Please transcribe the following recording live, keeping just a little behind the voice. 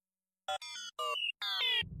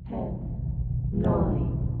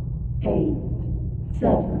9, 8,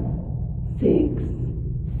 7,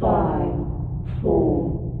 6, 5,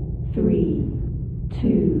 4, 3, 2,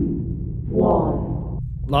 1.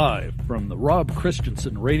 Live from the Rob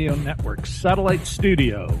Christensen Radio Network Satellite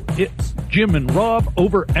Studio, it's Jim and Rob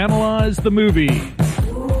Overanalyze the Movies.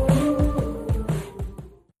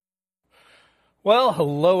 Well,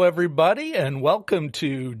 hello everybody, and welcome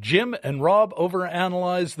to Jim and Rob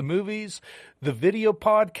Overanalyze the Movies, the video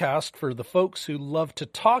podcast for the folks who love to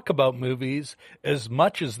talk about movies as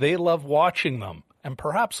much as they love watching them, and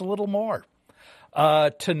perhaps a little more.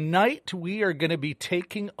 Tonight we are going to be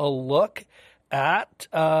taking a look at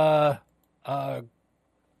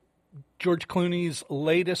George Clooney's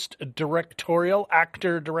latest directorial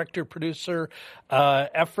actor, director, producer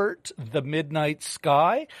effort, The Midnight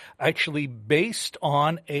Sky, actually based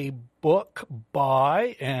on a book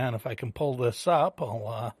by, and if I can pull this up,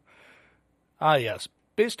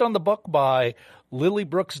 based on the book by Lily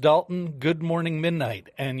Brooks Dalton, Good Morning Midnight.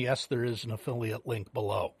 And yes, there is an affiliate link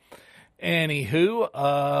below.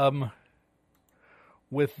 Anywho,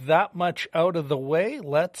 with that much out of the way,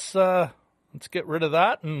 let's get rid of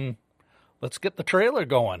that and let's get the trailer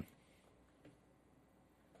going.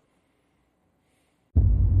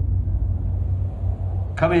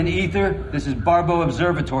 Come in, Ether. This is Barbo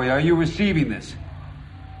Observatory. Are you receiving this?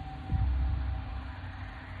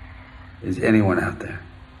 Is anyone out there?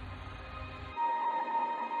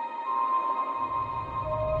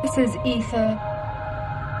 This is Ether.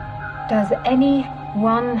 Does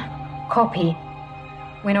anyone copy?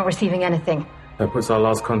 We're not receiving anything. That puts our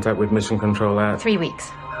last contact with Mission Control at 3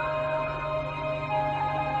 weeks.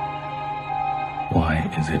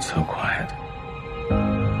 Why is it so quiet?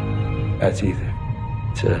 That's Ether.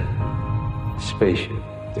 It's a spaceship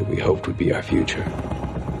that we hoped would be our future.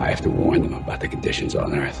 I have to warn them about the conditions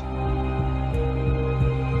on Earth.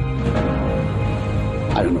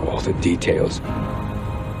 I don't know all the details.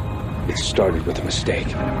 It started with a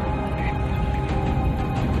mistake.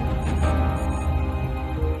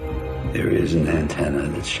 There is an antenna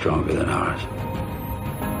that's stronger than ours.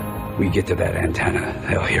 We get to that antenna,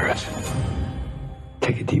 they'll hear us.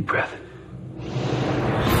 Take a deep breath.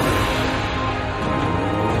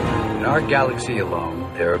 In our galaxy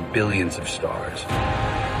alone, there are billions of stars.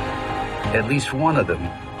 At least one of them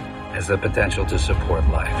has the potential to support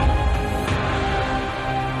life.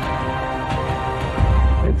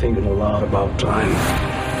 I'm thinking a lot about time.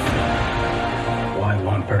 Why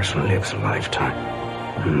one person lives a lifetime,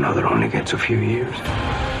 and another only gets a few years.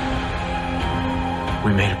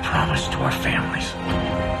 We made a promise to our families.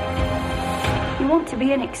 You want to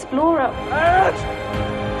be an explorer. Ed!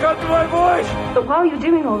 Come to my voice! But while you're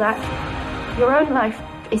doing all that, your own life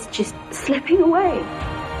is just slipping away.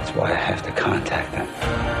 That's why I have to contact them.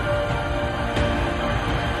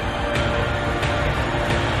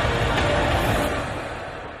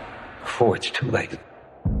 Before it's too late.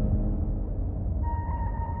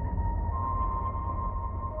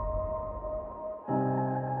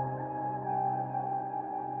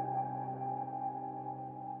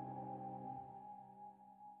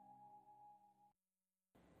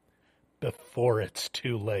 Before it's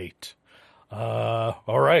too late.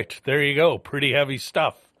 All right, there you go. Pretty heavy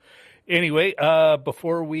stuff. Anyway,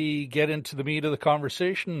 before we get into the meat of the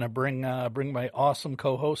conversation, I bring my awesome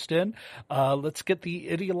co-host in. Let's get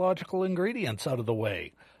the ideological ingredients out of the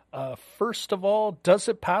way. First of all, does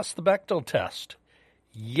it pass the Bechdel test?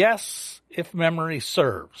 Yes, if memory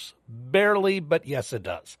serves. Barely, but yes, it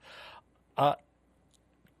does.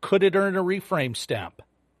 Could it earn a reframe stamp?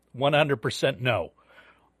 100% no.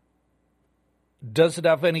 Does it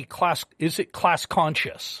have any class? Is it class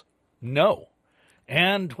conscious? No.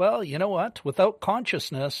 And, well, you know what? Without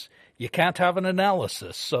consciousness, you can't have an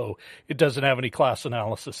analysis. So it doesn't have any class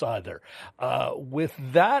analysis either. With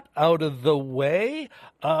that out of the way,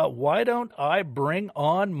 why don't I bring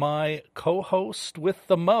on my co-host with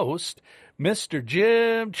the most, Mr.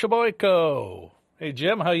 Jim Chaboyko. Hey,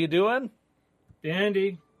 Jim, how you doing?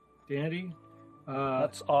 Dandy.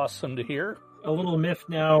 That's awesome to hear. A little myth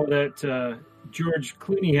now that George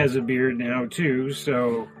Clooney has a beard now too.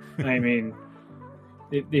 So I mean,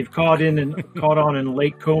 they've caught on in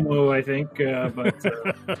Lake Como, I think. But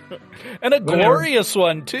and a glorious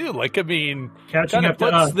one too. Like, I mean, catching up to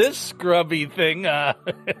us. This scrubby thing?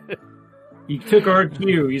 He took our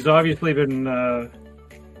cue. He's obviously been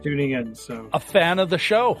tuning in. So a fan of the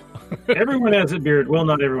show. Everyone has a beard. Well,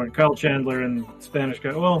 not everyone. Kyle Chandler and Spanish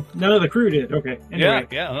guy. Well, none of the crew did. Okay. Anyway.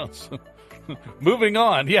 Yeah. Moving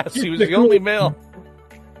on. Yes, he was the only male.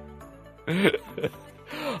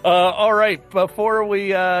 All right, before we,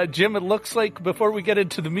 Jim, it looks like before we get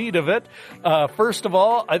into the meat of it, first of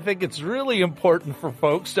all, I think it's really important for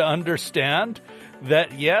folks to understand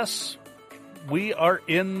that, yes, we are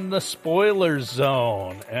in the spoiler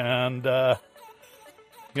zone. And,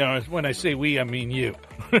 when I say we, I mean you.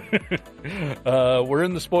 We're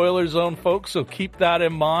in the spoiler zone, folks, so keep that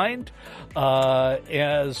in mind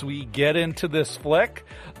as we get into this flick,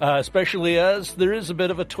 especially as there is a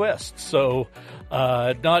bit of a twist. So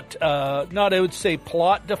not I would say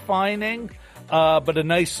plot defining, but a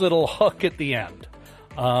nice little hook at the end.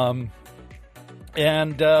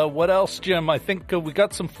 And what else, Jim? I think we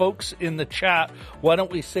got some folks in the chat. Why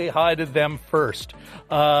don't we say hi to them first?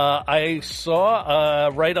 I saw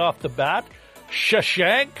right off the bat,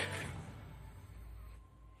 Shashank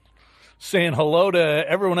saying hello to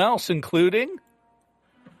everyone else, including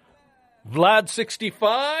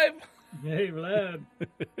Vlad65. Hey, Vlad.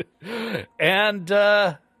 And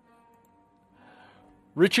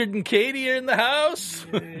Richard and Katie are in the house.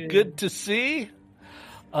 Good to see.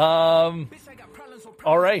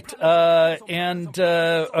 All right, and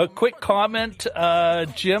a quick comment,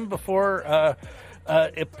 Jim, before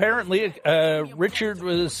apparently Richard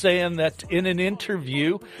was saying that in an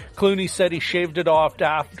interview, Clooney said he shaved it off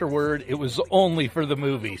afterward. It was only for the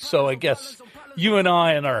movie. So I guess you and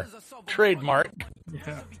I and our trademark,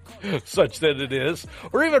 such that it is.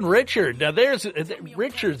 Or even Richard. Now,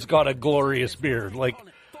 Richard's got a glorious beard, like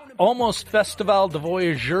almost Festival de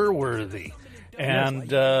Voyageur worthy. And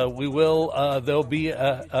we will. There'll be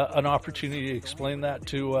an opportunity to explain that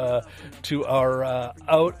to our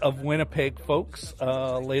out of Winnipeg folks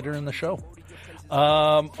later in the show.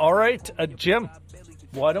 All right, Jim.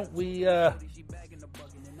 Why don't we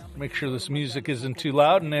make sure this music isn't too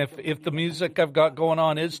loud? And if the music I've got going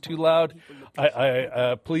on is too loud,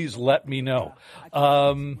 I please let me know.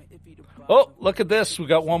 Oh, look at this. We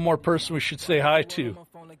got one more person we should say hi to.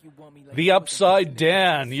 The Upside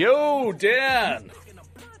Dan. Yo, Dan.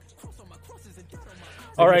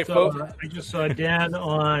 All right, folks. I just saw Dan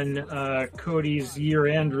on Cody's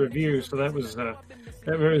year-end review, so that was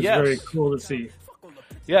very cool to see.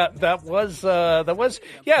 Yeah, that was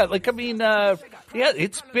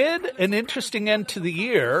it's been an interesting end to the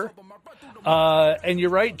year. And you're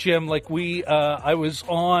right, Jim, I was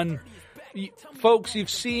on, folks, you've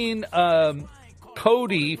seen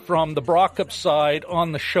Cody from the Brock Up side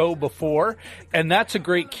on the show before, and that's a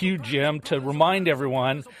great cue, Jim, to remind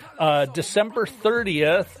everyone, December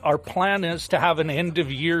 30th, our plan is to have an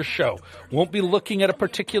end-of-year show. Won't be looking at a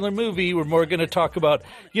particular movie. We're more going to talk about,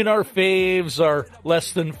 our faves, our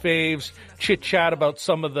less-than faves, chit-chat about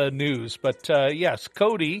some of the news. But, yes,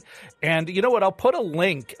 Cody, and you know what, I'll pin a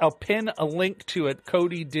link to it.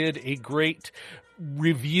 Cody did a great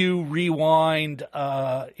review rewind,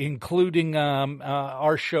 including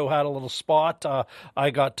our show had a little spot.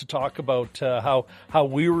 I got to talk about how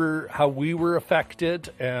we were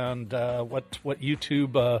affected and what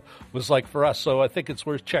YouTube was like for us. So I think it's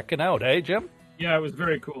worth checking out, eh, Jim? Yeah, it was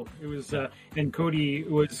very cool. It was, and Cody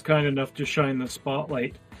was kind enough to shine the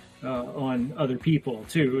spotlight on other people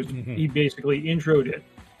too. He basically introed it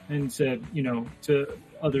and said, to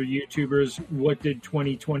other YouTubers, what did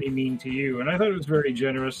 2020 mean to you? And I thought it was very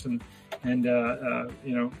generous and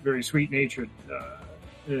very sweet-natured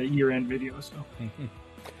year-end video. So,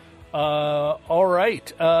 all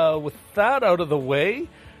right. With that out of the way,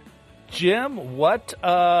 Jim, what?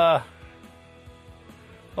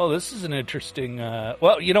 This is an interesting.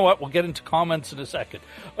 Well, you know what? We'll get into comments in a second.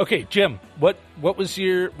 Okay, Jim, what was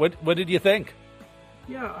what did you think?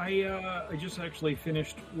 Yeah, I just actually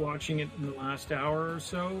finished watching it in the last hour or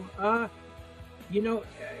so. And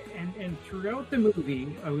throughout the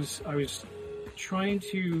movie, I was trying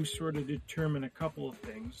to sort of determine a couple of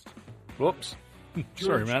things. Whoops,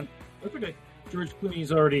 sorry, man. That's okay. George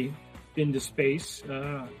Clooney's already been to space,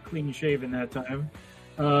 clean shaven that time.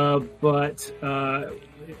 But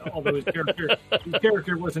although his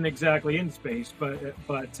character wasn't exactly in space,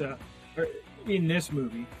 but in this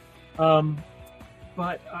movie.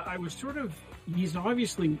 But I was he's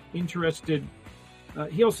obviously interested.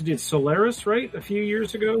 He also did Solaris, right? A few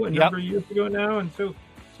years ago, number of years ago now. And so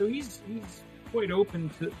he's quite open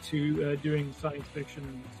to doing science fiction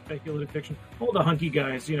and speculative fiction. All the hunky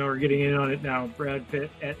guys, are getting in on it now. Brad Pitt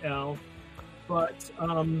et al. But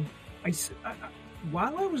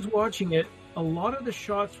while I was watching it, a lot of the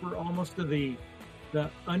shots were almost of the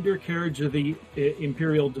undercarriage of the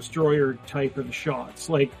Imperial Destroyer type of shots.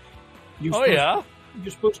 Like, you're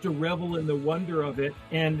supposed to revel in the wonder of it,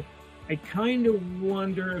 and I kind of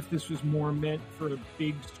wonder if this was more meant for a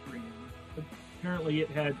big screen. But apparently, it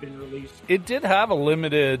had been released. It did have a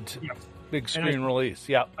limited big screen release.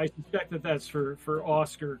 Yeah, I suspect that's for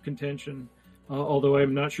Oscar contention, although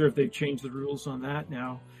I'm not sure if they've changed the rules on that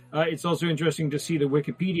now. It's also interesting to see the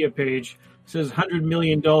Wikipedia page. It says $100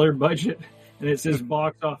 million budget, and it says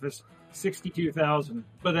box office 62,000.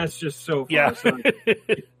 But that's just so far. So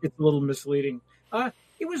it's a little misleading.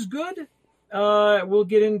 It was good. We'll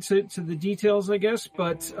get into the details, I guess,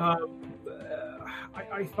 but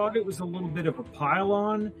I thought it was a little bit of a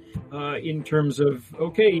pile-on in terms of,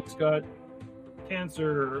 okay, he's got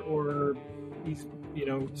cancer or he's,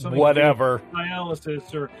 something whatever,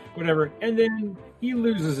 dialysis or whatever, and then he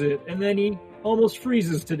loses it, and then he almost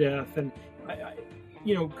freezes to death. And,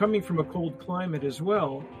 coming from a cold climate as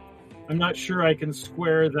well, I'm not sure I can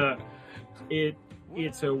square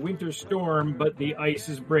it's a winter storm, but the ice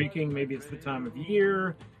is breaking. Maybe it's the time of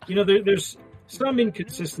year. There's some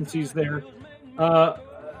inconsistencies there. But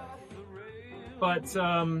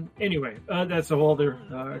anyway, that's a whole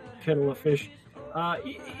other kettle of fish.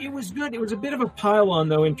 It was good. It was a bit of a pile-on,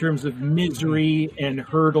 though, in terms of misery and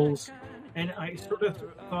hurdles. And I sort of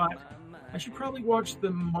thought I should probably watch The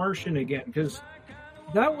Martian again, because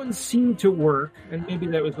that one seemed to work. And maybe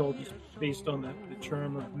that was all just based on the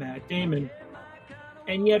charm of Matt Damon.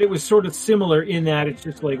 And yet it was sort of similar in that it's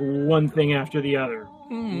just like one thing after the other.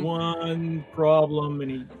 One problem,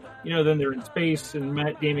 and then they're in space, and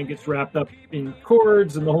Matt Damon gets wrapped up in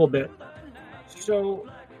cords and the whole bit. So,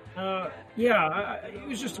 it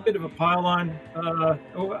was just a bit of a pile-on.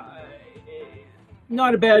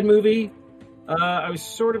 Not a bad movie. I was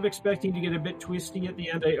sort of expecting to get a bit twisty at the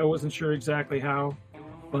end. I wasn't sure exactly how.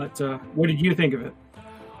 But what did you think of it?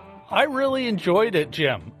 I really enjoyed it,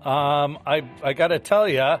 Jim. I got to tell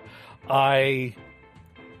you, I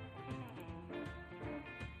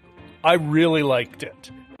really liked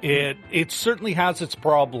it. It certainly has its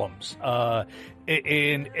problems.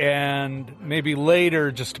 And maybe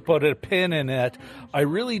later, just to put a pin in it, I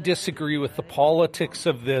really disagree with the politics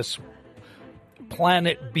of this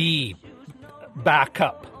Planet B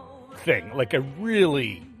backup thing. Like, I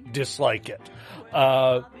really dislike it.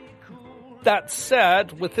 That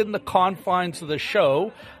said, within the confines of the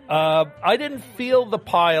show, I didn't feel the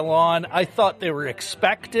pile-on. I thought they were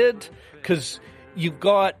expected, because you've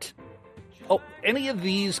got any of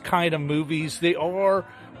these kind of movies, they are,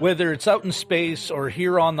 whether it's out in space or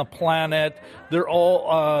here on the planet, they're all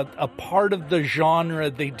a part of the genre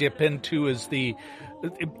they dip into is the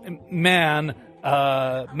man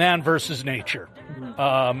versus nature.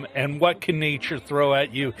 And what can nature throw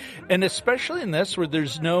at you? And especially in this, where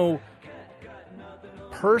there's no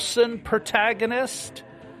person protagonist,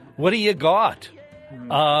 what do you got?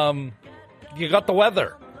 You got the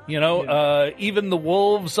weather, even the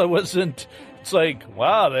wolves. It's like,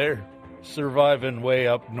 wow, they're surviving way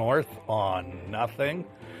up north on nothing.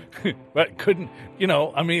 But couldn't,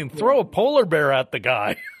 throw a polar bear at the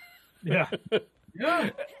guy. Yeah.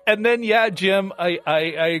 And then, Jim, I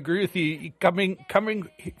agree with you. Coming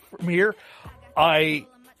from here,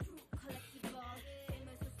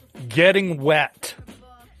 getting wet,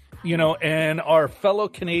 and our fellow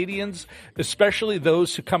Canadians, especially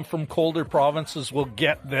those who come from colder provinces, will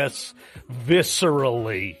get this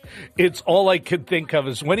viscerally. It's all I could think of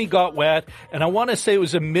is when he got wet, and I want to say it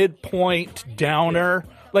was a midpoint downer.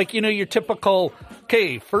 Like, your typical,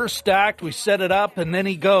 okay, first act, we set it up, and then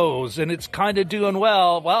he goes, and it's kind of doing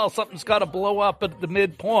well. Well, something's got to blow up at the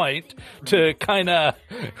midpoint to kind of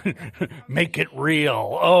make it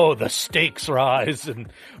real. Oh, the stakes rise.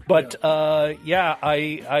 But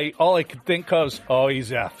I all I could think of was,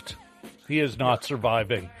 he's effed. He is not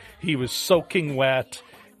surviving. He was soaking wet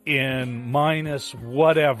in minus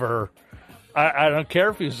whatever. I don't care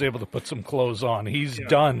if he was able to put some clothes on. He's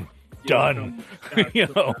done. Done.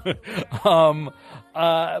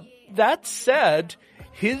 That said,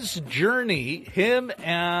 his journey, him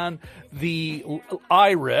and the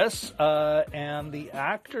Iris, and the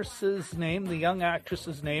actress's name, the young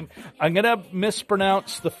actress's name, I'm going to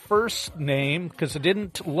mispronounce the first name because I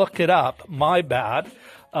didn't look it up. My bad.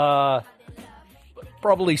 Probably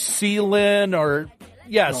Seelin or,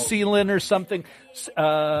 Seelin or something.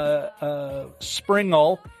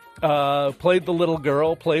 Springle. Played the little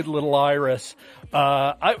girl, played little Iris.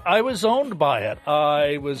 I was owned by it.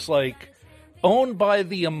 I was owned by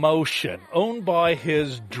the emotion, owned by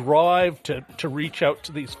his drive to reach out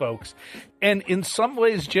to these folks. And in some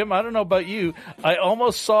ways, Jim, I don't know about you, I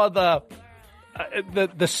almost saw the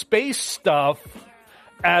space stuff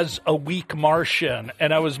as a weak Martian,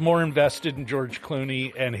 and I was more invested in George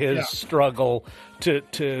Clooney and his struggle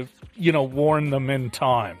to warn them in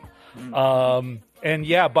time. And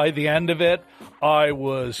by the end of it, I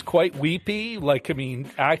was quite weepy.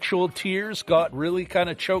 Actual tears, got really kind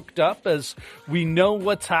of choked up as we know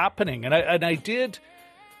what's happening. And I did,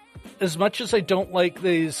 as much as I don't like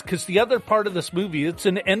these, because the other part of this movie, it's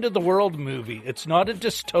an end of the world movie. It's not a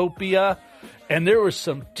dystopia. And there was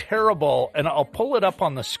some terrible, and I'll pull it up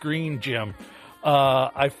on the screen, Jim.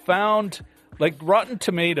 I found, Rotten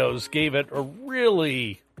Tomatoes gave it a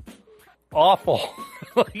really awful,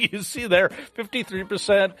 you see there,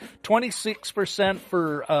 53%, 26%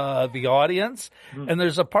 for the audience. And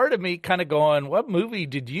there's a part of me kind of going, what movie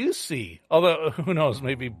did you see? Although, who knows,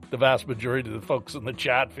 maybe the vast majority of the folks in the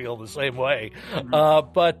chat feel the same way.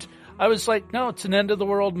 But I was like, no, it's an end of the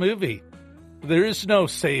world movie. There is no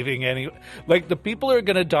saving any. The people who are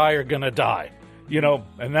going to die,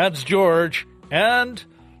 and that's George and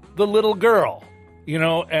the little girl, and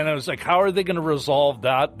I was like, how are they going to resolve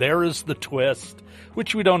that? There is the twist,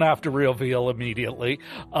 which we don't have to reveal immediately.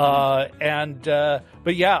 But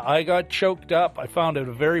yeah, I got choked up. I found it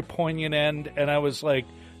a very poignant end, and I was like,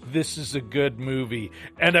 this is a good movie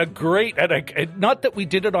and a great, not that we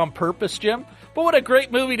did it on purpose, Jim, but what a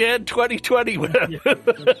great movie to end 2020 with.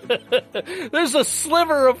 There's a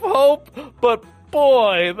sliver of hope, but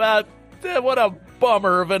boy, what a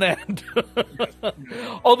bummer of an end.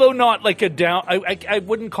 Although not like a down, I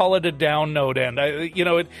wouldn't call it a down note end.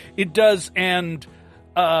 It does end,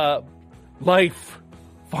 life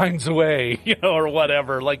finds a way, or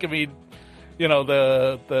whatever. The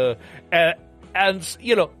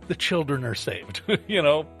children are saved,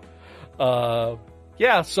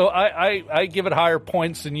 Yeah, so I give it higher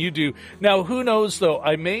points than you do. Now, who knows, though?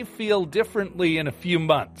 I may feel differently in a few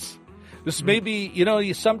months. This may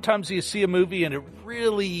be, sometimes you see a movie and it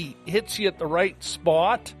really hits you at the right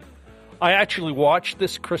spot. I actually watched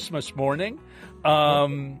this Christmas morning,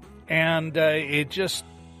 and it just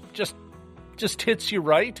hits you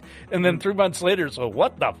right. And then 3 months later, so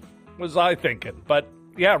what the was I thinking? But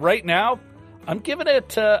yeah, right now, I'm giving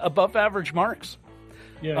it above average marks.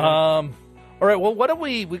 Yeah. All right. Well, what do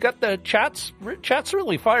we got the chats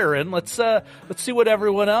really firing. Let's see what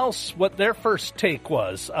everyone else, what their first take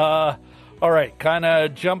was. All right. Kind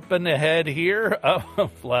of jumping ahead here.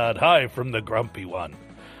 Vlad, hi from the grumpy one.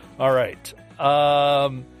 All right.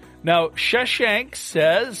 Now Shashank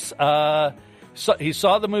says, he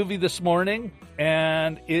saw the movie this morning,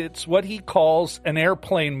 and it's what he calls an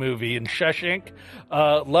airplane movie. And Shashank,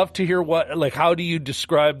 love to hear how do you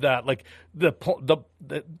describe that? Like the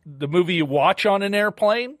movie you watch on an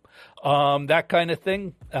airplane, that kind of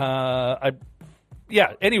thing.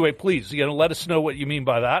 Anyway, please, let us know what you mean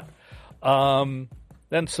by that. Then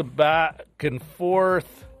some back and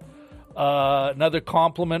forth. Another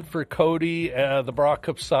compliment for Cody, the Brock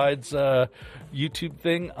Upsides YouTube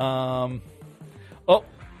thing.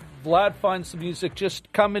 Vlad finds the music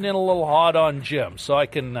just coming in a little hot on Jim, so I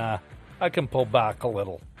can pull back a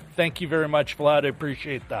little. Thank you very much, Vlad. I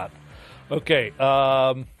appreciate that. Okay.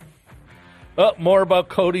 More about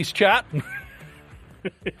Cody's chat.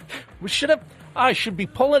 I should be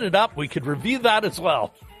pulling it up. We could review that as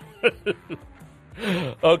well.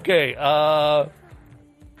 Okay.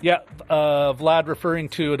 Vlad referring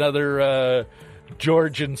to another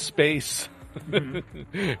George in space.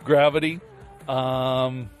 Gravity.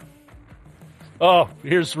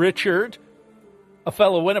 Here's Richard, a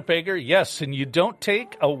fellow Winnipegger. Yes, and you don't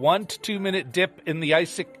take a 1 to 2 minute dip in the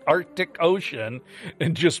Arctic Ocean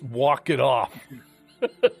and just walk it off.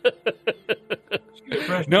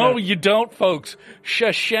 No, you don't, folks.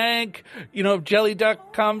 Shashank, Jelly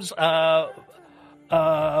Duck comes. Vlad,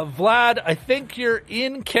 I think you're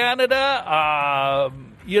in Canada.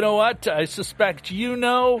 You know what? I suspect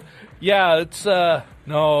Yeah, it's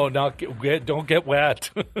no, don't get wet.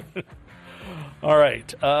 All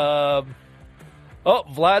right.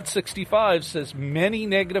 Vlad65 says many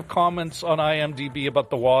negative comments on IMDb about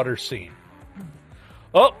the water scene.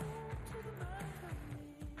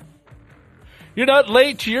 You're not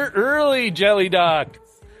late, you're early, Jelly Duck.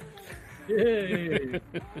 Yay.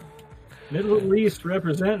 Middle East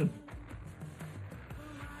representing.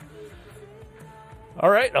 All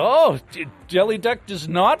right. Jelly Duck does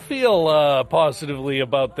not feel positively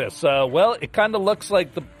about this. It kind of looks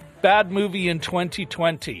like the bad movie in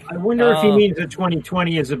 2020. I wonder if he means that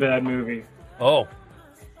 2020 is a bad movie. Oh,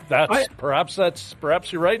 perhaps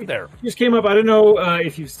you're right there. Just came up. I don't know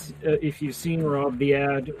if you've seen, Rob, the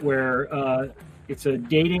ad where it's a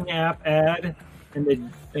dating app ad,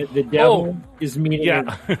 and the devil is meeting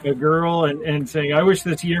a girl and saying, "I wish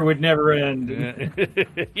this year would never end."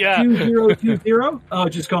 2020. Oh,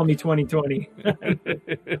 just call me 2020.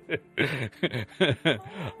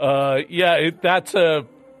 That's a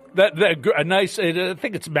a nice, I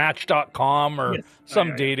think it's Match.com or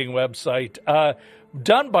some dating website,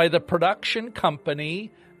 done by the production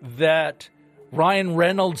company that Ryan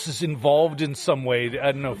Reynolds is involved in some way.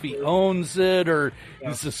 I don't know if he owns it or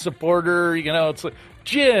he's a supporter. It's like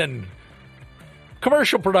Gin,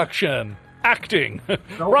 commercial production, acting.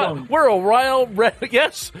 We're a Ryan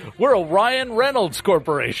Reynolds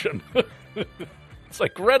Corporation. It's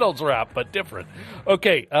like Reynolds Wrap, but different.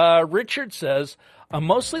 Okay, Richard says, I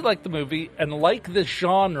mostly like the movie and like the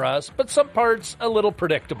genres, but some parts a little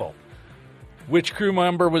predictable. Which crew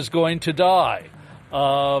member was going to die?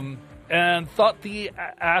 And thought the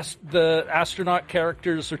astronaut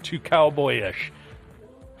characters are too cowboyish.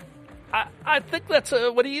 I think that's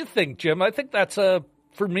what do you think, Jim? I think that's for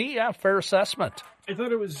me, fair assessment. I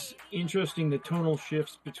thought it was interesting, the tonal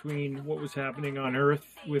shifts between what was happening on Earth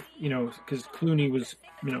with, because Clooney was,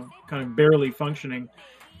 kind of barely functioning,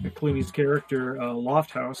 Clooney's character,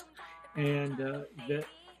 Lofthouse, and the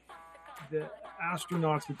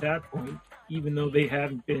astronauts at that point, even though they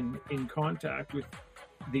hadn't been in contact with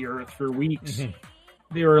the Earth for weeks,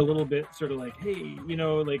 they were a little bit sort of like, hey,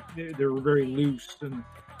 they were very loose and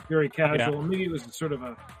very casual. Yeah. Maybe it was sort of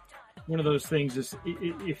one of those things is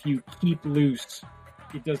if you keep loose,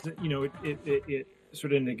 it doesn't, it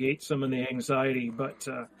sort of negates some of the anxiety. But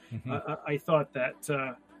I thought that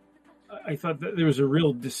there was a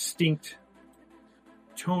real distinct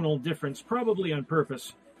tonal difference, probably on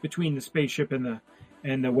purpose, between the spaceship and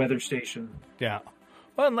the weather station. Yeah.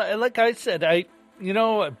 Well, like I said, I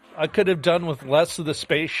could have done with less of the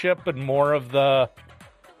spaceship and more of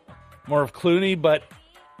Clooney, but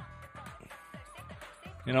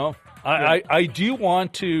I do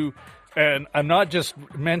want to, and I'm not just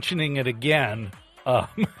mentioning it again. I'm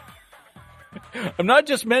not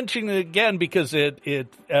just mentioning it again because it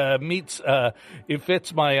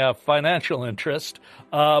fits my financial interest.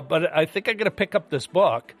 But I think I'm going to pick up this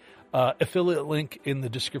book, affiliate link in the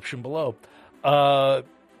description below,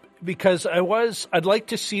 because I'd like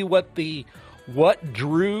to see what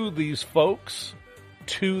drew these folks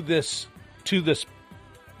to this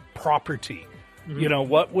property. Mm-hmm.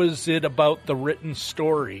 What was it about the written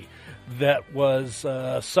story that was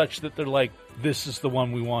such that they're like, this is the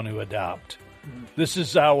one we want to adapt. Mm-hmm. This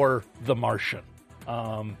is The Martian.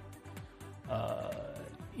 Our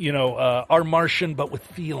Martian, but with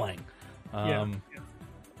feeling. All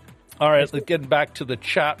right, let's get back to the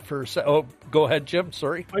chat for a second. Oh, go ahead, Jim.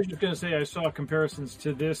 Sorry. I was just going to say I saw comparisons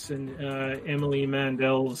to this in Emily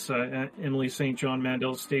St. John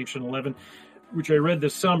Mandel's Station 11, which I read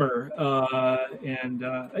this summer, I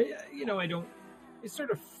don't. I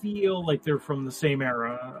sort of feel like they're from the same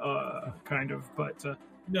era, kind of, but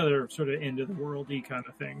another sort of end of the worldy kind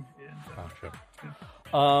of thing. And, gotcha. Yeah.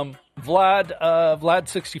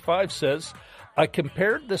 Vlad65 says, I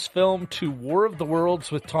compared this film to War of the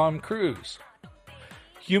Worlds with Tom Cruise.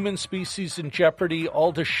 Human species in jeopardy,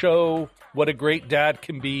 all to show what a great dad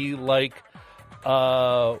can be like.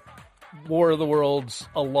 War of the Worlds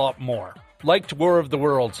a lot more. Liked War of the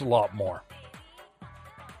Worlds a lot more.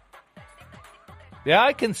 Yeah,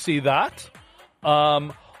 I can see that.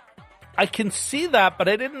 I can see that, but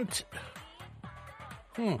I didn't.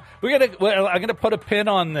 I'm gonna put a pin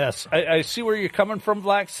on this. I see where you're coming from,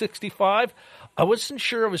 Black 65. I wasn't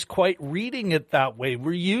sure I was quite reading it that way.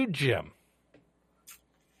 Were you, Jim?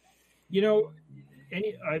 I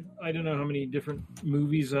don't know how many different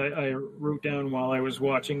movies I wrote down while I was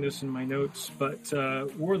watching this in my notes, but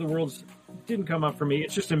War of the Worlds didn't come up for me.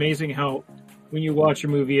 It's just amazing how when you watch a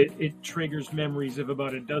movie, it triggers memories of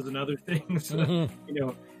about a dozen other things,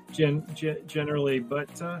 generally.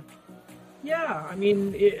 But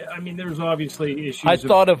there's obviously issues. I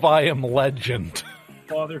thought of I Am Legend.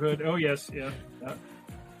 Fatherhood. Oh, yes. Yeah.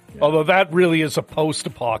 Although that really is a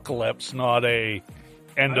post-apocalypse, not a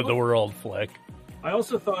end-of-the-world flick. I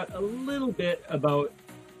also thought a little bit about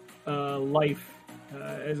life.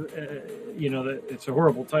 That it's a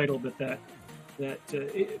horrible title, but that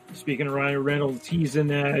speaking of Ryan Reynolds, he's in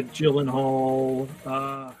that. Gyllenhaal,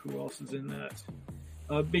 who else is in that?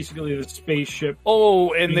 Basically, the spaceship.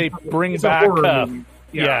 Oh, and they bring back.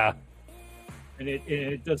 Yeah. And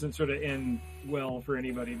it doesn't sort of end well for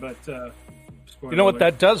anybody, but you know what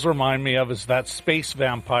that does remind me of is that space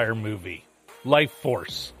vampire movie, Life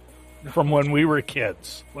Force, from when we were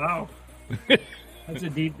kids. Wow, that's a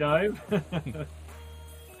deep dive.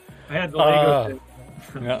 I had the Lego.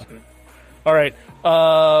 Yeah. All right.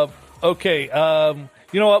 Okay.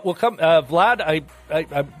 You know what? We'll come, Vlad. I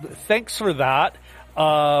thanks for that.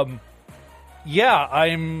 I'm.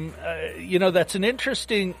 That's an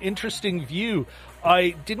interesting view.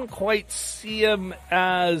 I didn't quite see him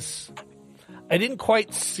as. I didn't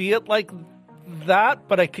quite see it like that,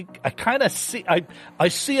 but I kind of see, I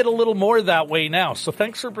see it a little more that way now. So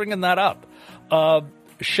thanks for bringing that up.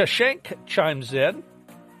 Shashank chimes in.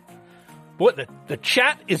 Boy, the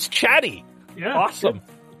chat is chatty. Yeah. Awesome.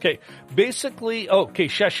 Okay. Basically,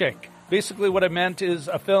 Shashank. Basically what I meant is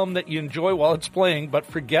a film that you enjoy while it's playing, but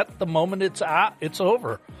forget the moment it's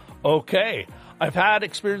over. Okay. I've had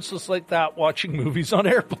experiences like that watching movies on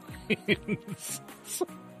airplanes.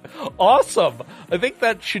 Awesome. I think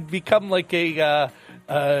that should become like a,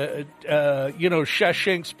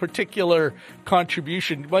 Shashank's particular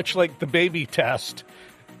contribution, much like the baby test.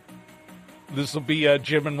 This will be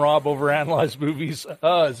Jim and Rob overanalyze movies.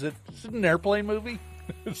 Is it an airplane movie?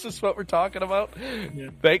 Is this what we're talking about? Yeah.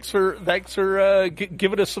 Thanks for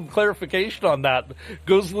giving us some clarification on that.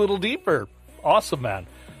 Goes a little deeper. Awesome, man.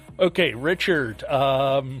 Okay, Richard.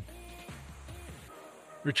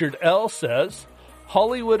 Richard L. says,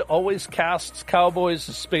 Hollywood always casts cowboys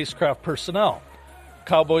as spacecraft personnel.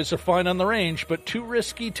 Cowboys are fine on the range, but too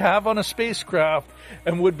risky to have on a spacecraft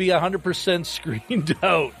and would be 100% screened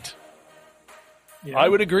out. Yeah. I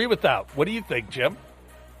would agree with that. What do you think, Jim?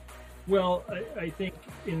 Well, I think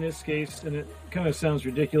in this case, and it kind of sounds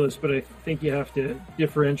ridiculous, but I think you have to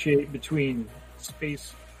differentiate between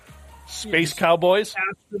space cowboys,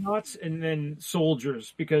 astronauts, and then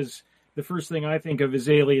soldiers, because the first thing I think of is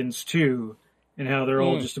Aliens 2, and how they're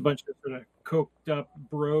all just a bunch of sort of coked up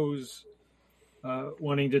bros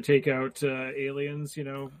wanting to take out aliens.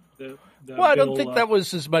 Well, I don't think that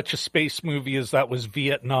was as much a space movie as that was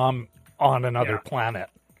Vietnam on another planet.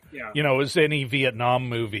 Yeah. It was any Vietnam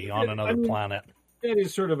movie on another planet. That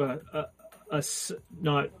is sort of a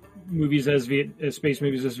not movies as space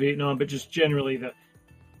movies as Vietnam, but just generally the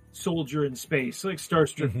soldier in space, like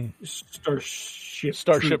Starship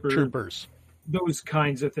Troopers, those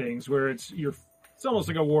kinds of things, where it's almost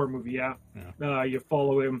like a war movie. Yeah. You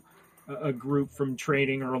follow him, a group from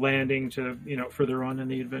training or landing to further on in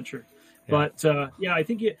the adventure. Yeah. But I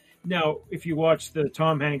think now if you watch the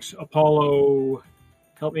Tom Hanks Apollo.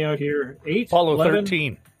 Help me out here. 8? Apollo 11?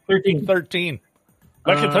 13.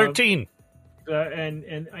 Look at 13.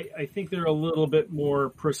 And I think they're a little bit more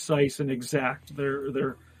precise and exact.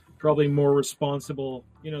 They're probably more responsible.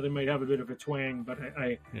 They might have a bit of a twang, but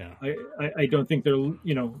I don't think they're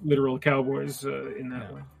literal cowboys in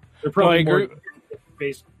that way. They're probably more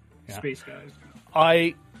space guys.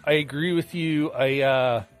 I agree with you.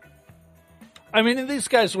 I mean, these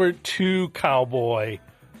guys were too cowboy.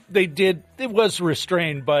 It was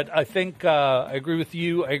restrained, but I think I agree with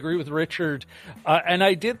you. I agree with Richard. And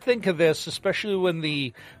I did think of this, especially when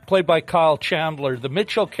played by Kyle Chandler, the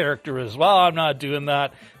Mitchell character is, well, I'm not doing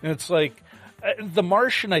that. And it's like, The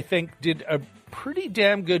Martian, I think, did a pretty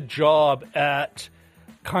damn good job at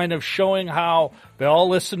kind of showing how they all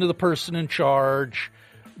listen to the person in charge.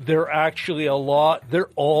 They're actually they're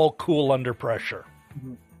all cool under pressure.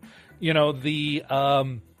 Mm-hmm.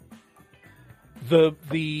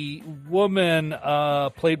 The woman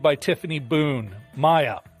played by Tiffany Boone,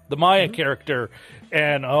 Maya, the Maya character,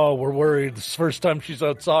 and we're worried. It's the first time she's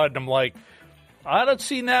outside, and I'm like, I don't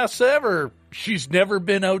see NASA ever. She's never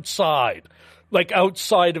been outside, like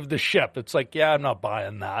outside of the ship. It's like, yeah, I'm not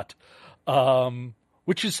buying that.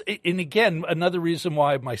 Which is, and again, another reason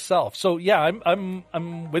why myself. So yeah,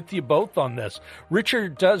 I'm with you both on this.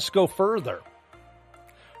 Richard does go further.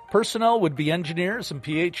 Personnel would be engineers and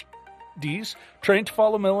PhDs trained to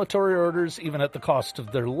follow military orders even at the cost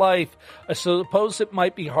of their life. I suppose it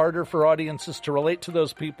might be harder for audiences to relate to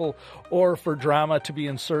those people or for drama to be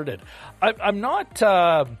inserted. I'm not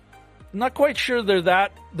quite sure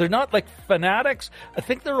they're not like fanatics. I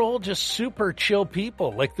think they're all just super chill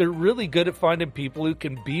people. Like, they're really good at finding people who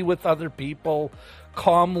can be with other people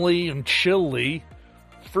calmly and chilly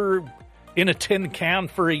in a tin can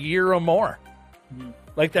for a year or more. Mm-hmm.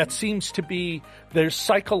 Like, that seems to be their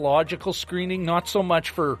psychological screening, not so much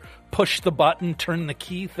for push the button, turn the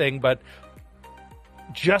key thing, but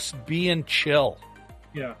just being chill.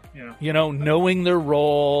 Yeah. Knowing their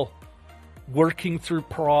role, working through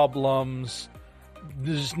problems.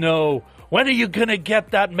 There's no, when are you going to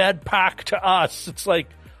get that med pack to us? It's like,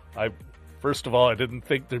 first of all, I didn't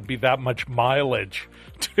think there'd be that much mileage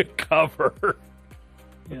to cover.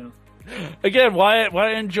 Yeah. Again, why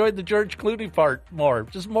I enjoyed the George Clooney part more.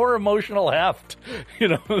 Just more emotional heft.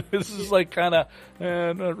 This is like kind of,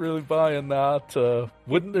 I'm not really buying that.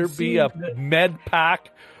 Wouldn't there be a med pack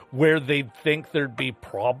where they'd think there'd be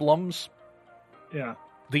problems? Yeah.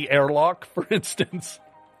 The airlock, for instance.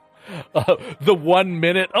 The 1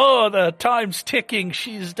 minute, the time's ticking,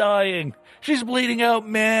 she's dying. She's bleeding out,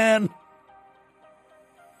 man.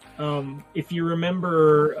 If you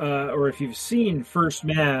remember, or if you've seen First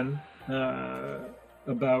Man,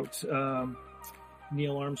 about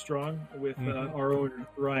Neil Armstrong with our own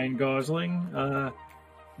Ryan Gosling,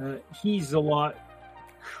 he's a lot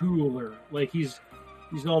cooler. Like he's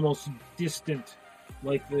almost distant,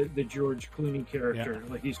 like the George Clooney character.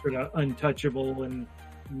 Yeah. Like he's sort of untouchable and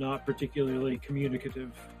not particularly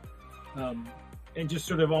communicative, and just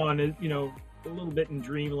sort of on, a little bbit in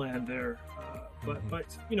dreamland there. But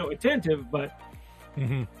attentive, but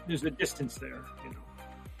there's a distance there,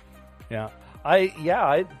 Yeah,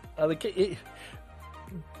 I like it,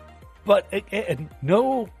 but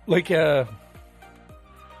no, like they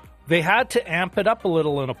had to amp it up a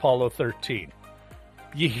little in Apollo 13.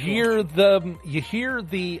 You hear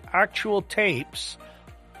the actual tapes,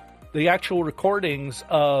 the actual recordings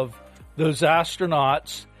of those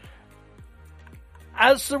astronauts.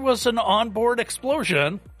 As there was an onboard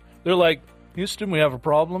explosion, they're like, Houston, we have a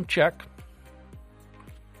problem. Check.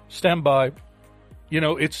 Stand by.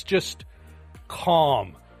 It's just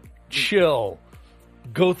calm, chill.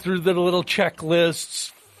 Go through the little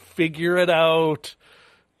checklists, figure it out.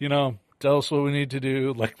 Tell us what we need to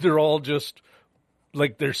do. Like they're all just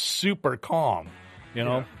like they're super calm.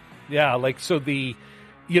 Yeah. Like so the,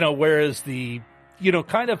 whereas the,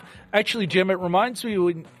 kind of actually, Jim, it reminds me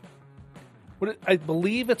when I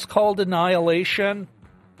believe it's called Annihilation.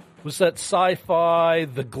 Was that sci-fi,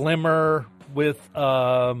 The Glimmer, with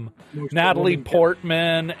Natalie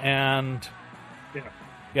Portman and...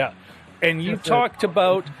 Yeah. And you talked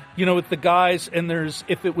about, with the guys, and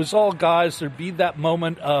if it was all guys, there'd be that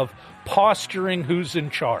moment of posturing who's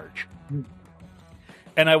in charge.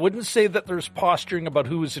 And I wouldn't say that there's posturing about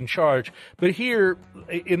who is in charge, but here,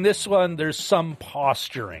 in this one, there's some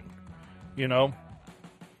posturing, Yeah.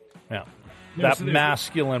 That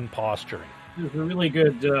masculine posturing. There's a really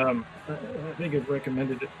good, I think I've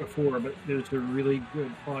recommended it before, but there's a really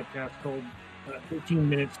good podcast called 13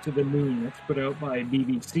 Minutes to the Moon that's put out by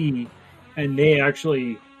BBC, and they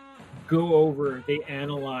actually they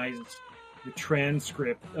analyze the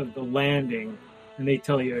transcript of the landing, and they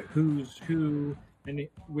tell you who's who, and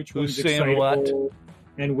which one's excitable,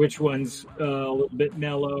 and which one's a little bit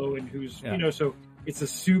mellow, and who's, so it's a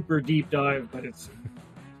super deep dive, but it's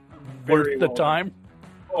worth the time.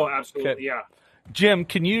 Oh, absolutely, okay. Yeah. Jim,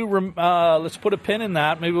 can you let's put a pin in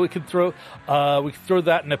that? Maybe we could throw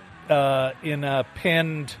that in a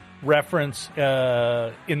pinned reference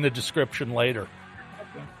in the description later.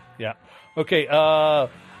 Okay. Yeah. Okay.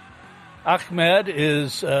 Ahmed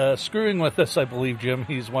is screwing with us, I believe, Jim.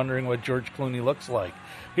 He's wondering what George Clooney looks like.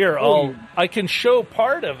 Here, I can show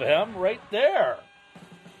part of him right there.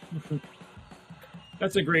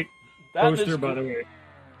 That's a great poster, by the way.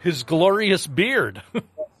 His glorious beard.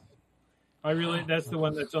 That's the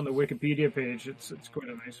one that's on the Wikipedia page. It's quite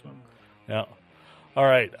a nice one. Yeah. All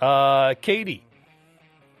right. Katie.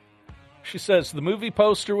 She says, the movie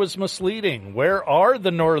poster was misleading. Where are the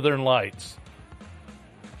Northern Lights?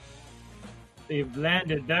 They've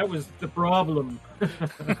landed. That was the problem. They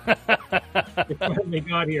finally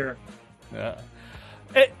got here. Yeah.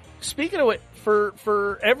 Speaking of it,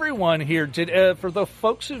 for everyone here, for the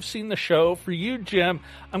folks who've seen the show, for you, Jim,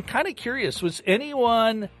 I'm kind of curious. Was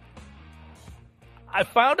anyone... I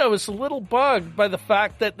found I was a little bugged by the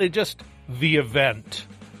fact that they just the event,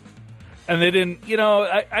 and they didn't.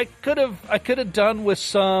 I could have done with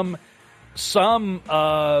some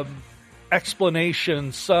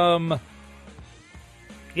explanation, just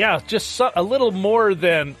a little more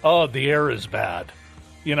than the air is bad,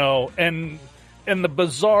 and the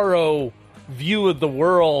bizarro view of the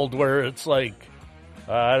world where it's like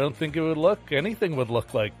I don't think anything would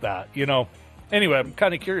look like that, Anyway, I'm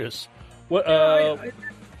kind of curious.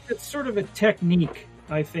 It's sort of a technique,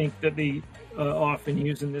 I think, that they often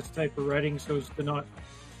use in this type of writing, so as to not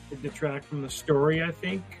detract from the story, I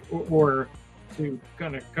think, or to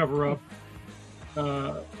kind of cover up,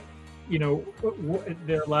 their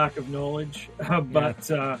lack of knowledge, but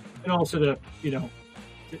and also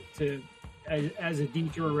to as a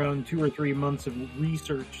detour around 2 or 3 months of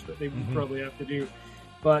research that they would probably have to do.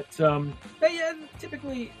 But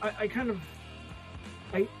typically, I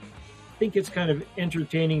think it's kind of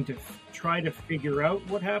entertaining to try to figure out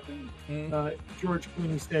what happened. George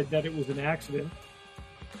Clooney said that it was an accident.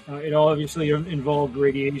 It obviously involved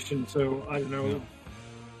radiation, so I don't know,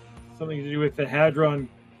 something to do with the Hadron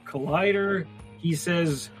Collider. He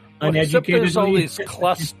says uneducatedly. There's all these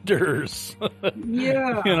clusters.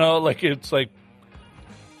 Yeah. It's like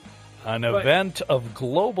an event of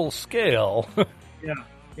global scale. Yeah.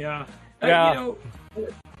 Yeah.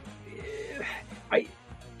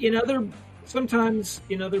 Sometimes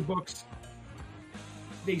in other books,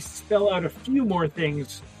 they spell out a few more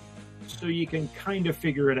things so you can kind of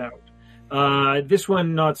figure it out. This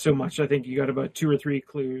one, not so much. I think you got about 2 or 3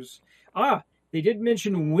 clues. They did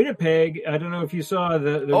mention Winnipeg. I don't know if you saw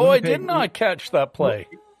the Winnipeg. I did not catch that play.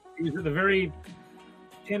 It was at the very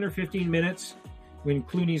 10 or 15 minutes when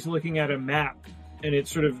Clooney's looking at a map, and it's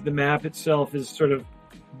sort of, the map itself is sort of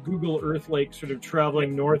Google Earth like sort of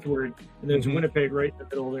traveling northward, and there's Winnipeg right in the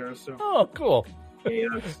middle there. So cool. Yeah.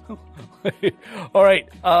 All right.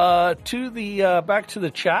 To the back to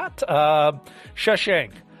the chat.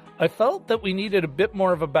 Shashank. I felt that we needed a bit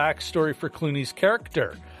more of a backstory for Clooney's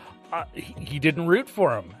character. He didn't root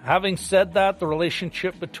for him. Having said that, the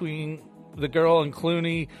relationship between the girl and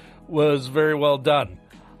Clooney was very well done.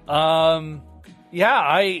 You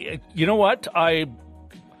know what? Here,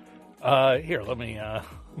 let me, I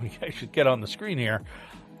should get on the screen here.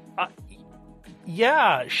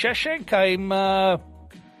 Shashank,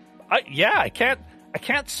 I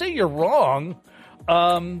can't say you're wrong.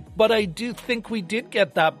 But I do think we did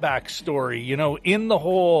get that backstory, in the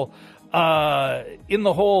whole,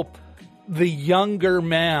 the younger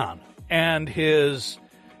man and his,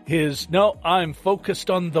 no, I'm focused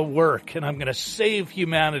on the work and I'm going to save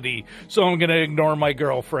humanity. So I'm going to ignore my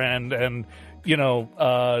girlfriend and,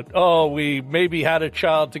 we maybe had a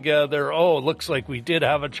child together. Oh, it looks like we did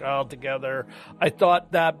have a child together. I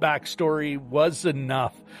thought that backstory was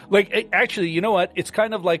enough. Like, actually, you know what? It's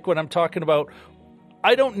kind of like when I'm talking about,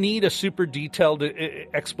 I don't need a super detailed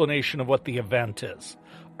explanation of what the event is.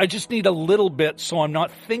 I just need a little bit so I'm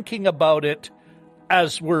not thinking about it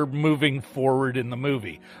as we're moving forward in the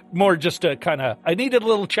movie. More just a kind of, I needed a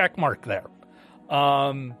little check mark there.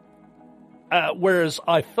 Whereas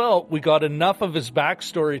I felt we got enough of his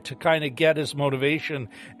backstory to kind of get his motivation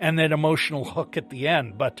and then emotional hook at the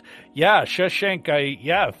end. But yeah, Shashank,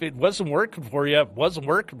 if it wasn't working for you, it wasn't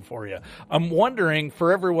working for you. I'm wondering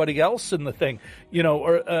for everybody else in the thing,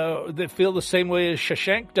 or that feel the same way as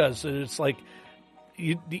Shashank does. It's like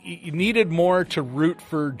you needed more to root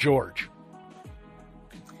for George.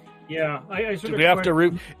 Yeah, I sort of. We have to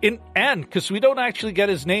root because we don't actually get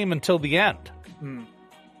his name until the end.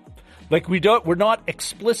 Like we're not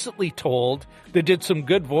explicitly told. They did some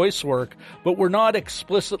good voice work, but we're not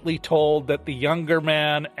explicitly told that the younger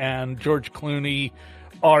man and George Clooney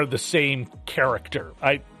are the same character.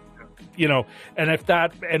 And if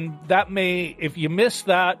you miss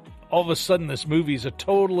that, all of a sudden this movie's a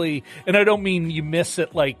totally, and I don't mean you miss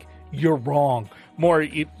it like you're wrong. More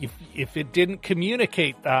if it didn't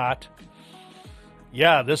communicate that,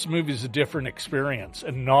 yeah, this movie's a different experience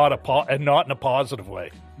and not in a positive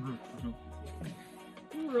way.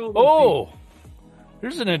 Oh,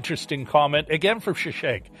 here's an interesting comment again from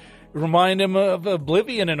Shashank. Remind him of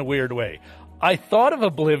Oblivion in a weird way. I thought of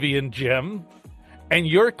Oblivion, Jim, and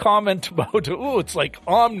your comment about it's like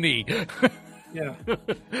Omni. Yeah.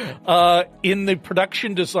 In the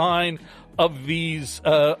production design of these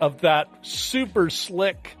of that super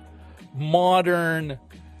slick, modern,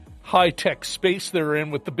 high-tech space they're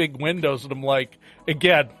in with the big windows, and I'm like,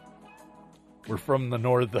 again, we're from the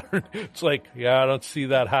northern. It's like, I don't see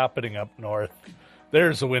that happening up north.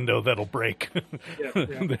 There's a window that'll break.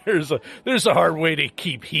 Yeah. There's a hard way to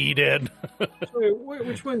keep heat in. Sorry,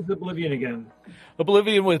 which one's Oblivion again?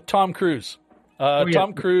 Oblivion with Tom Cruise.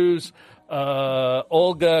 Tom Cruise,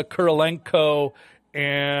 Olga Kurylenko,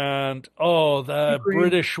 and the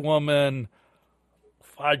British woman.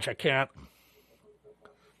 Fudge, I can't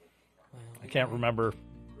remember.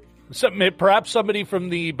 Perhaps somebody from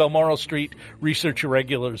the Balmoral Street Research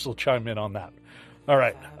Irregulars will chime in on that. All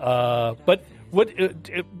right, but what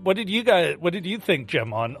did you think,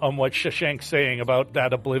 Jim, on what Shashank's saying about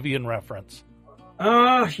that Oblivion reference?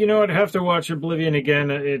 I'd have to watch Oblivion again.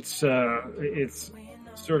 It's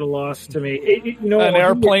sort of lost to me. An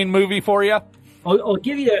airplane movie for you? I'll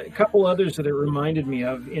give you a couple others that it reminded me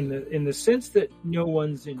of in the sense that no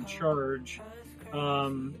one's in charge.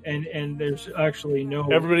 And there's actually no...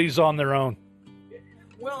 Everybody's on their own.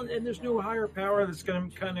 Well, and there's no higher power that's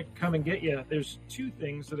going to kind of come and get you. There's 2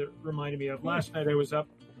 things that it reminded me of. Last night I was up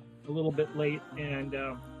a little bit late and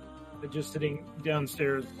just sitting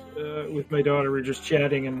downstairs with my daughter. We were just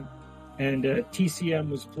chatting and TCM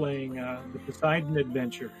was playing the Poseidon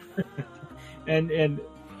Adventure. and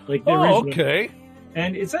like the original. Okay.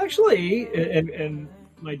 And it's actually... And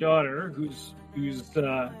my daughter, who's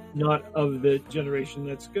not of the generation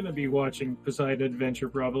that's going to be watching Poseidon Adventure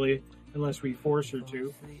probably, unless we force her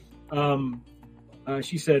to.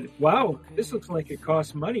 She said, "Wow, this looks like it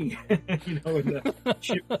costs money." And the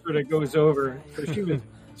ship sort of goes over. So she was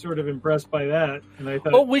sort of impressed by that. And I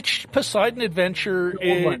thought, which Poseidon Adventure?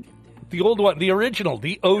 The old one. The old one, the original,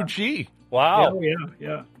 the OG. Wow.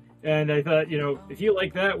 Yeah. And I thought, if you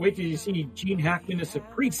like that, wait till you see Gene Hackman as a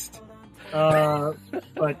priest. So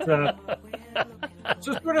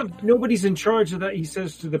sort of nobody's in charge of that. He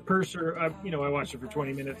says to the purser, I watched it for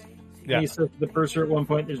 20 minutes. Yeah. He says to the purser at one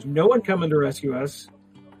point, there's no one coming to rescue us.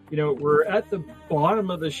 We're at the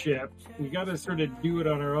bottom of the ship. We got to sort of do it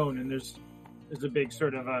on our own. And there's a big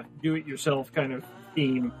sort of a do-it-yourself kind of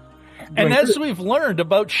theme. And as we've learned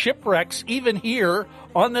about shipwrecks, even here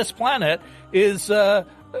on this planet, is a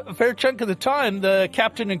fair chunk of the time the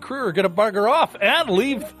captain and crew are going to bugger off and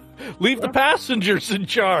leave the passengers in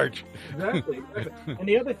charge. Exactly. And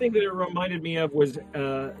the other thing that it reminded me of was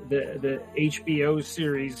the HBO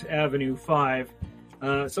series Avenue 5,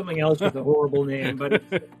 something else with a horrible name, but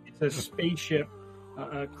it's a spaceship,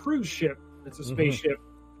 a cruise ship. It's a spaceship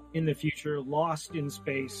in the future, lost in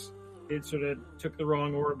space. It sort of took the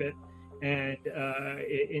wrong orbit, and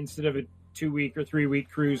instead of a 2-week or 3-week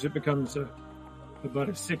cruise, it becomes about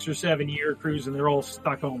a 6 or 7 year cruise, and they're all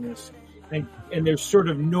stuck on this. And there's sort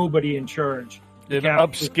of nobody in charge. In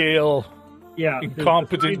upscale,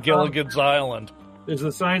 incompetent Gilligan's Island. There's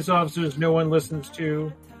the science officers no one listens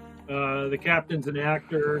to. The captain's an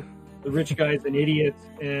actor. The rich guy's an idiot,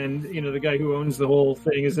 and the guy who owns the whole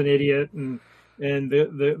thing is an idiot, and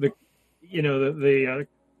the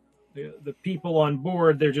people on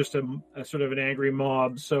board, they're just a sort of an angry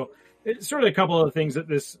mob. So it's sort of a couple of things that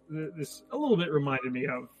this a little bit reminded me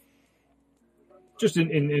of, just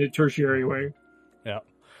in a tertiary way. Yeah.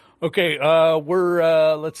 Okay.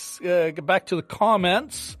 Let's get back to the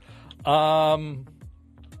comments.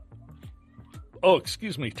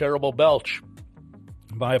 Excuse me. Terrible belch.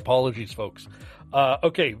 My apologies, folks.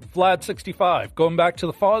 Okay. Vlad65, going back to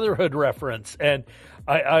the fatherhood reference, and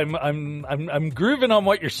I'm grooving on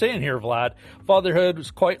what you're saying here, Vlad. Fatherhood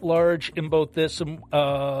was quite large in both this and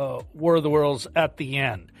War of the Worlds at the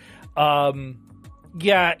end. In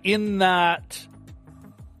that,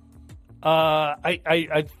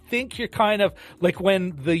 I think you're kind of like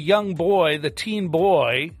when the young boy, the teen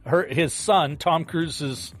boy, his son, Tom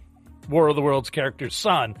Cruise's War of the Worlds character's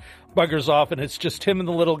son, buggers off, and it's just him and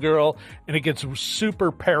the little girl, and it gets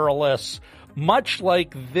super perilous, much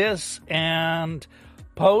like this, and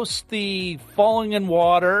post the falling in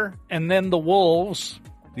water, and then the wolves,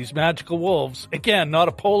 these magical wolves, again, not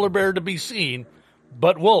a polar bear to be seen,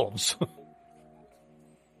 but wolves.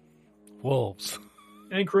 Wolves.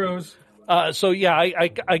 And crows. I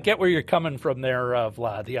get where you're coming from there,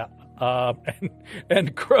 Vlad, yeah.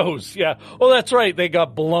 And crows, yeah. Oh, that's right, they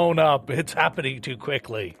got blown up. It's happening too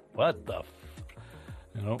quickly. What the,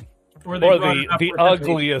 Or the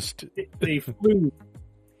ugliest. They flew.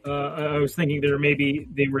 I was thinking maybe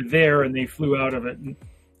they were there and they flew out of it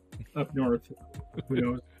up north. Who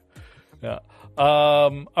knows? Yeah.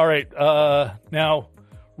 All right. Now,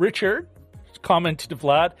 Richard commented to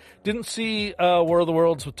Vlad, didn't see War of the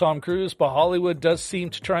Worlds with Tom Cruise, but Hollywood does seem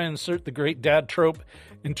to try and insert the great dad trope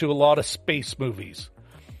into a lot of space movies.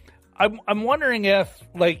 I'm wondering if,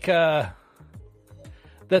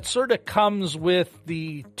 that sort of comes with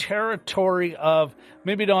the territory of,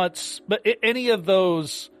 maybe not, but any of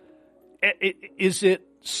those, is it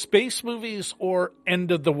space movies or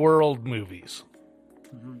end of the world movies?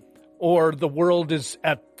 Mm-hmm. Or the world is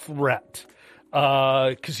at threat?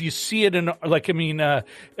 Because you see it in,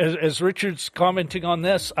 as Richard's commenting on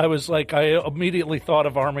this, I was like, I immediately thought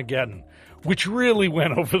of Armageddon, which really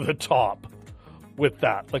went over the top with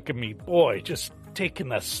that. Boy, just taking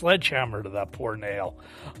the sledgehammer to that poor nail.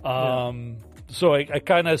 So I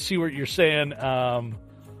kind of see what you're saying.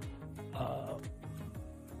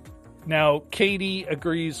 Now, Katie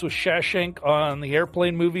agrees with Shawshank on the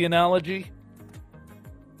airplane movie analogy.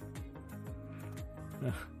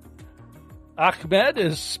 Ahmed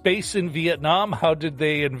is space in Vietnam. How did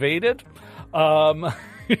they invade it? Ahmed,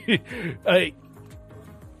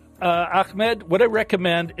 what I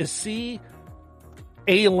recommend is see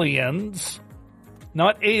Aliens.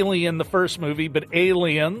 Not Alien, the first movie, but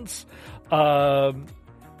Aliens.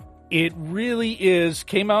 It really is,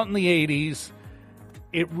 came out in the 80s.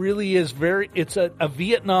 It really is it's a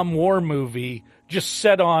Vietnam War movie, just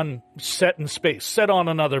set in space, set on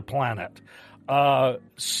another planet.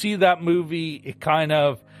 See that movie,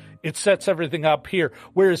 it sets everything up here.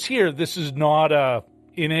 Whereas here, this is not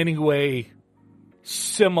in any way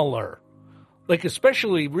similar.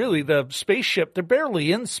 Especially really the spaceship, they're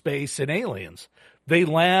barely in space in Aliens. They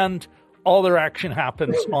land, all their action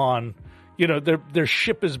happens on, their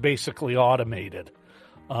ship is basically automated.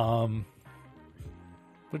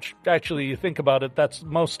 Which actually, you think about it, that's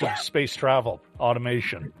most of space travel,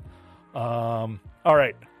 automation. All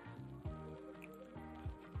right.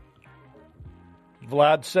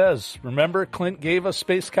 Vlad says, remember Clint gave us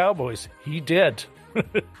Space Cowboys? He did.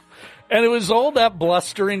 And it was all that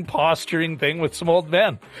blustering, posturing thing with some old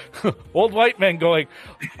men. Old white men going,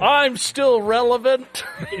 I'm still relevant.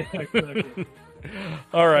 Yeah, exactly.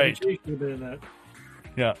 All right.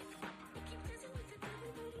 Yeah.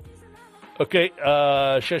 Okay,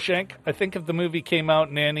 Shashank, I think if the movie came out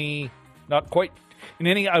in any, not quite in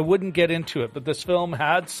any, I wouldn't get into it, but this film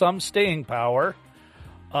had some staying power.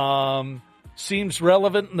 Seems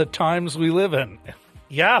relevant in the times we live in.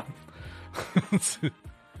 Yeah.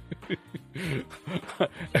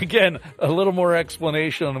 Again, a little more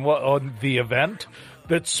explanation on the event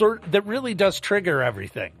that really does trigger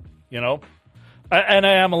everything, you know? And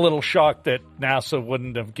I am a little shocked that NASA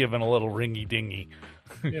wouldn't have given a little ringy dingy.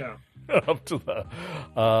 Yeah. Up to the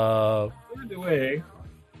By the way,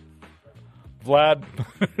 Vlad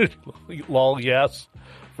lol, yes,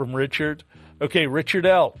 from Richard. Okay, Richard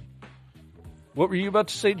L. What were you about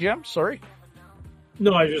to say, Jim? Sorry.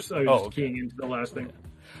 No, I was okay. keying into the last thing.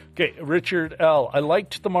 Okay, Richard L. I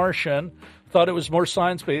liked The Martian. Thought it was more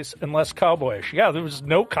science-based and less cowboyish. Yeah, there was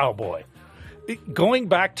no cowboy. Going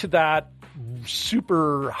back to that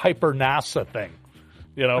super hyper NASA thing,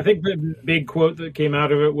 you know. I think the big quote that came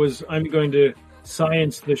out of it was, "I'm going to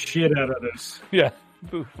science the shit out of this." Yeah,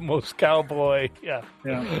 the most cowboy. Yeah.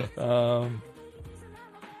 Yeah.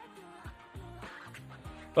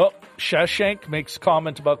 Oh, Shashank makes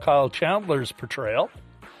comment about Kyle Chandler's portrayal.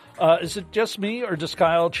 Is it just me, or does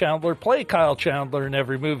Kyle Chandler play Kyle Chandler in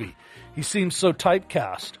every movie? He seems so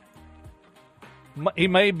typecast.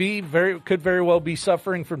 He could very well be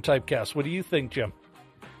suffering from typecast. What do you think, Jim?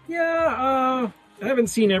 Yeah, I haven't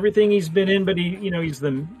seen everything he's been in, but he's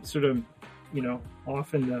the sort of,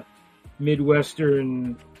 often the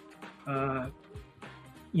Midwestern,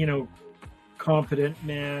 competent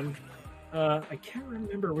man. I can't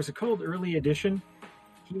remember. Was it called Early Edition?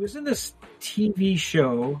 He was in this TV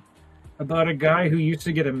show about a guy who used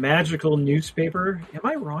to get a magical newspaper. Am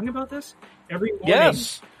I wrong about this? Every morning.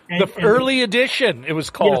 Yes. Early Edition, it was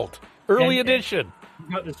called. Yes. Early Edition.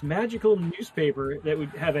 He got this magical newspaper that would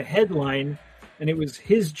have a headline, and it was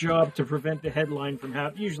his job to prevent the headline from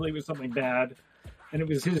happening. Usually it was something bad, and it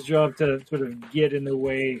was his job to sort of get in the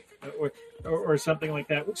way or something like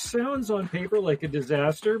that, which sounds on paper like a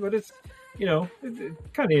disaster, but it's,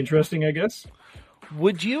 kind of interesting, I guess.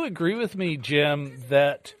 Would you agree with me, Jim,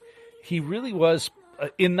 that he really was,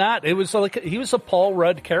 in that, it was like, he was a Paul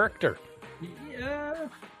Rudd character? Yeah.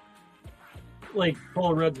 Like,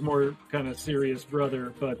 Paul Rudd's more kind of serious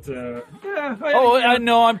brother, but, yeah. I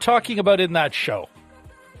know, I'm talking about in that show.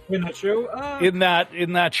 In that show? In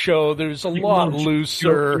that show, there's a lot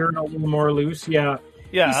looser. You're a little more loose, yeah.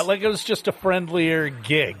 Yeah, like it was just a friendlier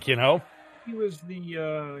gig, you know? He was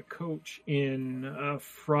the coach in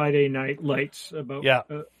Friday Night Lights about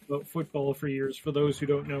football for years, for those who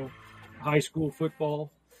don't know high school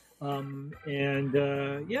football. I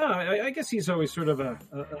guess he's always sort of an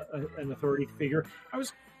authority figure. I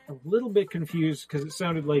was a little bit confused because it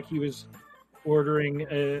sounded like he was ordering.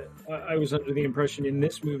 I was under the impression in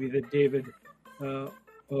this movie that David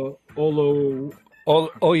Oyalewo.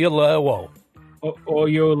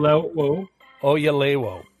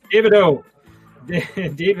 David O.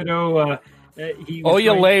 David O. He was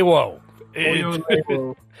Oyalewo.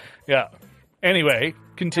 Yeah. Anyway,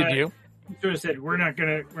 continue. He sort of said, "We're not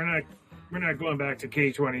going back to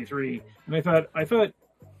K-23." And I thought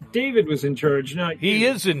David was in charge. Not he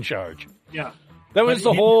is in charge. Yeah. That was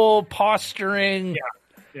the whole posturing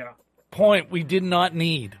point we did not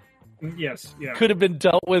need. Yes. Yeah. Could have been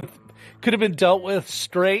dealt with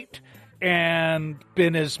straight and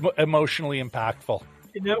been as emotionally impactful.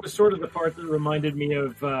 And that was sort of the part that reminded me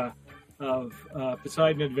of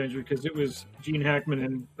Poseidon Adventure, because it was Gene Hackman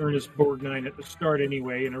and Ernest Borgnine at the start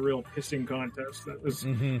anyway, in a real pissing contest. That was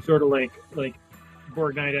sort of like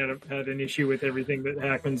Borgnine had an issue with everything that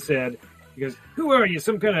Hackman said. He goes, "Who are you,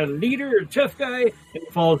 some kind of leader or tough guy?" And he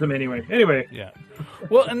follows him anyway. Yeah.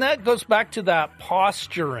 Well, and that goes back to that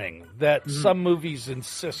posturing that some movies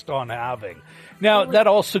insist on having. Now, that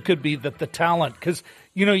also could be that the talent, because,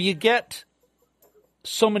 you get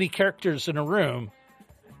so many characters in a room,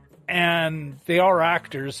 and they are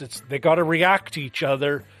actors. They got to react to each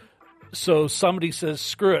other. So somebody says,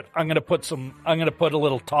 "Screw it! I'm going to put a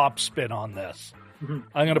little top spin on this. I'm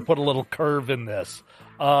going to put a little curve in this."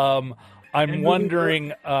 I'm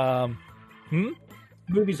wondering.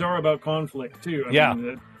 Movies are about conflict too. I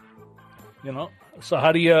mean, So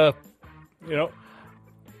how do you,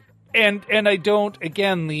 and I don't.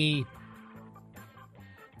 Again,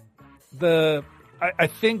 I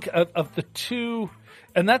think of the two,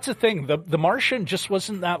 and that's the thing. The Martian just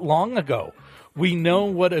wasn't that long ago. We know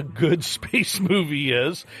what a good space movie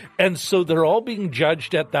is. And so they're all being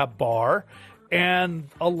judged at that bar. And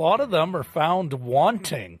a lot of them are found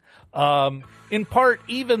wanting. In part,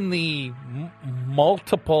 even the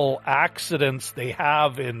multiple accidents they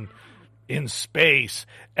have in space.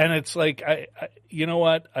 And it's like, you know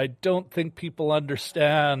what? I don't think people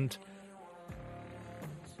understand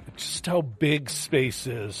just how big space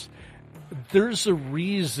is. There's a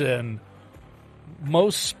reason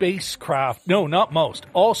most spacecraft, no, not most,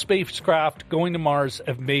 all spacecraft going to Mars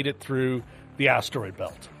have made it through the asteroid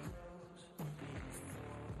belt.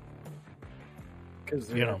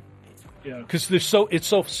 Because it's so.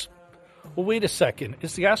 Well, wait a second.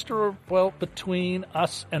 Is the asteroid belt between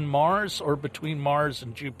us and Mars, or between Mars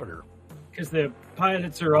and Jupiter? Because the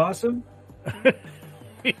pilots are awesome.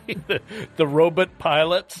 the robot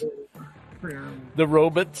pilots, the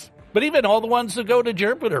robots, but even all the ones that go to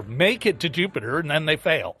Jupiter make it to Jupiter and then they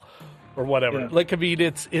fail, or whatever. Yeah. Like, I mean,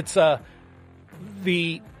 it's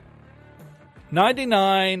the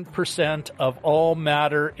 99% of all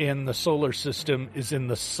matter in the solar system is in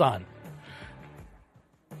the sun.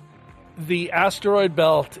 The asteroid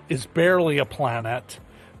belt is barely a planet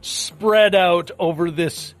spread out over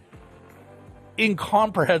this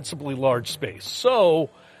incomprehensibly large space.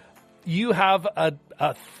 So you have a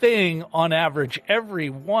thing on average every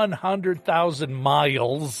 100,000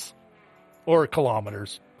 miles or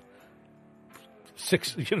kilometers.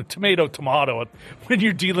 Tomato, when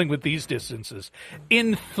you're dealing with these distances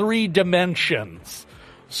in 3 dimensions.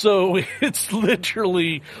 So it's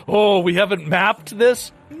literally, we haven't mapped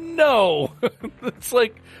this? No. It's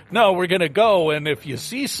like, no, we're going to go, and if you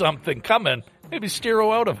see something coming, maybe steer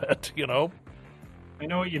out of it, you know? I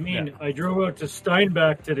know what you mean. Yeah. I drove out to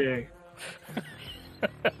Steinbach today.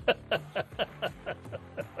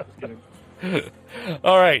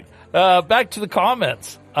 All right. Back to the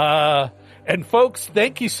comments. And folks,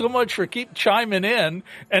 thank you so much for keep chiming in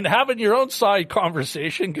and having your own side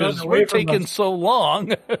conversation, because we're taking so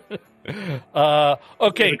long.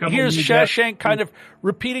 Okay, here's Shashank kind of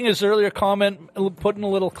repeating his earlier comment, putting a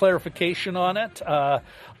little clarification on it.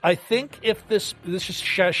 I think if this is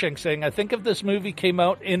Shashank saying, I think if this movie came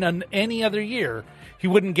out in any other year, he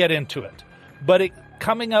wouldn't get into it. But it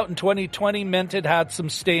coming out in 2020 meant it had some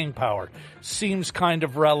staying power. Seems kind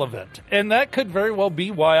of relevant. And that could very well be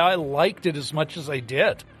why I liked it as much as I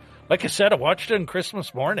did. Like I said, I watched it on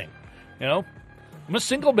Christmas morning. You know, I'm a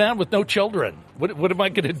single man with no children. What am I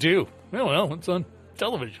going to do? Well, it's on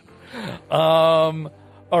television. All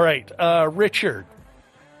right.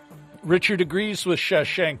 Richard agrees with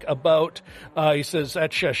Shashank about, he says, at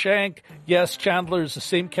Shashank, yes, Chandler is the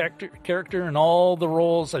same character in all the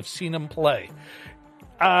roles I've seen him play.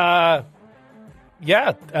 You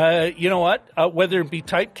know what? Whether it be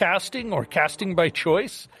typecasting or casting by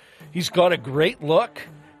choice, he's got a great look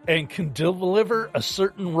and can deliver a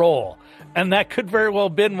certain role. And that could very well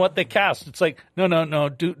have been what they cast. It's like, no,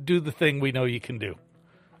 do the thing we know you can do.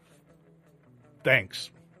 Thanks.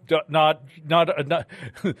 Not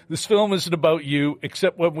this film isn't about you,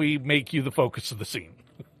 except when we make you the focus of the scene.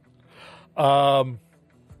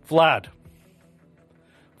 Vlad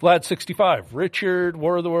 65. Richard,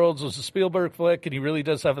 War of the Worlds was a Spielberg flick, and he really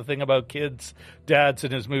does have a thing about kids, dads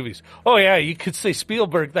in his movies. Oh yeah, you could say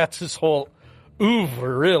Spielberg, that's his whole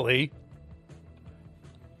oeuvre, really.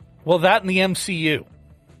 Well, that and the MCU.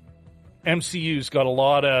 MCU's got a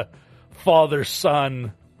lot of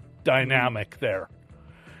father-son dynamic there.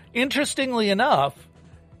 Interestingly enough,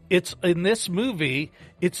 it's in this movie,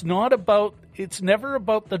 it's never about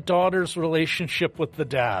the daughter's relationship with the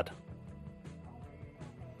dad.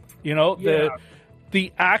 You know,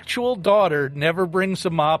 the actual daughter never brings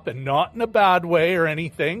him up, and not in a bad way or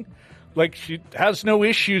anything. Like, she has no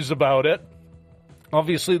issues about it.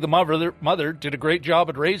 Obviously, the mother did a great job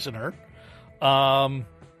at raising her.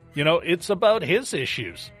 You know, it's about his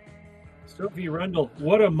issues. Sophie Rundle,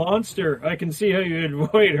 what a monster. I can see how you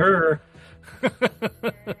avoid her.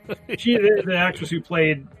 She, the actress who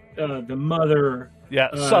played the mother. Yeah,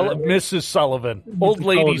 Mrs. Sullivan. Old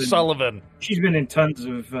Lady Sullivan. She's been in tons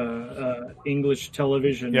of English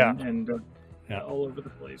television and all over the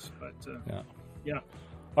place. But, yeah.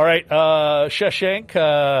 All right,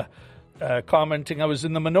 Shashank commenting, I was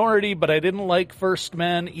in the minority, but I didn't like First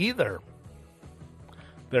Man either.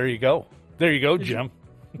 There you go, Jim.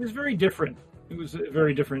 It was very different. It was a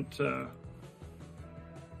very different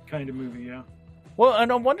kind of movie, yeah. Well,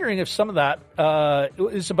 and I'm wondering if some of that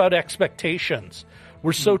is about expectations.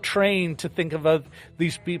 We're so trained to think of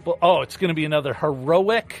these people, it's going to be another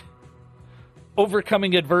heroic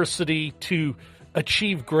overcoming adversity to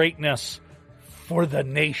achieve greatness for the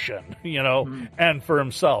nation, and for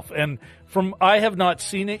himself. And I have not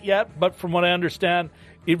seen it yet, but from what I understand,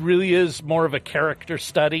 it really is more of a character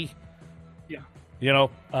study. Yeah.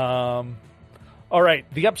 All right.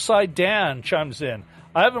 The Upside Dan chimes in.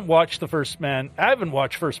 I haven't watched First Man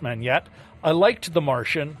yet. I liked The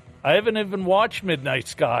Martian. I haven't even watched Midnight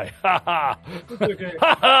Sky. Ha ha. Okay.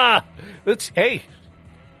 Ha ha. Hey,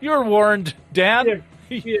 you're warned, Dan.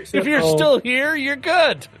 If you're still here, you're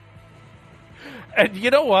good. And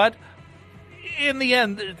you know what? In the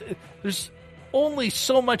end, there's only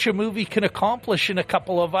so much a movie can accomplish in a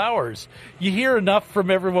couple of hours. You hear enough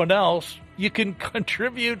from everyone else, you can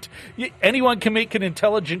contribute. Anyone can make an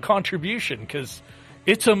intelligent contribution because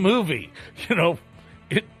it's a movie.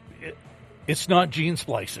 It's not gene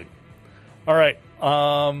splicing. All right.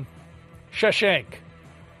 Shashank.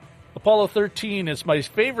 Apollo 13 is my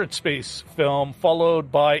favorite space film,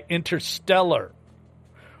 followed by Interstellar.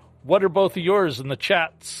 What are both of yours in the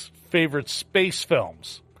chat's favorite space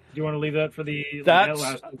films? Do you want to leave that for the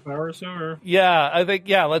last hour or so? Or? Yeah, I think,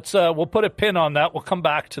 let's, we'll put a pin on that. We'll come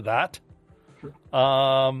back to that. Sure.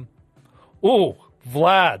 Vlad.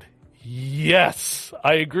 Yes,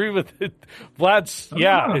 I agree with it. Vlad's,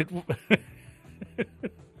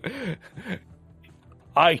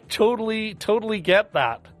 I totally get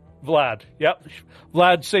that, Vlad. Yep.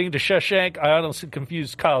 Vlad saying to Shashank, I honestly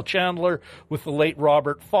confused Kyle Chandler with the late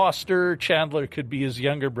Robert Foster. Chandler could be his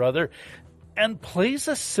younger brother and plays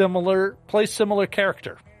similar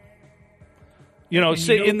character.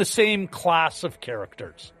 In the same class of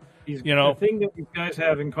characters. The thing that you guys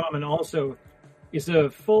have in common also is a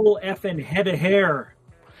full effing head of hair.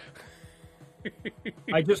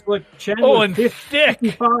 I just looked Chandler. Oh, and thick.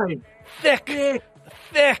 55.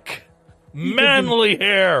 Thick. Manly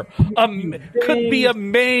hair. Could be a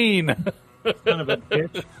mane. Son of a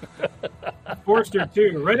bitch. Forster,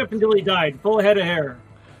 too. Right up until he died. Full head of hair.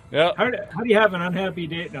 Yeah. How do you have an unhappy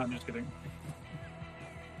date? No, I'm just kidding.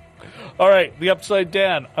 All right. The Upside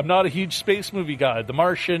Dan. I'm not a huge space movie guy. The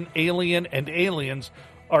Martian, Alien, and Aliens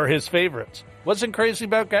are his favorites. Wasn't crazy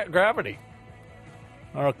about Gravity.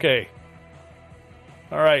 Okay.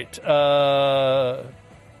 All right.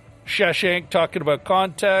 Shashank talking about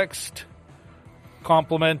context.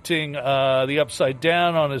 Complimenting the Upside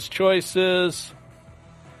Down on his choices.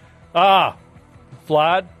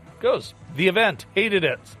 Vlad goes. The event. Hated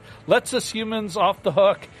it. Lets us humans off the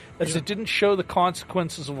hook as it didn't show the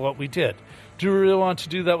consequences of what we did. Do we really want to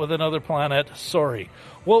do that with another planet? Sorry.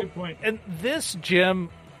 Well, and this,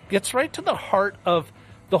 Jim, gets right to the heart of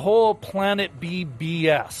the whole Planet B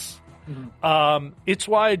BS. Mm-hmm. It's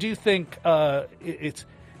why I do think Elon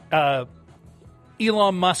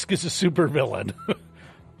Musk is a supervillain.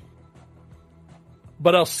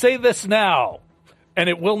 But I'll say this now, and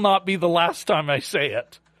it will not be the last time I say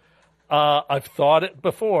it. I've thought it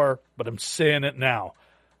before, but I'm saying it now.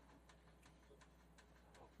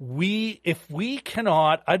 If we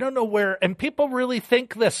cannot, I don't know where, and people really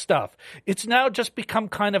think this stuff. It's now just become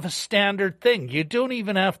kind of a standard thing. You don't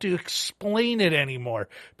even have to explain it anymore.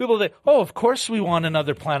 People think, of course we want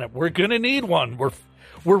another planet. We're going to need one.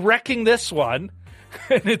 We're wrecking this one.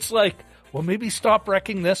 And it's like, well, maybe stop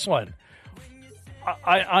wrecking this one.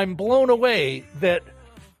 I'm blown away that,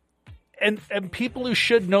 and people who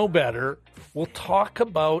should know better will talk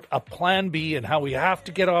about a plan B and how we have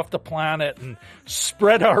to get off the planet and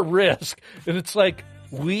spread our risk. And it's like,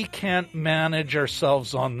 we can't manage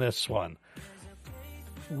ourselves on this one.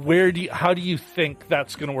 How do you think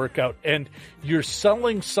that's going to work out? And you're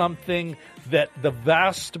selling something that the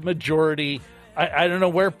vast majority, I don't know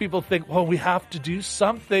where people think, well, we have to do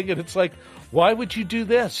something. And it's like, why would you do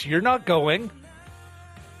this? You're not going.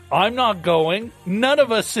 I'm not going. None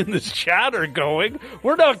of us in this chat are going.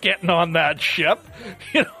 We're not getting on that ship.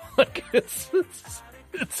 It's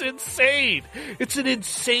insane. It's an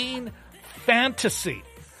insane fantasy.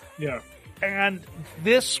 Yeah. And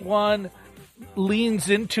this one leans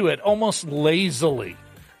into it almost lazily.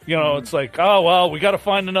 It's like, oh, well, we got to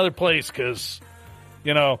find another place because,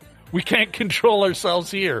 we can't control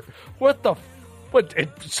ourselves here. What?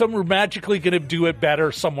 Some are magically going to do it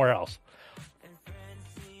better somewhere else.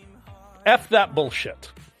 F that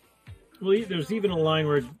bullshit. Well, there's even a line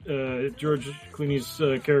where George Clooney's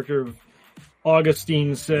character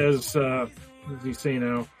Augustine says, what does he say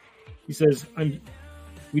now? He says,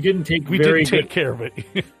 we didn't take care of it.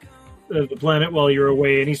 The planet while you're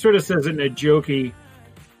away. And he sort of says it in a jokey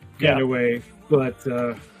kind of way. But,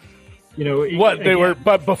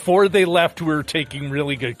 but before they left, we were taking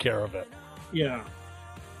really good care of it. Yeah.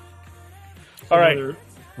 All right.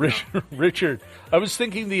 Richard, I was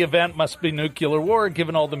thinking the event must be nuclear war,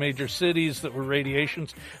 given all the major cities that were radiation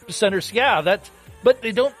centers. Yeah, but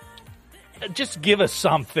they don't just give us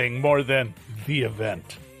something more than the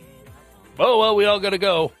event. Oh, well, we all got to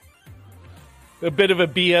go. A bit of a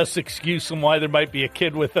BS excuse on why there might be a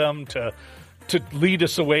kid with them to lead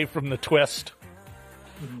us away from the twist.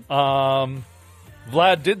 Vlad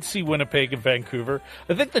did see Winnipeg and Vancouver.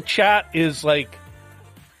 I think the chat is like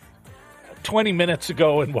 20 minutes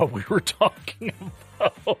ago in what we were talking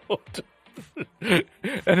about. And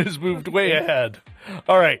has moved way ahead.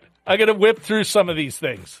 All right. I got to whip through some of these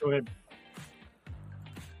things. Go ahead.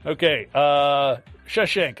 Okay.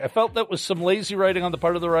 Shashank, I felt that was some lazy writing on the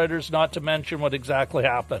part of the writers, not to mention what exactly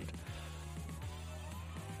happened.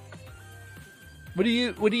 What do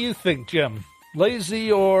you think, Jim?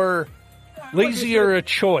 Lazy or a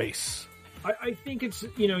choice? I think it's,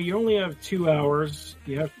 you only have 2 hours.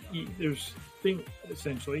 There's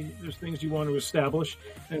things you want to establish.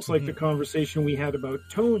 And it's like the conversation we had about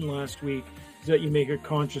tone last week, is that you make a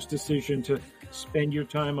conscious decision to spend your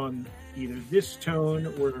time on either this tone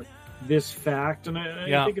or this fact. And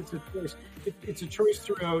I think it's a choice. It's a choice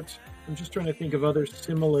throughout. I'm just trying to think of other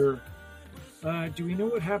similar. Do we know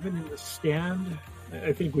what happened in The Stand?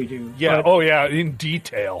 I think we do. Yeah. In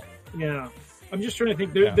detail. Yeah. I'm just trying to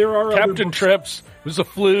think. There are Captain other Trips. It was a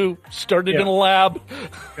flu. Started in a lab.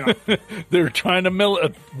 Yeah. They were trying to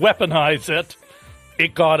weaponize it.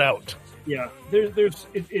 It got out. Yeah.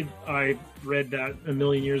 I read that a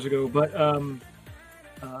million years ago, but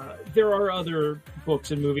there are other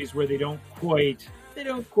books and movies where they don't quite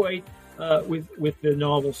with the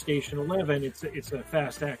novel Station 11. It's a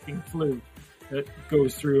fast acting flu that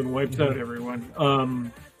goes through and wipes out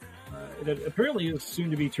everyone. That apparently is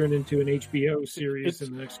soon to be turned into an HBO series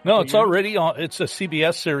in the next. No, it's already on. It's a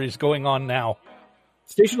CBS series going on now.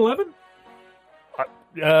 Station 11?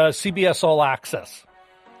 CBS All Access.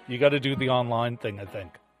 You got to do the online thing, I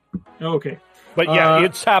think. Okay. But yeah,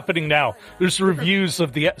 it's happening now. There's reviews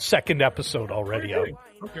of the second episode already out.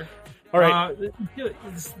 Okay. All right.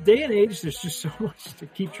 This day and age, there's just so much to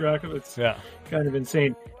keep track of. It's kind of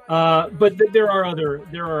insane. But there are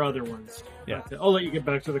other ones. Yeah. I'll let you get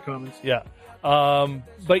back to the comments. Yeah.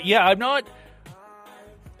 But yeah, I'm not.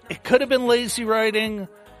 It could have been lazy writing.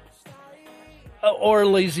 Or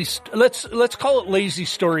lazy. Let's call it lazy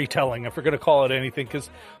storytelling if we're going to call it anything, because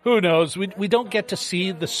who knows? We don't get to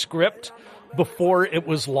see the script before it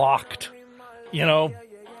was locked,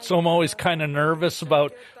 So I'm always kind of nervous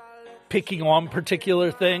about picking one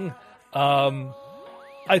particular thing.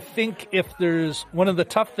 I think if there's one of the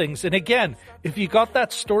tough things, and again, if you got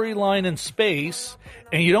that storyline in space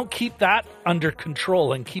and you don't keep that under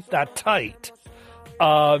control and keep that tight,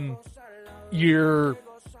 you're.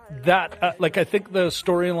 I think the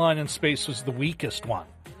storyline in space was the weakest one.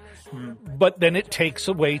 But then it takes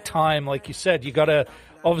away time, like you said. You gotta,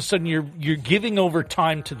 all of a sudden you're giving over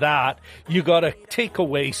time to that. You gotta take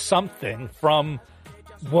away something from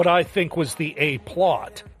what I think was the A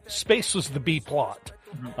plot. Space was the B plot.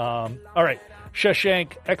 All right.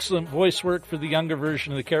 Shashank, excellent voice work for the younger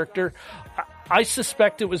version of the character. I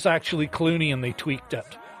suspect it was actually Clooney and they tweaked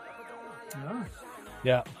it. Oh.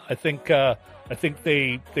 Yeah, I think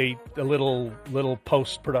they a little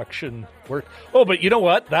post-production work. Oh, but you know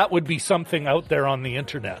what? That would be something out there on the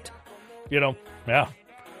internet. Yeah.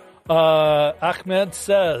 Ahmed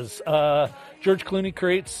says, George Clooney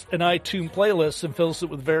creates an iTunes playlist and fills it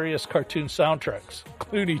with various cartoon soundtracks.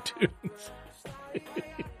 Clooney Tunes.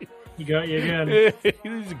 He got you again.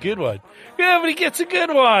 He's a good one. Yeah, but he gets a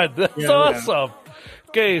good one. That's awesome. Yeah.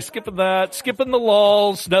 Okay, skipping that. Skipping the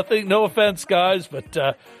lulls. Nothing, no offense, guys, but,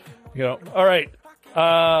 all right.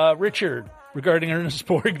 Richard, regarding Ernest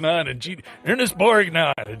Borgnine and Gene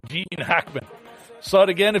Hackman. Saw it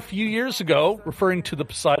again a few years ago, referring to the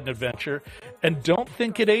Poseidon Adventure, and don't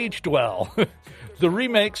think it aged well. The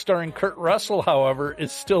remake starring Kurt Russell, however,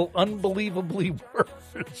 is still unbelievably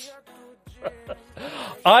worse.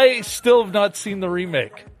 I still have not seen the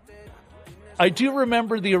remake. I do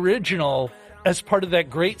remember the original as part of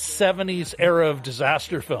that great 70s era of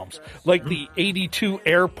disaster films, like the 82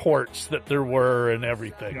 airports that there were and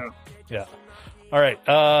everything. Yeah. All right.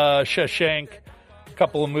 Shashank, a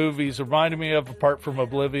couple of movies reminded me of, apart from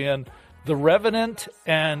Oblivion, The Revenant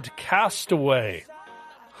and Castaway.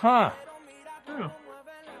 Huh. Oh.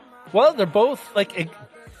 Well, they're both like,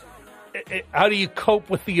 how do you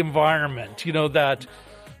cope with the environment? That,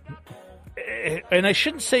 and I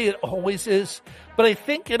shouldn't say it always is, but I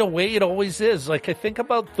think in a way it always is. Like, I think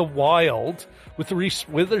about The Wild with Reese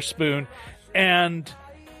Witherspoon, and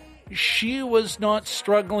she was not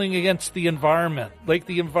struggling against the environment. Like,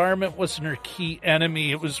 the environment wasn't her key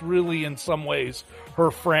enemy. It was really, in some ways,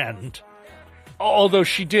 her friend. Although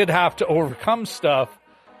she did have to overcome stuff.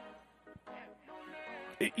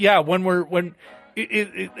 Yeah,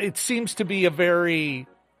 it seems to be a very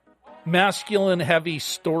masculine-heavy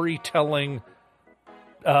storytelling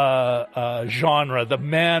genre, the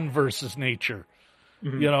man versus nature.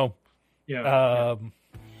 Mm-hmm. You know? Yeah.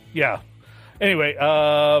 Yeah. Anyway,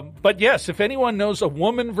 but yes, if anyone knows a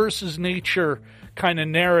woman versus nature kind of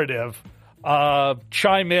narrative,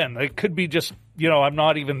 chime in. It could be just,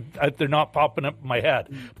 they're not popping up in my head.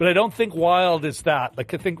 But I don't think Wild is that.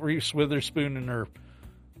 Like, I think Reese Witherspoon and her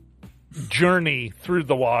journey through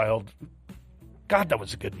the wild. God, that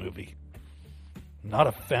was a good movie. Not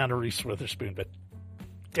a fan of Reese Witherspoon, but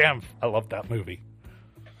damn, I love that movie.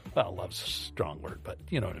 Well, love's a strong word, but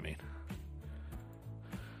you know what I mean.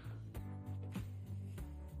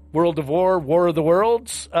 World of War, War of the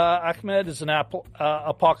Worlds, Ahmed, is an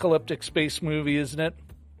apocalyptic space movie, isn't it?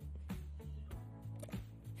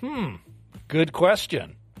 Good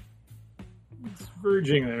question. It's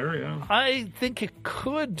verging there, yeah. I think it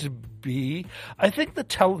could be. I think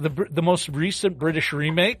the most recent British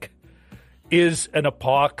remake is an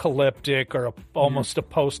apocalyptic or almost a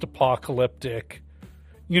post-apocalyptic.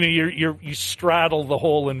 You straddle the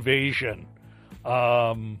whole invasion.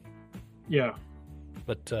 Yeah.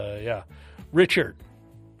 But, yeah. Richard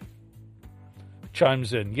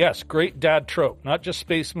chimes in. Yes, great dad trope. Not just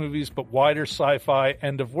space movies, but wider sci-fi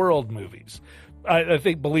end-of-world movies. I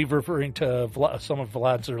believe referring to some of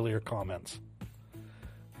Vlad's earlier comments.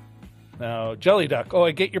 Now, Jelly Duck. Oh,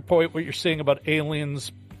 I get your point, what you're saying about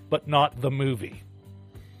aliens, but not the movie.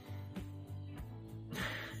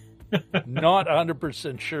 Not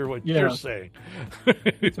 100% sure what you're saying.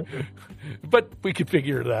 But we could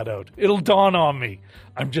figure that out. It'll dawn on me.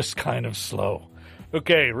 I'm just kind of slow.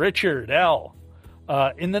 Okay, Richard L.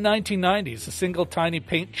 In the 1990s, a single tiny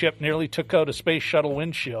paint chip nearly took out a space shuttle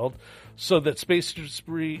windshield, so that space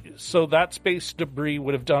debris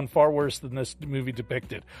would have done far worse than this movie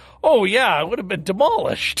depicted. Oh, yeah, it would have been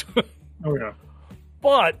demolished. Oh, yeah.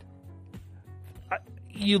 But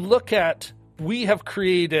you look at, we have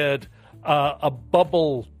created a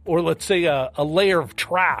bubble, or let's say a layer of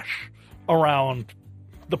trash around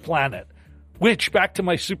the planet, which, back to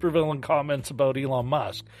my supervillain comments about Elon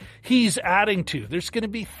Musk, he's adding to. There's going to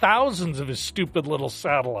be thousands of his stupid little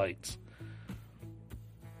satellites.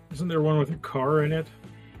 Isn't there one with a car in it?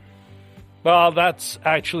 Well, that's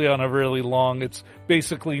actually on a really long, it's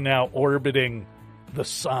basically now orbiting the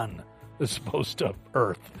sun as opposed to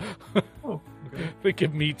Earth. Oh, okay. I think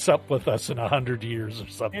it meets up with us in 100 years or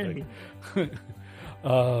something.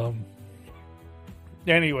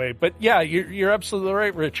 Anyway, but yeah, you're absolutely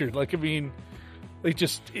right, Richard. Like,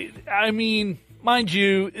 mind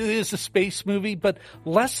you, it is a space movie, but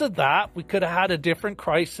less of that. We could have had a different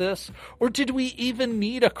crisis, or did we even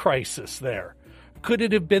need a crisis there? Could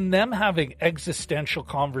it have been them having existential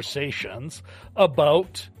conversations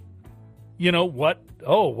about,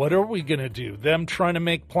 what are we going to do? Them trying to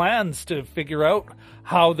make plans to figure out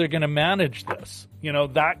how they're going to manage this.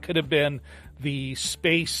 That could have been the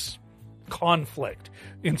space conflict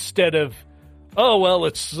instead of,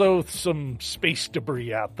 let's throw some space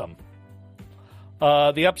debris at them.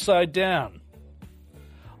 The Upside Down.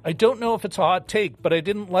 I don't know if it's a hot take, but I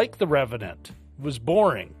didn't like The Revenant. It was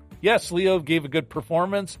boring. Yes, Leo gave a good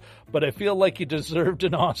performance, but I feel like he deserved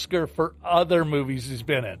an Oscar for other movies he's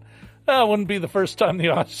been in. That wouldn't be the first time the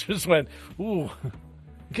Oscars went, ooh, I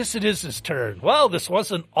guess it is his turn. Well, this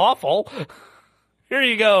wasn't awful. Here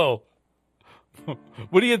you go.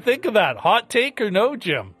 What do you think of that? Hot take or no,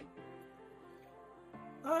 Jim?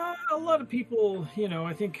 A lot of people,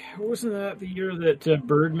 I think, wasn't that the year that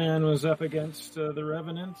Birdman was up against The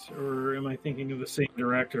Revenant? Or am I thinking of the same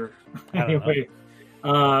director? Anyway,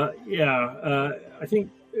 I think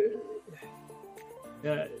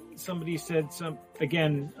somebody said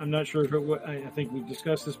again, I'm not sure if I think we've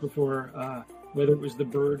discussed this before, whether it was the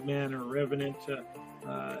Birdman or Revenant.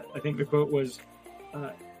 I think the quote was,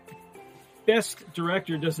 best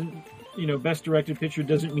director doesn't, best directed picture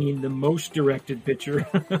doesn't mean the most directed picture.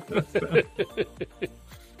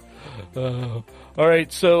 All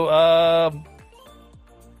right, so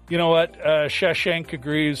you know what? Shashank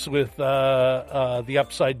agrees with the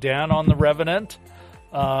Upside Down on The Revenant.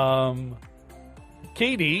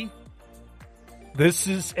 Katie,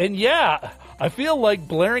 I feel like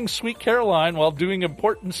blaring Sweet Caroline while doing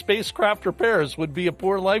important spacecraft repairs would be a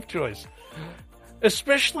poor life choice,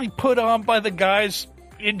 especially put on by the guys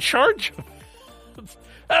in charge of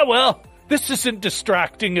it. This isn't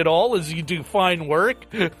distracting at all as you do fine work.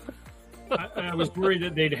 I was worried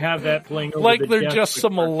that they'd have that playing over Like the they're desk just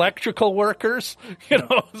some before. electrical workers, you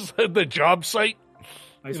know, the job site.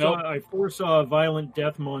 I foresaw a violent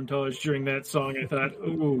death montage during that song. I thought,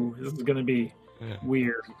 ooh, this is going to be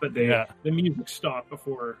weird. But the music stopped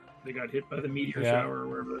before they got hit by the meteor shower or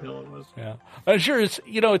wherever the hell it was. Yeah, I'm sure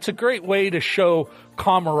it's a great way to show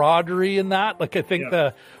camaraderie in that. Like I think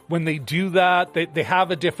when they do that, they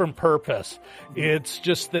have a different purpose. It's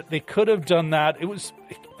just that they could have done that. It was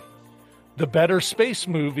the better space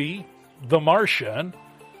movie, The Martian,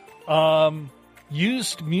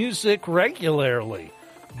 used music regularly,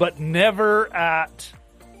 but never at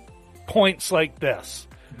points like this.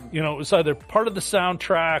 You know, it was either part of the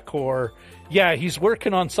soundtrack or, he's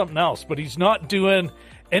working on something else, but he's not doing,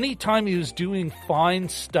 anytime he was doing fine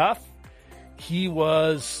stuff, it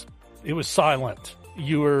was silent.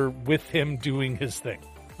 You were with him doing his thing.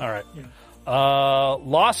 All right. Yeah.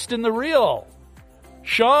 Lost in the Reel.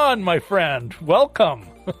 Sean, my friend, welcome.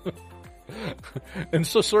 And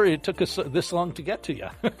so sorry it took us this long to get to you.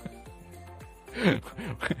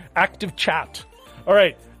 Active chat. All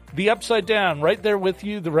right. The Upside Down, right there with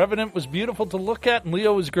you. The Revenant was beautiful to look at, and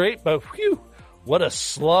Leo was great, but whew, what a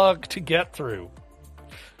slog to get through.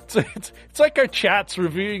 It's like our chat's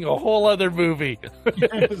reviewing a whole other movie.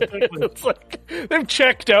 Yeah, exactly. It's like they've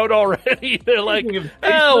checked out already. They're like,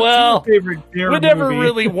 oh, well, we never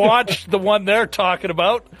really watched the one they're talking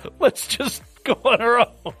about. Let's just go on our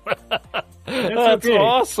own. That's okay.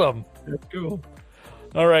 Awesome. That's cool.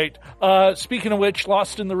 All right. Speaking of which,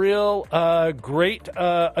 Lost in the Reel, great,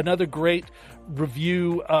 another great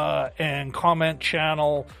review and comment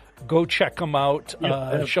channel. Go check them out.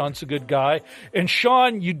 Sean's a good guy. And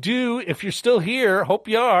Sean, if you're still here, hope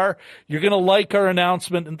you are, you're going to like our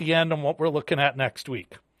announcement at the end on what we're looking at next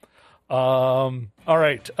week. All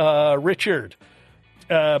right. Richard,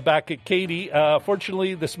 back at Katie.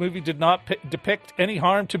 Fortunately, this movie did not depict any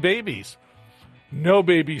harm to babies. No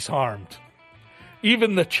babies harmed.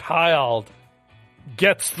 Even the child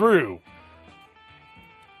gets through.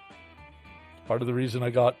 Part of the reason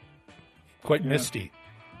I got quite misty.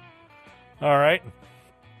 All right.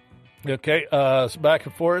 Okay, so back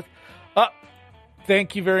and forth.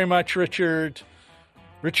 Thank you very much, Richard.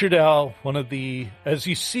 Richard L., one of the, as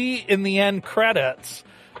you see in the end credits,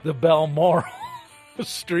 the Balmoral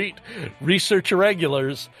Street Research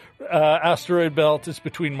Irregulars asteroid belt is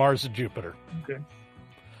between Mars and Jupiter. Okay.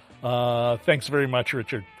 Thanks very much,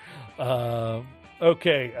 Richard. Shashank.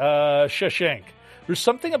 There's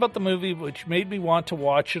something about the movie which made me want to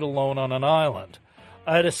watch it alone on an island.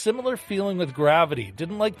 I had a similar feeling with Gravity.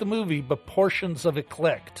 Didn't like the movie, but portions of it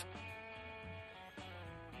clicked.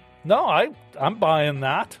 No, I'm buying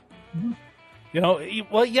that. Mm-hmm. You know,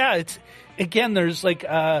 well, yeah, it's, again, there's like,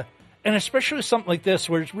 and especially with something like this,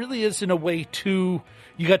 where it really is in a way you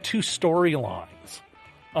got two storylines.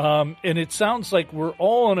 And it sounds like we're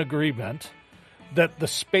all in agreement that the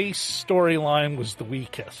space storyline was the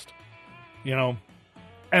weakest, you know?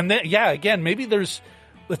 And then, again, maybe there's,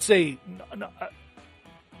 let's say,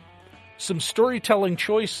 some storytelling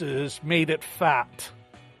choices made it fat,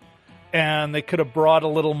 and they could have brought a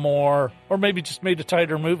little more, or maybe just made a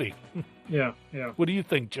tighter movie. Yeah. What do you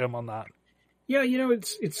think, Jim, on that? Yeah, you know,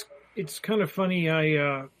 it's kind of funny.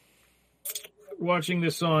 I watching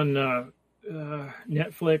this on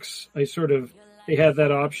Netflix. They have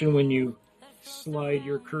that option when you slide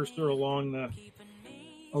your cursor along the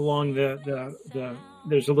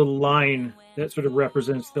there's a little line that sort of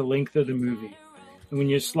represents the length of the movie. And when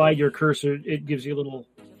you slide your cursor, it gives you a little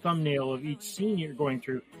thumbnail of each scene you're going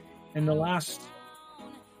through. And the last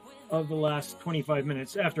 25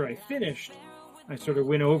 minutes after I finished, I sort of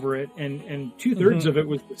went over it, and 2/3 of it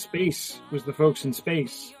was the folks in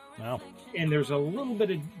space. Wow. And there's a little bit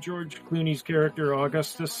of George Clooney's character,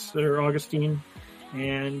 Augustine,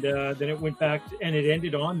 and then it went back, and it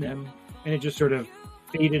ended on them, and it just sort of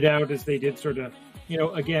faded out as they did sort of, you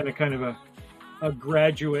know, again, a kind of a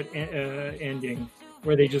graduate ending,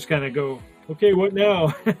 where they just kind of go, okay, what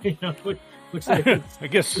now? You know, looks like I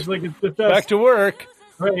guess it's like it's just back to work.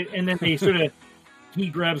 Right, and then they sort of, he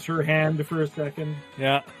grabs her hand for a second.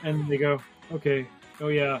 Yeah. And they go, okay, oh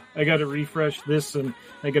yeah, I got to refresh this, and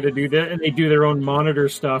I got to do that. And they do their own monitor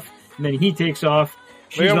stuff. And then he takes off.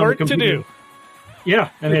 They got work to do. Yeah.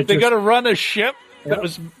 And they got to run a ship that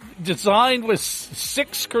was designed with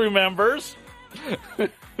 6 crew members.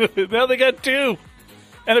 Now they got 2.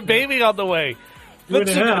 And a baby on the way.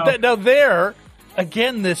 Now there,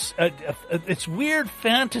 again, this it's weird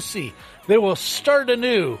fantasy. They will start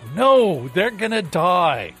anew. No, they're going to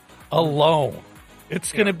die alone.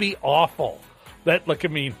 It's going to be awful. At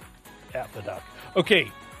the duck.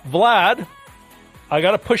 Okay, Vlad, I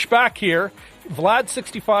got to push back here.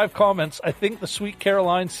 Vlad65 comments, I think the Sweet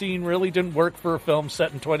Caroline scene really didn't work for a film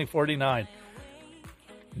set in 2049.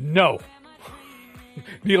 No.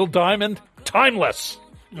 Neil Diamond, timeless.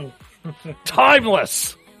 No.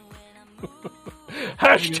 Timeless.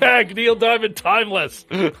 Hashtag Neil Diamond timeless.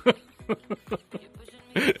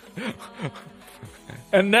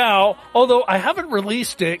 And now, although I haven't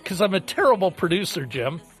released it because I'm a terrible producer,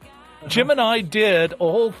 Jim. Jim and I did a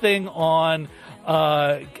whole thing on,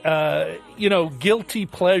 guilty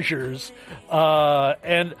pleasures.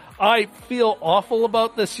 And I feel awful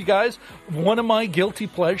about this, you guys. One of my guilty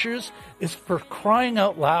pleasures is, for crying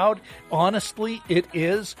out loud, honestly, it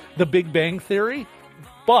is The Big Bang Theory.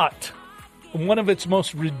 But one of its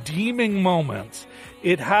most redeeming moments,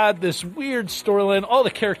 it had this weird storyline, all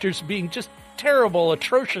the characters being just terrible,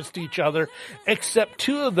 atrocious to each other, except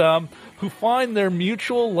two of them who find their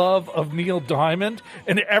mutual love of Neil Diamond,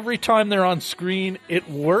 and every time they're on screen, it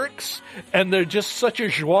works, and they're just such a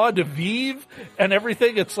joie de vivre and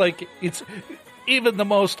everything. It's like, it's even the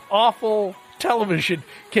most awful television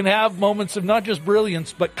can have moments of not just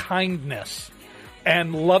brilliance, but kindness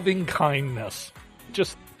and loving kindness.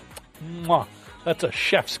 Just, mwah, that's a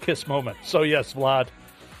chef's kiss moment. So yes, Vlad,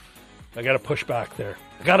 I got to push back there.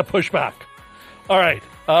 I got to push back. All right.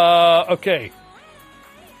 Okay.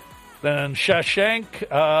 Then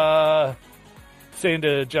Shashank saying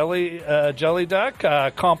to Jelly Duck,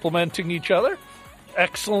 complimenting each other.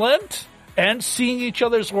 Excellent. And seeing each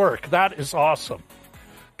other's work. That is awesome.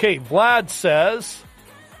 Okay, Vlad says,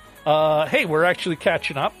 hey, we're actually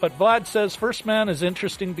catching up, but Vlad says First Man is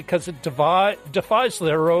interesting because it defies the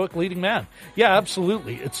heroic leading man. Yeah,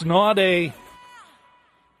 absolutely. It's not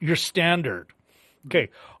your standard. Okay,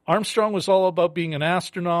 Armstrong was all about being an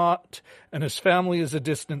astronaut, and his family is a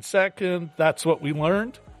distant second. That's what we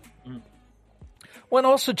learned. Well, and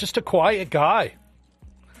also just a quiet guy.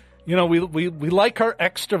 You know, we like our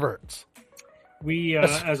extroverts. We,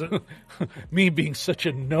 as a... me being such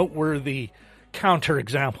a noteworthy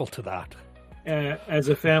counterexample to that. As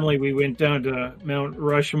a family, we went down to Mount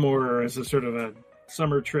Rushmore as a sort of a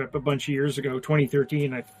summer trip a bunch of years ago,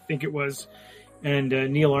 2013, I think it was. And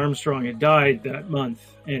Neil Armstrong had died that month,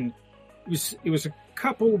 and it was a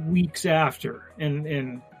couple weeks after,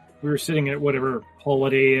 and we were sitting at whatever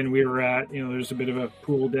Holiday Inn we were at. You know, there's a bit of a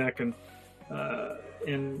pool deck, and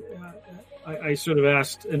I sort of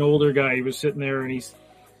asked an older guy. He was sitting there, and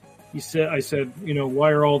I said, you know, why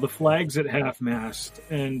are all the flags at half-mast?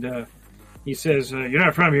 And he says, you're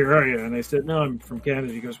not from here, are you? And I said, no, I'm from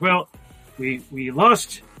Canada. He goes, well, we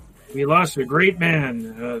lost a great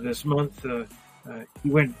man this month.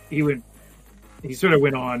 He sort of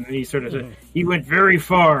went on, and he sort of said, he went very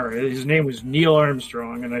far. His name was Neil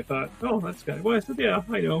Armstrong. And I thought, oh, that's kind of, well, I said, yeah,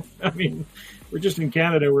 I know. I mean, we're just in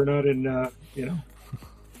Canada. We're not in, we're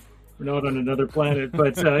not on another planet,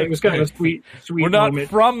 but it was kind of a sweet we're not moment.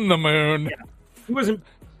 From the moon. Yeah. He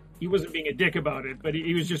wasn't being a dick about it, but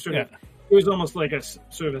he was just sort of, it was almost like a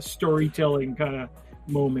sort of a storytelling kind of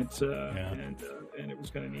moment. And it was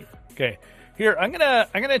kind of neat. Okay. Here, I'm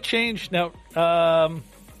gonna change now.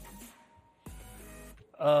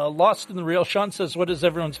 Lost in the Reel. Sean says, "What is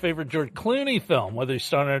everyone's favorite George Clooney film, whether he's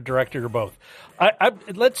starring or directed or both?"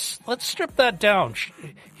 Let's strip that down.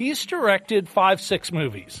 He's directed 5-6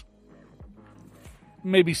 movies,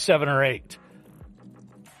 maybe 7 or 8.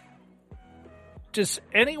 Does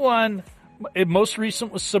anyone? Most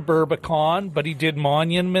recent was Suburbicon, but he did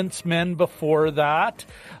Monuments Men before that.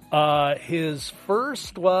 His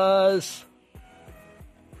first was.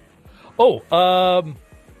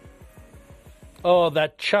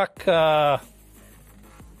 That Chuck biopic,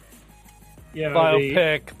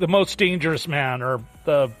 The Most Dangerous Man, or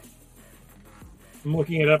the... I'm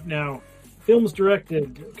looking it up now. Films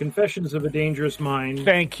directed, Confessions of a Dangerous Mind.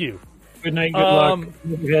 Thank you. Good Night, Good Luck,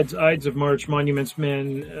 Heads, Ides of March, Monuments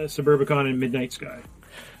Men, Suburbicon, and Midnight Sky.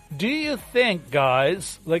 Do you think,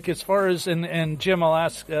 guys, like as far as, and Jim, I'll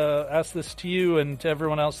ask this to you and to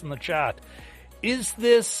everyone else in the chat, is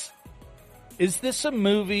this a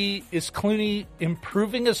movie, is Clooney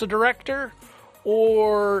improving as a director,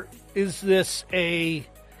 or is this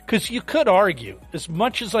because you could argue, as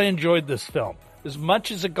much as I enjoyed this film, as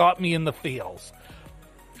much as it got me in the feels,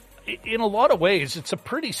 in a lot of ways, it's a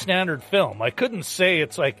pretty standard film. I couldn't say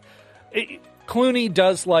it's like, Clooney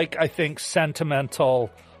does like, I think,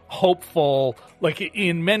 sentimental, hopeful, like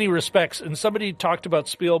in many respects, and somebody talked about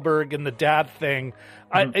Spielberg and the dad thing,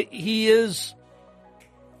 he is...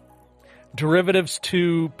 derivatives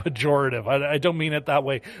to pejorative. I don't mean it that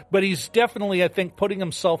way, but he's definitely, I think, putting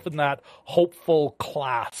himself in that hopeful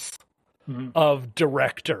class of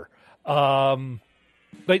director.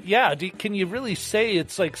 But yeah, can you really say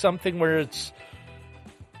it's like something where it's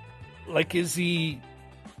like, is he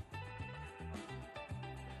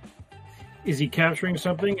capturing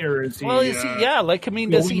something, or is he? Well, is he? Yeah, like, I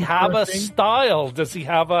mean, does he have a style? Does he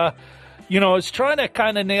have a? I was trying to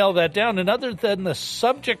kind of nail that down. And other than the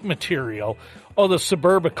subject material, the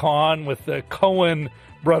Suburbicon with the Coen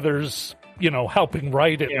brothers, helping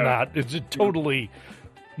write it, and that it's totally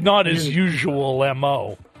not his usual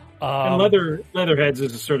MO. And Leatherheads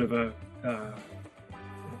is a sort of a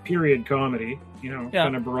period comedy,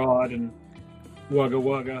 kind of broad and wugga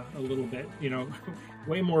wugga a little bit,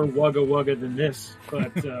 way more wugga wugga than this.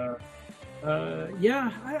 But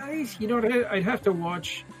I'd have to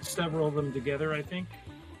watch several of them together. I think,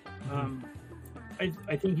 I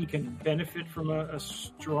think he can benefit from a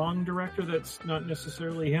strong director that's not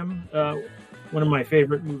necessarily him. One of my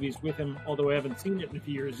favorite movies with him, although I haven't seen it in a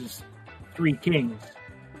few years, is Three Kings.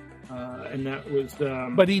 And that was...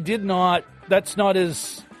 but he did not... That's not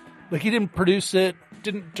his... Like, he didn't produce it,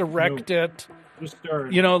 didn't direct it. Just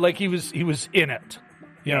starred. Like, he was in it.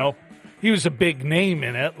 He was a big name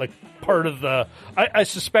in it, like, part of the... I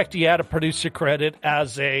suspect he had a producer credit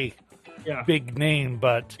as a big name,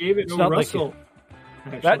 but... David it's O. not Russell.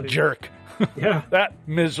 Like that jerk. Yeah. That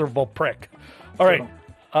miserable prick. All right.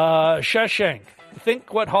 Shawshank. I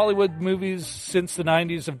think what Hollywood movies since the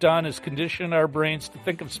 90s have done is condition our brains to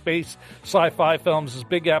think of space sci-fi films as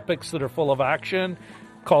big epics that are full of action.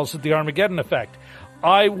 Calls it the Armageddon effect.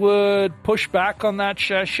 I would push back on that,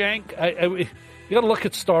 Shawshank. You got to look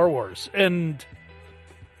at Star Wars. And,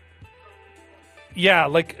 yeah,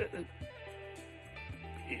 like,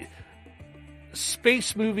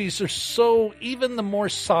 space movies are so, even the more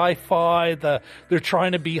sci-fi, they're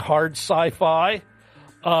trying to be hard sci-fi,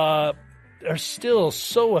 are still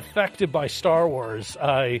so affected by Star Wars,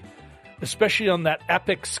 especially on that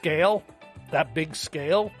epic scale, that big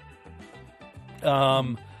scale.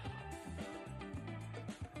 I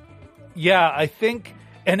think,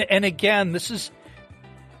 and again, this is,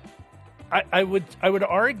 I would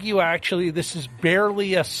argue actually this is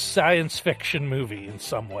barely a science fiction movie in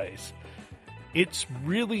some ways. It's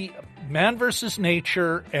really man versus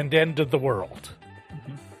nature and end of the world.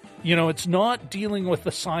 It's not dealing with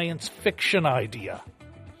the science fiction idea.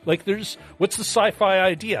 Like, what's the sci-fi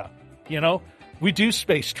idea? We do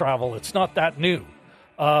space travel. It's not that new.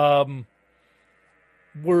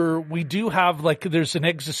 We do have, like, there's an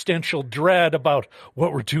existential dread about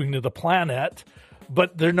what we're doing to the planet,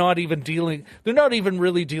 but they're not even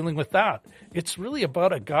really dealing with that. It's really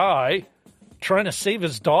about a guy trying to save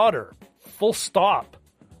his daughter, full stop,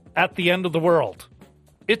 at the end of the world.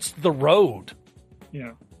 It's the road.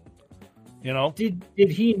 Yeah. Did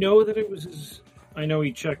he know that it was his... I know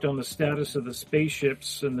he checked on the status of the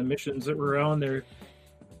spaceships and the missions that were on there.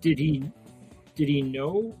 Did he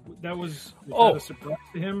know that was that a surprise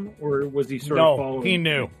to him, or was he sort of following? No, he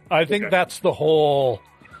knew. I think that's the whole...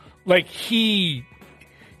 Like, he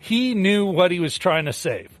knew what he was trying to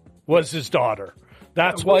save was his daughter.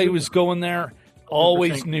 That's why he was going there.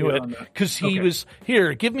 Always knew it. Because he was,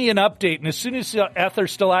 here, give me an update. And as soon as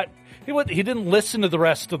Ether's still at... He didn't listen to the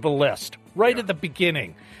rest of the list. Right at the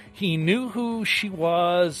beginning. He knew who she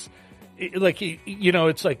was. Like,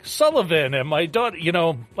 it's like Sullivan and my daughter, he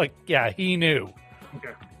knew.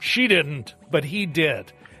 Okay. She didn't, but he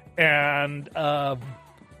did. And,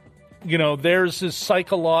 there's his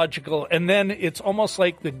psychological, and then it's almost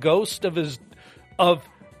like the ghost of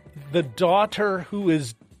the daughter who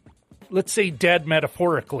is, let's say, dead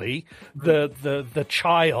metaphorically, the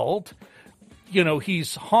child.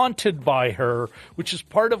 He's haunted by her, which is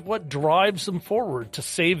part of what drives him forward to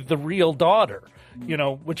save the real daughter,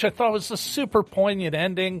 which I thought was a super poignant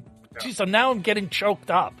ending. Jeez, now I'm getting choked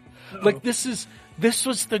up. Like, this was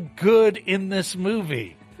the good in this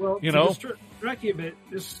movie. Well, to distract you a bit,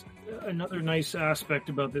 another nice aspect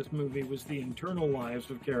about this movie was the internal lives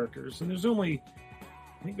of characters. And there's only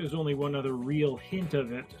one other real hint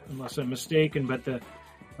of it, unless I'm mistaken, but the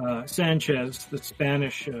Sanchez, the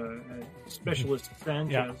Spanish specialist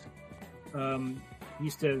Sanchez, he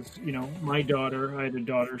says, my daughter, I had a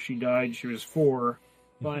daughter, she died, she was 4,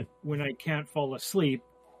 but when I can't fall asleep,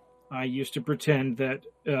 I used to pretend that,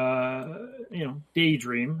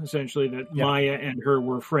 daydream, essentially, that Maya and her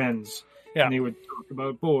were friends. Yeah. And they would talk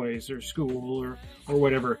about boys or school or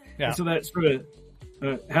whatever. Yeah. And so that sort of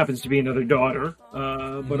happens to be another daughter,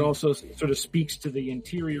 but also sort of speaks to the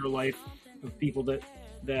interior life of people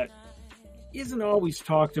that isn't always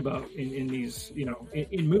talked about in these,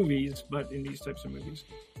 in movies, but in these types of movies.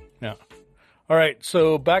 Yeah. All right.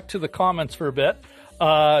 So back to the comments for a bit.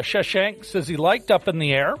 Shawshank says he liked Up in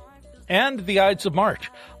the Air and The Ides of March.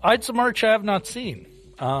 Ides of March I have not seen.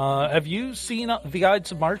 Have you seen The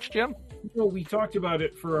Ides of March, Jim? Well, we talked about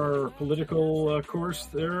it for our political course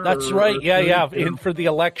there. That's right. Yeah. For the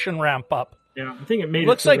election ramp up. Yeah, I think it made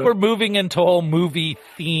Looks like we're moving into a whole movie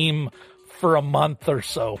theme for a month or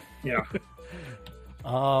so. Yeah.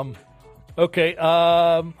 Okay.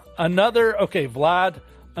 Vlad,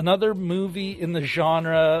 another movie in the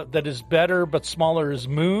genre that is better but smaller is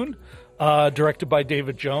Moon, directed by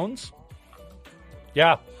David Jones.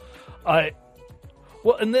 Yeah.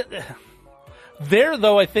 There,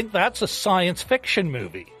 though, I think that's a science fiction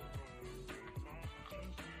movie.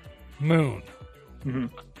 Moon. Mm-hmm.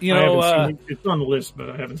 You know, it's on the list, but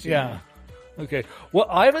I haven't seen it. Yeah. Okay. Well,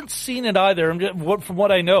 I haven't seen it either. From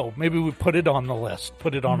what I know, maybe we put it on the list.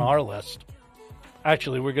 Put it on our list.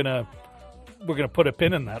 Actually, we're gonna put a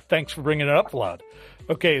pin in that. Thanks for bringing it up, Vlad.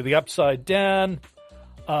 Okay, The Upside Down.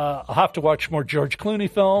 I'll have to watch more George Clooney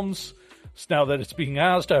films. So now that it's being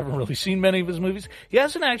asked, I haven't really seen many of his movies. He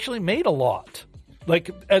hasn't actually made a lot, like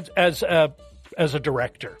as a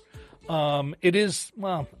director. It is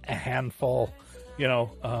a handful. You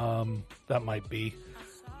know, that might be.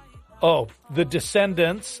 Oh, The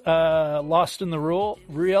Descendants, Lost in the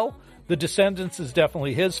Reel. The Descendants is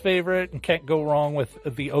definitely his favorite, and can't go wrong with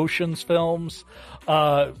the Ocean's films.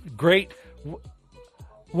 Great.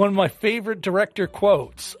 One of my favorite director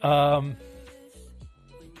quotes.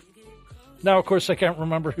 Now, of course, I can't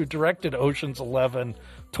remember who directed Ocean's 11,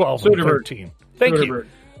 12, and 13. Thank you.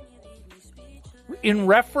 In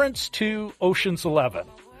reference to Ocean's 11,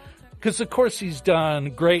 because, of course, he's done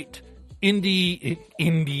great indie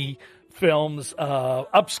films,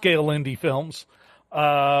 upscale indie films.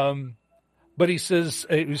 But he says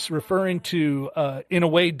he's referring to, in a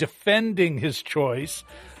way, defending his choice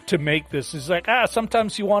to make this. He's like,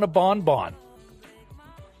 sometimes you want a bonbon.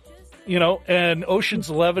 You know, and Ocean's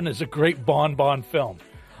 11 is a great bonbon film.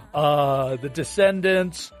 The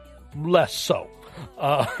Descendants, less so.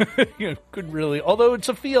 Could really, although it's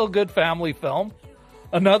a feel-good family film.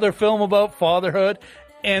 Another film about fatherhood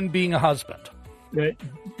and being a husband. That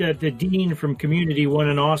the dean from Community won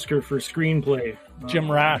an Oscar for screenplay.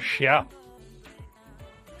 Jim Rash, yeah.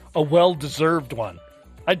 A well-deserved one.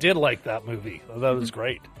 I did like that movie. That was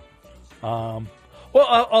great.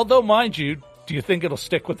 Although, mind you, do you think it'll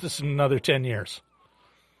stick with us in another 10 years?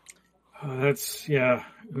 Who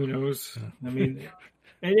knows? I mean,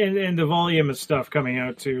 and the volume of stuff coming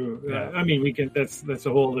out too. I mean, we can. That's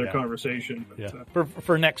a whole other conversation. But,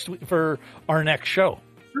 for our next show.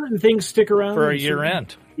 Certain things stick around for a year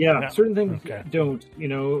end. Yeah, certain things don't. You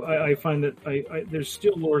know, I find that there's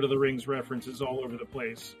still Lord of the Rings references all over the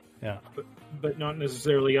place. Yeah, but not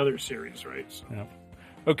necessarily other series, right? So. Yeah.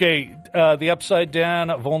 Okay, The Upside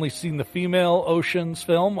Down. I've only seen the female Ocean's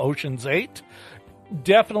film, Ocean's 8.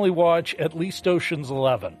 Definitely watch at least Ocean's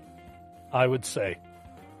 11, I would say.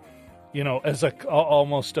 You know, as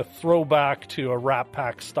almost a throwback to a Rat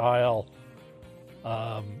Pack style.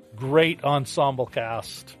 Great ensemble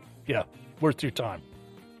cast. Yeah, worth your time.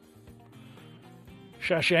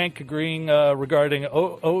 Shashank agreeing regarding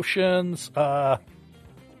Oceans.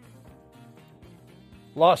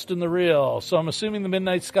 Lost in the Reel. So I'm assuming The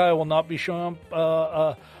Midnight Sky will not be shown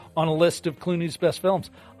up on a list of Clooney's best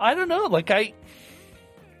films. I don't know.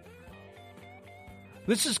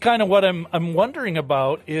 This is kind of what I'm wondering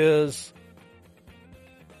about is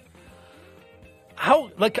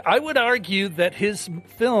how, I would argue that his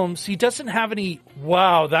films, he doesn't have any,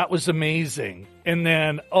 wow, that was amazing. And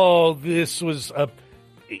then, this was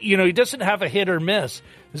he doesn't have a hit or miss.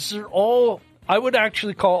 This is all, I would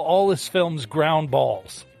actually call all his films ground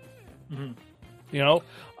balls. Mm-hmm. You know,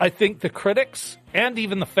 I think the critics and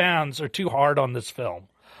even the fans are too hard on this film.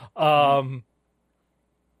 I'm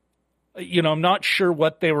not sure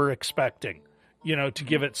what they were expecting, to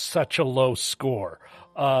give it such a low score.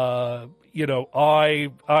 At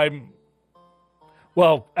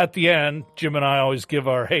the end, Jim and I always give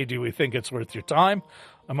our, hey, do we think it's worth your time?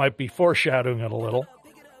 I might be foreshadowing it a little.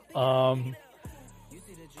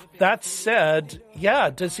 That said,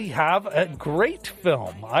 does he have a great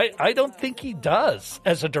film? I don't think he does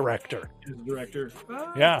as a director. As a director?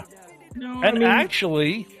 Yeah. No,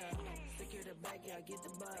 actually...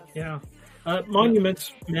 Yeah.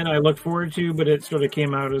 Monuments, man, I looked forward to, but it sort of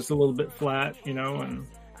came out as a little bit flat, and...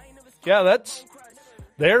 Yeah,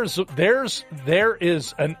 there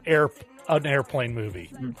is an airplane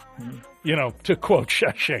movie. Mm-hmm. To quote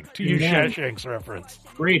Shashank, to use Shashank's reference.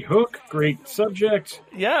 Great hook, great subject.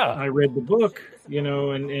 Yeah. I read the book,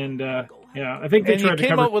 I think they tried to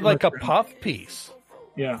came out with a puff piece.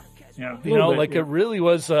 Yeah. It really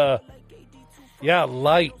was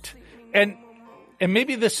light. And and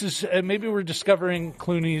maybe this is maybe we're discovering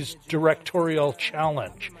Clooney's directorial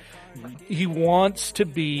challenge. He wants to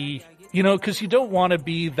be, because you don't want to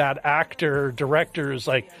be that actor director who's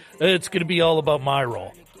like, it's going to be all about my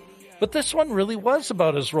role. But this one really was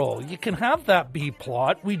about his role. You can have that B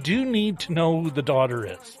plot. We do need to know who the daughter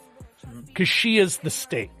is, because she is the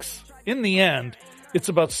stakes. In the end, it's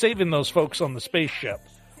about saving those folks on the spaceship,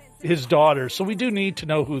 his daughter. So we do need to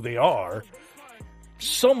know who they are.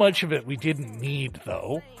 So much of it we didn't need,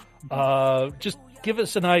 though. Just give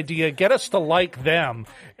us an idea, get us to like them,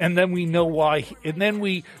 and then we know why. And then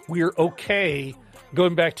we're okay.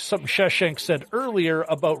 Going back to something Shashank said earlier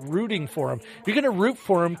about rooting for him. You're going to root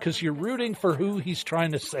for him because you're rooting for who he's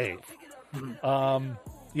trying to save.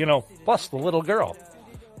 Plus the little girl,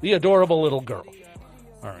 the adorable little girl.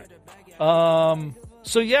 All right. I'm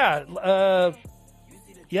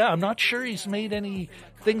not sure he's made any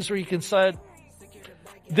things where you can say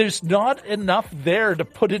there's not enough there to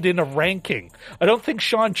put it in a ranking. I don't think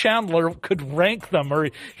Sean Chandler could rank them, or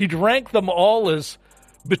he'd rank them all as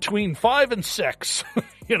between 5 and 6,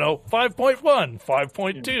 5.1,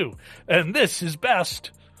 5.2. And this is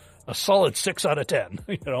best, a solid 6 out of 10,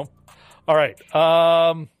 All right.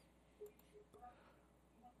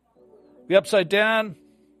 The Upside Down.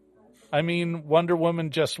 Wonder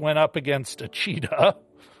Woman just went up against a cheetah.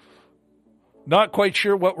 Not quite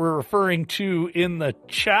sure what we're referring to in the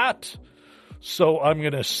chat, so I'm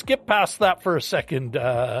going to skip past that for a second,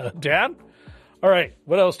 Dan. All right,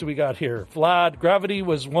 what else do we got here? Vlad, Gravity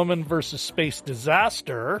was woman versus space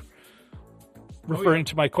disaster, referring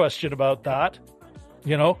to my question about that,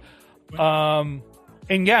 And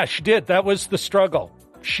yeah, she did. That was the struggle.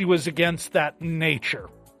 She was against that nature.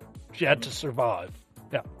 She had to survive.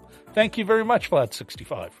 Yeah. Thank you very much,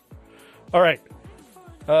 Vlad65. All right.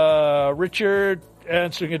 Richard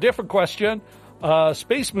answering a different question.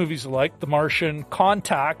 Space movies like The Martian,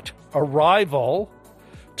 Contact, Arrival,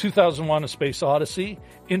 2001: A Space Odyssey,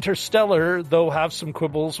 Interstellar, though have some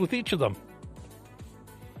quibbles with each of them.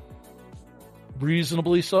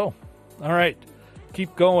 Reasonably so. All right.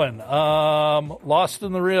 Keep going. Lost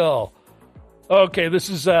in the Real. Okay, this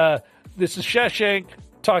is Shashank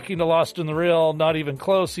talking to Lost in the Real. Not even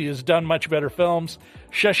close. He has done much better films.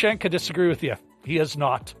 Shashank, I disagree with you. He has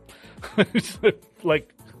not.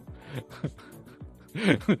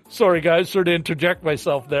 Sorry guys, sort of interject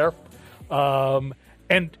myself there. And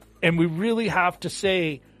we really have to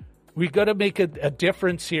say, we've got to make a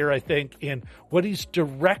difference here, I think, in what he's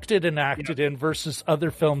directed and acted in versus other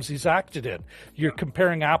films he's acted in. You're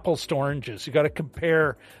comparing apples to oranges. You got to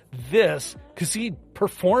compare this, because he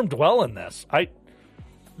performed well in this. I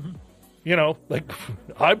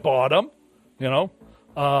bought him,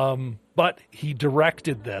 but he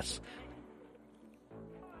directed this.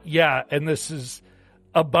 Yeah, and this is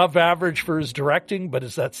above average for his directing, but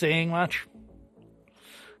is that saying much?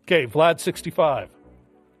 Okay, Vlad65.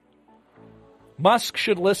 Musk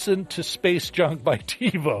should listen to Space Junk by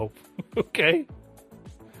TiVo. Okay.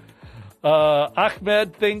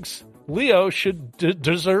 Ahmed thinks Leo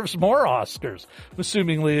deserves more Oscars. I'm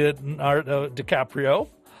assuming Leonardo DiCaprio.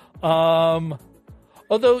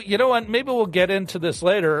 Although, you know what? Maybe we'll get into this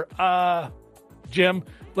later. Jim,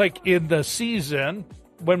 like in the season,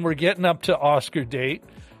 when we're getting up to Oscar date,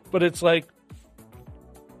 but it's like,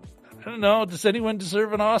 I don't know, does anyone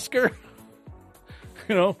deserve an Oscar?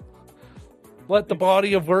 Let the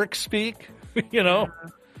body of work speak, we'll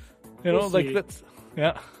like that's,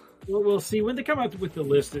 yeah. We'll see. When they come out with the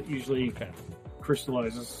list, it usually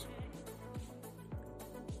crystallizes.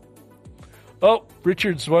 Oh,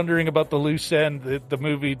 Richard's wondering about the loose end, the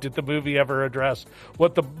movie. Did the movie ever address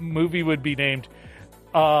what the movie would be named?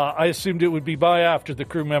 I assumed it would be by after the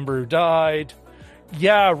crew member who died.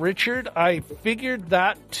 Yeah, Richard, I figured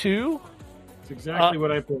that too. That's exactly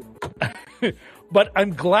what I put. But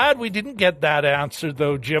I'm glad we didn't get that answer,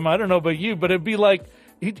 though, Jim. I don't know about you, but it'd be like,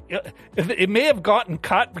 it may have gotten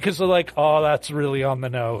cut because they're like, oh, that's really on the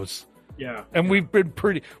nose. Yeah. And we've been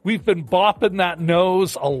bopping that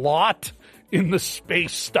nose a lot in the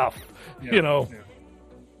space stuff, Yeah.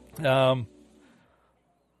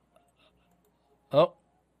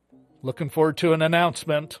 Looking forward to an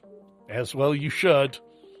announcement. As well you should.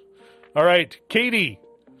 All right, Katie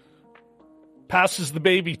passes the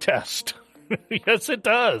baby test. Yes, it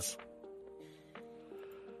does.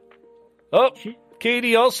 Oh,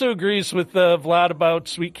 Katie also agrees with Vlad about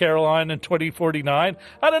Sweet Caroline and 2049.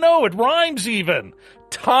 I don't know, it rhymes even.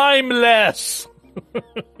 Timeless.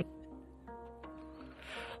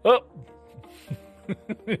 Oh,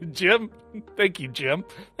 Jim. Thank you, Jim.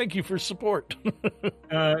 Thank you for support.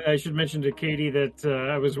 I should mention to Katie that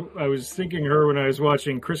I was thinking her when I was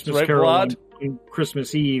watching Christmas right, Carol Vlad? on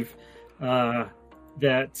Christmas Eve. That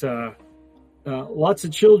lots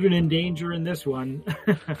of children in danger in this one.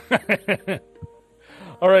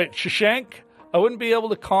 All right, Shashank, I wouldn't be able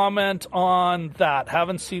to comment on that.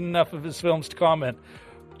 Haven't seen enough of his films to comment.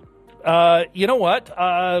 You know what?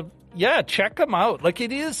 Yeah, check him out. Like,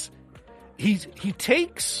 it is, he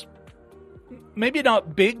takes maybe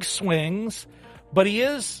not big swings, but he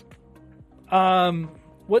is,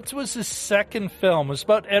 what was his second film? It was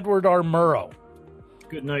about Edward R. Murrow.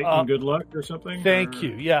 Good Night and Good Luck or something? Thank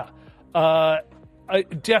you, yeah.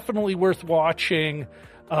 Definitely worth watching.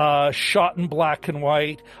 Shot in black and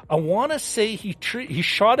white. I want to say he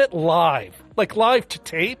shot it live, like live to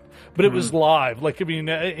tape, but it was live. Like, I mean,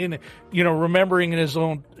 remembering in his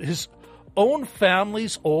own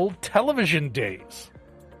family's old television days,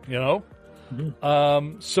 so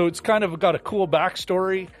it's kind of got a cool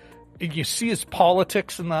backstory. You see his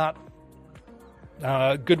politics in that.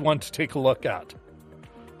 Good one to take a look at.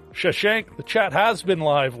 Shashank, the chat has been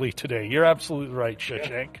lively today. You're absolutely right,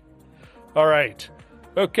 Shashank. All right.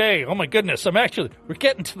 Okay. Oh my goodness. We're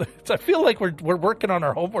getting to I feel like we're working on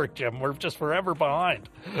our homework, Jim. We're just forever behind.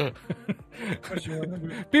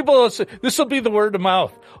 People, this will be the word of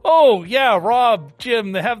mouth. Oh yeah, Rob,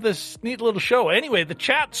 Jim, they have this neat little show. Anyway, the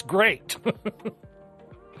chat's great.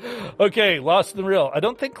 Okay. Lost in the Reel. I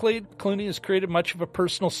don't think Clooney has created much of a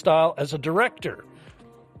personal style as a director.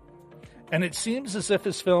 And it seems as if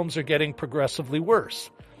his films are getting progressively worse.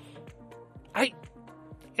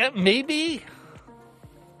 Maybe.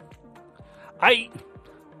 I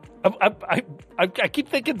keep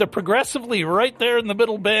thinking they're progressively right there in the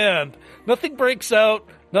middle band. Nothing breaks out.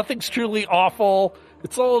 Nothing's truly awful.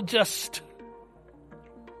 It's all just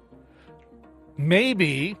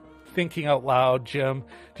maybe, thinking out loud, Jim,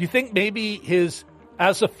 do you think maybe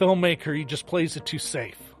as a filmmaker, he just plays it too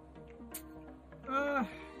safe?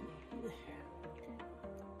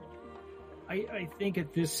 I think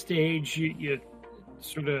at this stage, you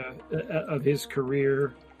sort of his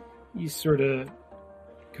career, he sort of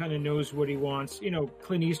kind of knows what he wants.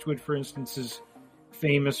 Clint Eastwood, for instance, is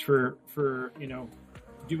famous for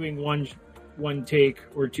doing one take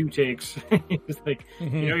or two takes. It's like,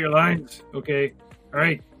 your lines. Okay. All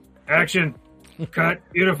right. Action. Cut.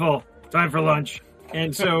 Beautiful. Time for lunch.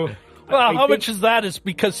 And so... Well, how much is that is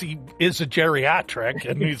because he is a geriatric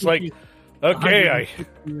and he's like, okay,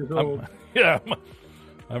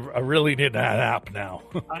 I really need a nap now.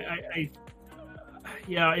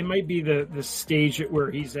 Yeah, it might be the stage at where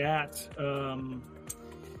he's at. I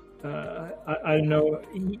don't know. I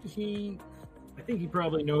think he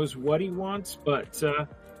probably knows what he wants, but some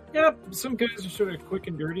guys are sort of quick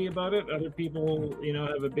and dirty about it. Other people,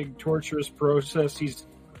 have a big torturous process. He's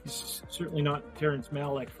certainly not Terrence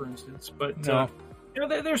Malick, for instance, but no.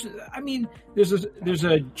 There's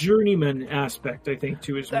a journeyman aspect, I think,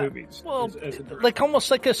 to his movies. Well, like almost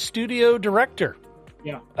like a studio director.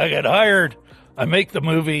 Yeah, I get hired. I make the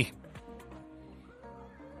movie.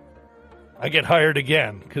 I get hired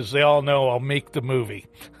again because they all know I'll make the movie.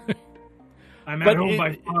 I'm at home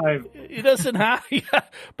by 5. He doesn't have,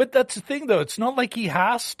 but that's the thing, though. It's not like he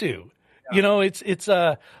has to.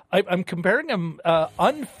 Yeah. I'm comparing him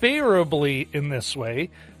unfavorably in this way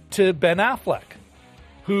to Ben Affleck,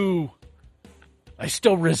 who I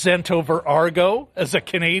still resent over Argo as a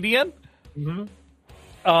Canadian. Mm-hmm.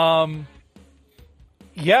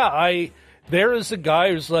 There is a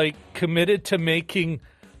guy who's like committed to making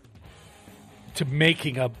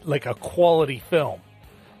a quality film,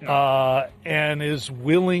 and is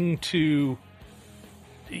willing to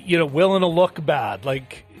look bad,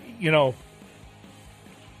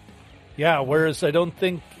 whereas I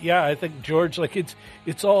think George, like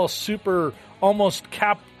it's all super, almost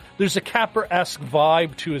there's a Capra-esque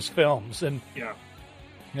vibe to his films, and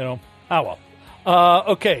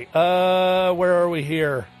okay, where are we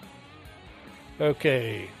here?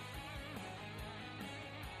 Okay.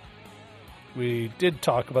 We did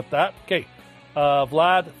talk about that. Okay.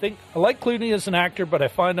 Vlad, I like Clooney as an actor, but I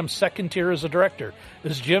find him second tier as a director.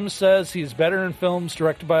 As Jim says, he's better in films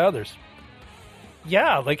directed by others.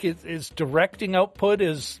 Yeah, like his directing output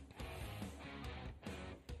is,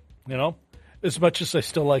 as much as I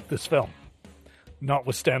still like this film,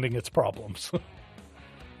 notwithstanding its problems.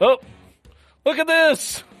 Oh, look at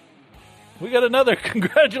this. We got another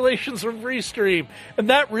congratulations from Restream. And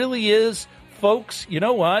that really is, folks, you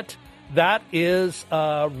know what? That is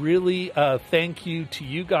really a thank you to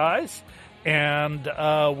you guys. And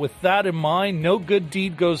with that in mind, no good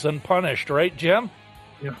deed goes unpunished, right, Jim?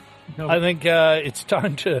 Yeah. No. I think it's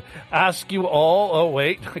time to ask you all. Oh,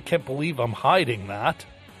 wait, I can't believe I'm hiding that.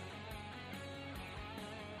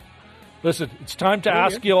 Listen, it's time to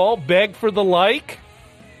ask you all, beg for the like,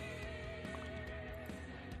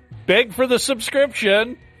 beg for the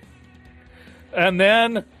subscription, and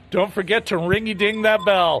then don't forget to ringy-ding that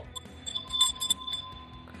bell.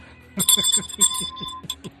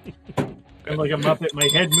 I'm like a Muppet. My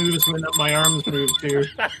head moves when my arms move too.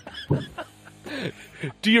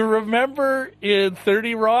 Do you remember in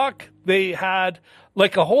 30 Rock, they had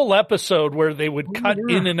like a whole episode where they would cut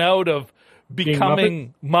in and out of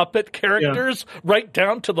becoming Muppet characters right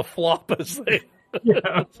down to the flop as they...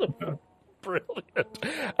 Yeah. Brilliant.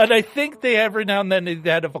 And I think they every now and then they'd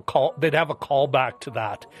have a callback to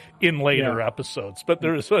that in later episodes. But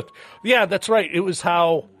there was that's right. It was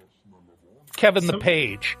how Kevin the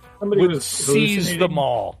Page would seize them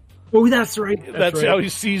all. Oh, that's right. That's right. how he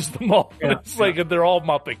sees them all. Yeah, it's like they're all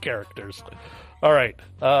Muppet characters. All right.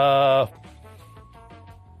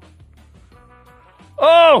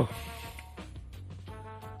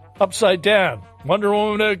 Upside down. Wonder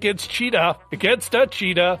Woman against Cheetah. Against a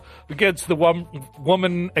cheetah. Against the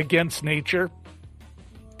woman against nature.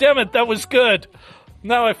 Damn it, that was good.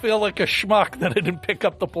 Now I feel like a schmuck that I didn't pick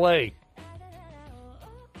up the play.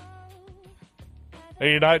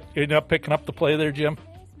 You're not picking up the play there, Jim?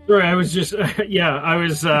 Sorry, I was just I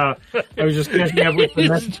was just catching up with the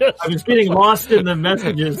message. I was getting lost in the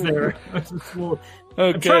messages there. Okay.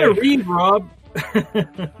 I'm trying to read, Rob.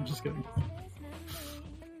 I'm just kidding.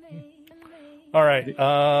 All right.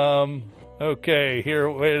 Okay. Here.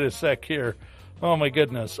 Wait a sec. Here. Oh my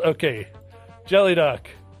goodness. Okay. Jelly Duck.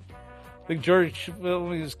 I think George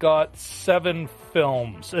Filmy's got 7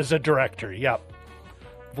 films as a director. Yep.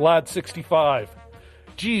 Vlad 65.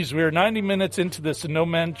 Geez, we are 90 minutes into this and no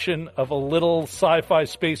mention of a little sci-fi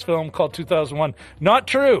space film called 2001. Not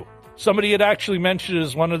true. Somebody had actually mentioned it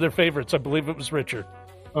as one of their favorites. I believe it was Richard.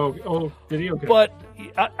 Oh, did he? Okay. But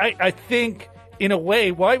I think, in a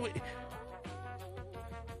way,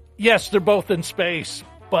 yes, they're both in space,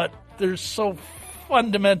 but they're so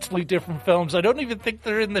fundamentally different films. I don't even think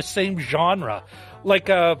they're in the same genre. Like,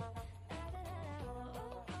 I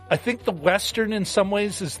think the Western, in some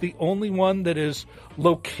ways, is the only one that is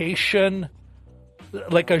location,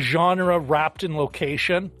 like a genre wrapped in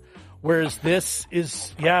location, whereas this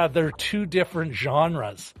is, they're two different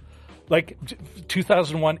genres. Like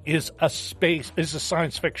 2001 is a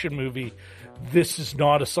science fiction movie. This is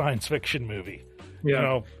not a science fiction movie. Yeah. You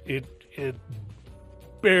know, it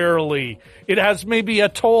barely, it has maybe a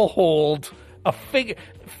toehold,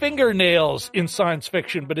 fingernails in science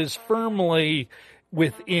fiction, but is firmly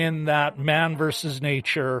within that man versus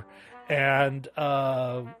nature and,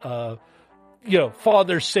 father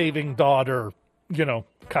saving daughter,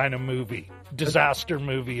 kind of movie, disaster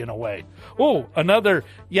movie in a way. Oh, another,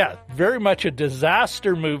 very much a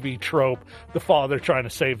disaster movie trope, the father trying to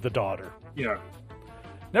save the daughter. Yeah.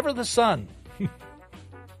 Never the son.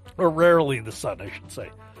 Or rarely the son, I should say.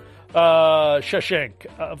 Shawshank.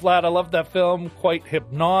 Vlad, I love that film. Quite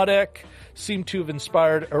hypnotic. Seemed to have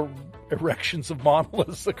inspired erections of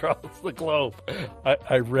monoliths across the globe.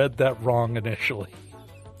 I read that wrong initially.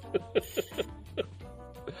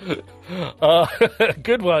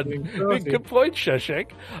 Good one. Good point,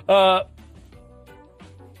 Shawshank.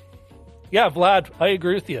 Vlad, I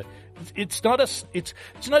agree with you. It's not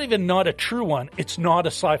even not a true one. It's not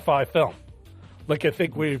a sci-fi film. Like, I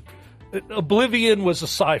think Oblivion was a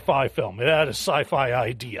sci-fi film. It had a sci-fi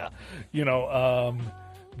idea.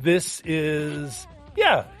 This is,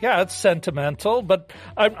 it's sentimental, but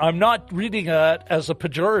I'm not reading it as a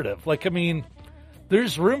pejorative. Like, I mean,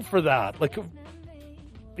 there's room for that. Like,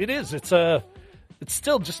 it is. It's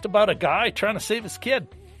still just about a guy trying to save his kid.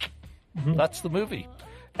 Mm-hmm. That's the movie.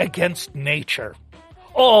 Against nature.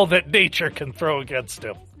 All that nature can throw against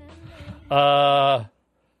him.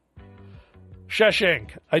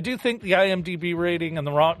 Shawshank. I do think the IMDb rating and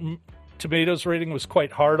the Rotten Tomatoes rating was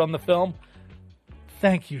quite hard on the film.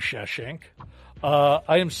 Thank you, Shawshank.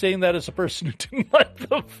 I am saying that as a person who didn't like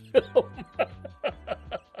the film.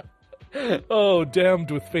 Oh, damned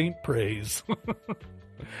with faint praise.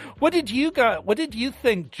 What did you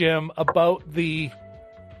think, Jim, about the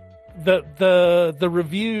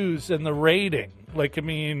reviews and the rating? Like, I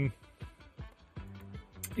mean,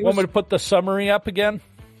 want me to put the summary up again?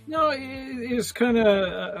 No, it was kind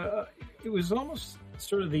of, it was almost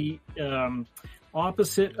sort of the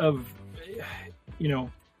opposite of,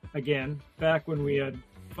 again, back when we had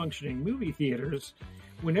functioning movie theaters,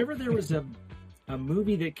 whenever there was a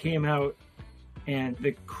movie that came out and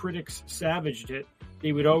the critics savaged it,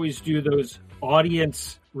 they would always do those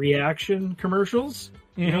audience reaction commercials.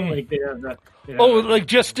 Mm-hmm. Like they have like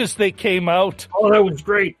just as they came out. Oh, that was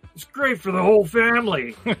great. It's great for the whole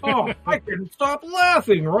family. Oh, I couldn't stop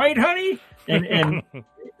laughing, right, honey? And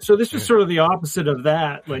so this was sort of the opposite of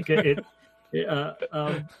that. Like I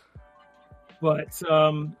don't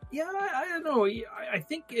know. I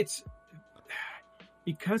think it's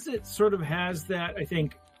because it sort of has that, I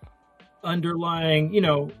think, underlying,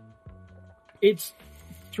 it's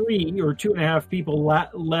 3 or 2.5 people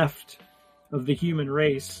left of the human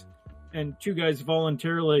race, and 2 guys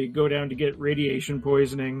voluntarily go down to get radiation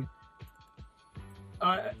poisoning.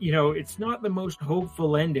 It's not the most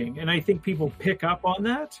hopeful ending, and I think people pick up on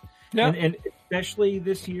that. Yeah. And especially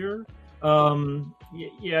this year.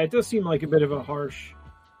 It does seem like a bit of a harsh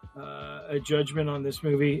a judgment on this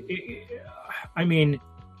movie. It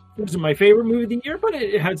wasn't my favorite movie of the year, but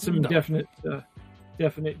it had some definite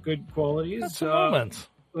good qualities. That's moments.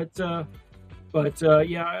 I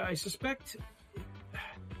suspect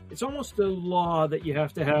it's almost a law that you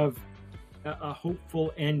have to have a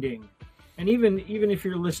hopeful ending. And even if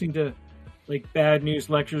you're listening to like bad news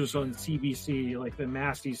lectures on CBC, like the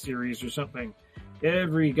Massey series or something,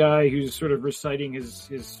 every guy who's sort of reciting his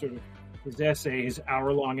essay, his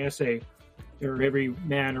hour-long essay, or every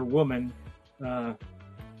man or woman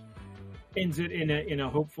ends it in a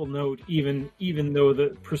hopeful note, even though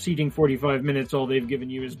the preceding 45 minutes all they've given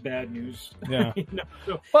you is bad news. Yeah.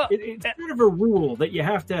 It's sort of a rule that you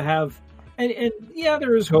have to have, and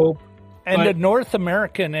there is hope. And a North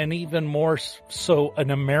American, and even more so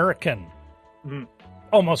an American,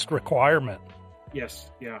 almost requirement.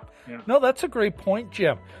 Yes, yeah. No, that's a great point,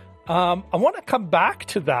 Jim. I want to come back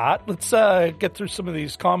to that. Let's get through some of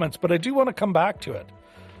these comments, but I do want to come back to it.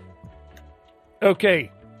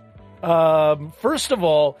 Okay. First of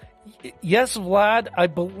all, yes, Vlad, I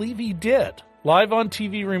believe he did. Live on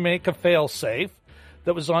TV remake of Failsafe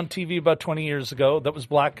that was on TV about 20 years ago that was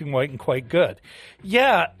black and white and quite good.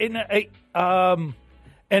 Yeah, and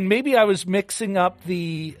maybe I was mixing up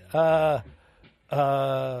the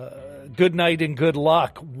Good Night and Good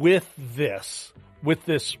Luck with this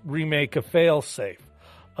remake of Failsafe.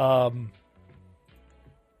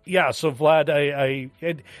 So Vlad,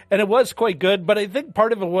 and it was quite good, but I think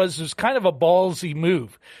part of it was kind of a ballsy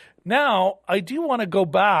move. Now, I do want to go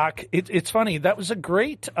back. It's funny. That was a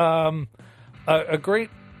great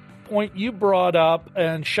point you brought up,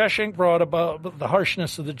 and Shashank brought about the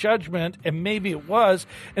harshness of the judgment, and maybe it was.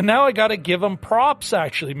 And now I got to give him props,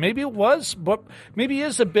 actually. Maybe it was, but maybe he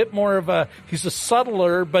is a bit more of he's a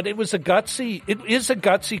subtler, but it is a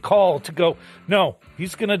gutsy call to go, no,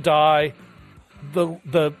 he's going to die.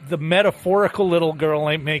 The metaphorical little girl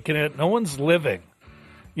ain't making it. No one's living.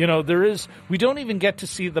 We don't even get to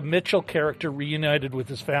see the Mitchell character reunited with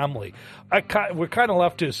his family. We're kind of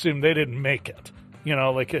left to assume they didn't make it.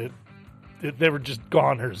 They were just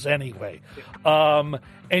goners anyway. And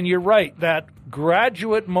you're right, that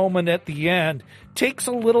graduate moment at the end takes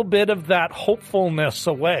a little bit of that hopefulness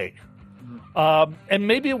away. And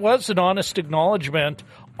maybe it was an honest acknowledgement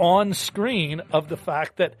on screen of the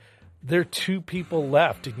fact that there are 2 people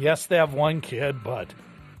left. And yes, they have 1 kid, but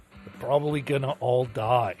they're probably going to all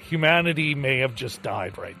die. Humanity may have just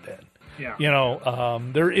died right then. Yeah.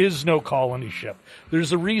 There is no colony ship.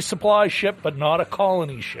 There's a resupply ship, but not a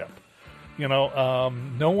colony ship. No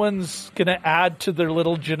one's going to add to their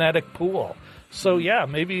little genetic pool. So, yeah,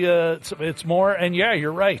 maybe it's more. And, yeah,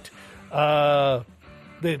 you're right.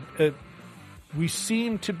 We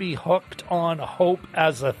seem to be hooked on hope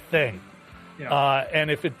as a thing. Yeah.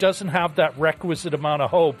 And if it doesn't have that requisite amount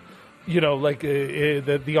of hope,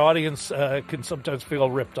 the audience can sometimes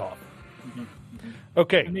feel ripped off. Mm-hmm.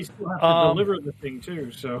 Okay. And they still have to deliver the thing,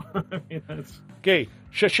 too. So, that's... Okay.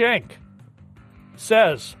 Shashank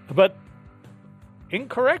says, but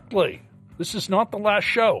incorrectly, this is not the last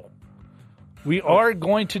show. We are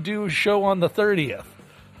going to do a show on the 30th.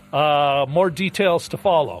 More details to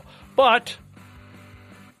follow. But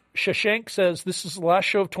Shashank says, this is the last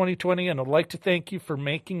show of 2020, and I'd like to thank you for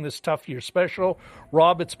making this tough year special.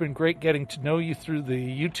 Rob, it's been great getting to know you through the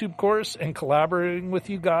YouTube course and collaborating with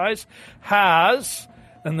you guys.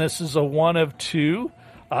 And this is a 1 of 2.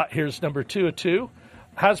 Here's number 2 of 2.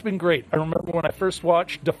 Has been great. I remember when I first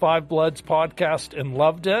watched the Five Bloods podcast and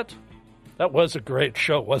loved it. That was a great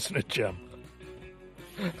show, wasn't it, Jim?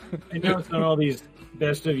 I know it's on all these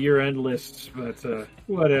best of year-end lists, but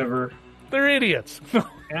whatever. They're idiots.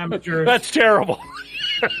 Amateurs. That's terrible.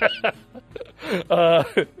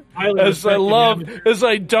 As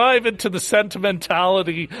I dive into the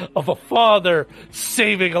sentimentality of a father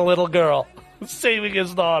saving a little girl, saving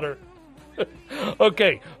his daughter.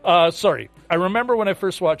 Okay, sorry. I remember when I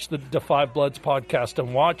first watched the Five Bloods podcast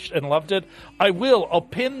and watched and loved it. I'll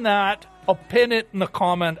pin that I'll pin it in the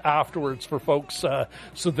comment afterwards for folks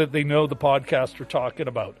so that they know the podcast we're talking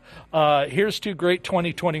about. Here's to great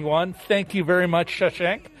 2021. Thank you very much,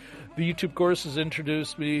 Shashank. The YouTube course has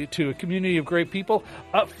introduced me to a community of great people,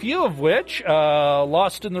 a few of which,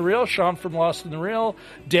 Lost in the Reel, Sean from Lost in the Reel,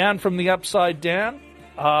 Dan from The Upside Dan,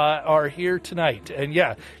 are here tonight. And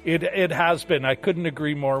yeah, it has been. I couldn't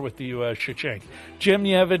agree more with you, Shashank. Jim,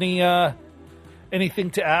 you have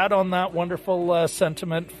anything to add on that wonderful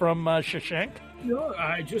sentiment from Shashank? No,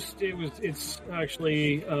 it's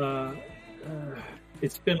actually,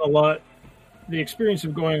 it's been a lot. The experience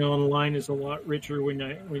of going online is a lot richer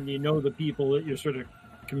when you know the people that you're sort of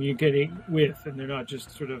communicating with, and they're not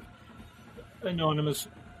just sort of anonymous,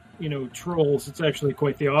 trolls. It's actually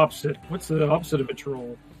quite the opposite. What's the opposite of a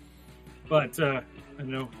troll? But I don't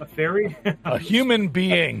know, a fairy, a human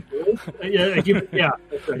being. Yeah.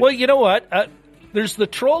 That's right. Well, you know what? There's the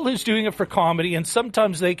troll who's doing it for comedy, and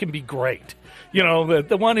sometimes they can be great.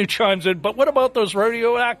 The one who chimes in, but what about those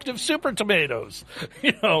radioactive super tomatoes?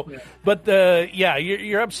 Yeah. But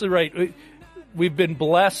you're absolutely right. We've been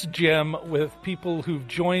blessed, Jim, with people who've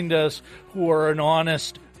joined us who are an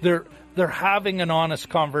honest. They're having an honest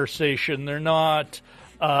conversation. They're not.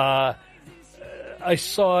 I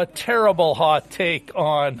saw a terrible hot take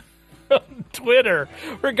on Twitter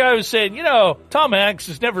where a guy was saying, Tom Hanks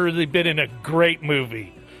has never really been in a great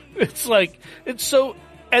movie. It's like, it's so,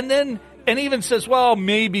 and even says, well,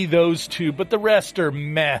 maybe those two, but the rest are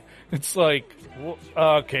meh. It's like,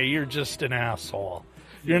 okay, you're just an asshole.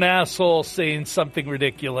 You're an asshole saying something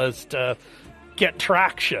ridiculous to get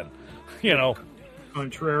traction,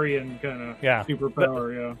 Contrarian kind of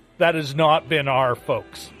superpower, That has not been our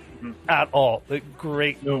folks at all. The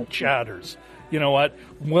great chatters. You know what?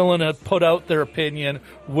 Willing to put out their opinion,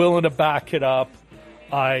 willing to back it up.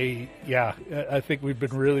 I think we've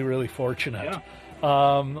been really, really fortunate. Yeah.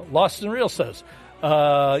 Lost in the Reel says,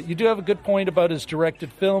 you do have a good point about his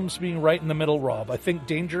directed films being right in the middle, Rob. I think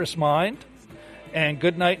Dangerous Mind and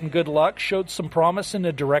Good Night and Good Luck showed some promise in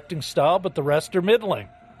the directing style, but the rest are middling.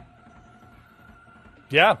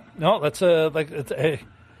 Yeah, no,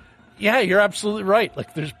 you're absolutely right.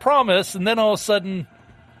 Like, there's promise, and then all of a sudden,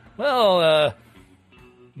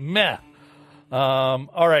 meh.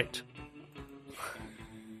 All right.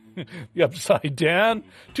 The Upside Down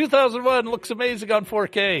 2001 looks amazing on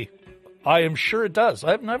 4K. I am sure it does.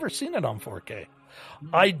 I've never seen it on 4K.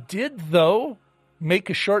 I did, though, make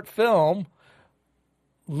a short film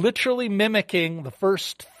literally mimicking the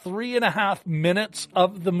first 3.5 minutes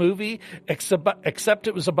of the movie, except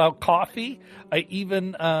it was about coffee. I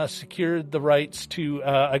even secured the rights to,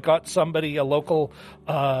 I got somebody, a local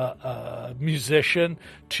musician,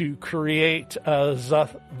 to create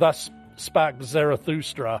Thus Spake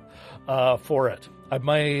Zarathustra for it. I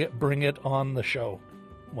might bring it on the show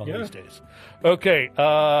one of these days. Okay,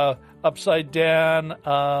 Upside Down.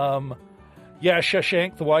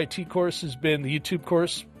 Shashank, the YT course the YouTube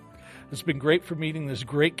course has been great for meeting this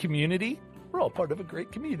great community. We're all part of a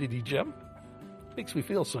great community, Jim. Makes me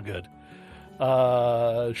feel so good.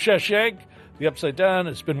 Shashank, the Upside Down,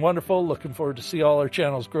 it's been wonderful. Looking forward to see all our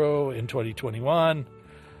channels grow in 2021.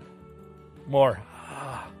 More.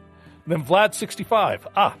 Then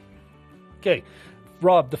Vlad65. Okay.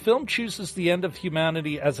 Rob, the film chooses the end of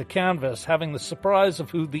humanity as a canvas, having the surprise of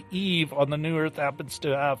who the Eve on the New Earth happens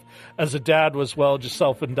to have as a dad was, just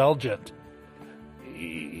self-indulgent.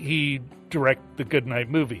 He directed the Goodnight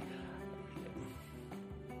movie.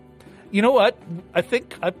 You know what? I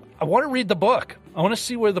think I want to read the book. I want to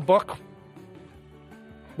see what the book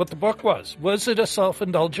was. Was it a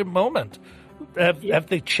self-indulgent moment? Have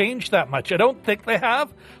they changed that much? I don't think they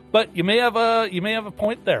have, but you may have a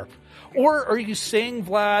point there. Or are you saying,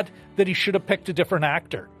 Vlad, that he should have picked a different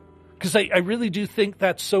actor? Because I really do think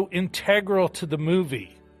that's so integral to the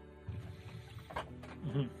movie.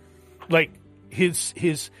 Mm-hmm. Like his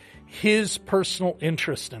personal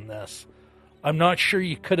interest in this. I'm not sure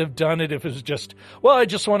you could have done it if it was just, I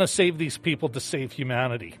just want to save these people to save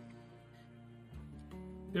humanity.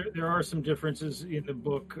 There are some differences in the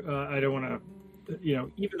book. I don't want to,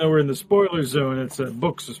 even though we're in the spoiler zone, it's a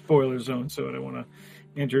book's a spoiler zone, so I don't want to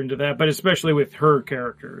enter into that. But especially with her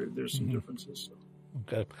character, there's some differences. So.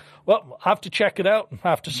 Okay. Well, I'll have to check it out and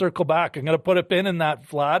have to circle back. I'm going to put a pin in that,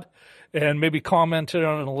 Vlad, and maybe comment it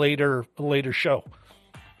on a later show.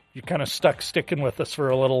 You're kind of sticking with us for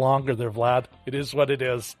a little longer there, Vlad. It is what it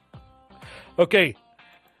is. Okay.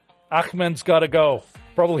 Ahmed's got to go.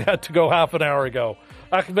 Probably had to go half an hour ago.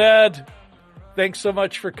 Ahmed, thanks so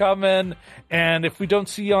much for coming. And if we don't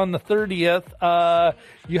see you on the 30th,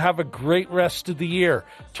 you have a great rest of the year.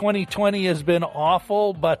 2020 has been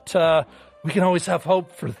awful, but we can always have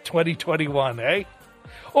hope for 2021, eh?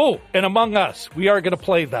 Oh, and Among Us, we are going to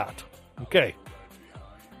play that. Okay.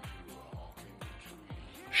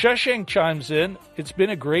 Shashank chimes in, it's been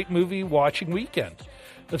a great movie watching weekend.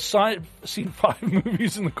 I've seen 5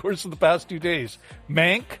 movies in the course of the past 2 days.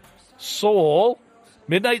 Mank, Soul,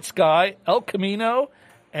 Midnight Sky, El Camino,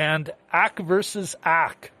 and Ack versus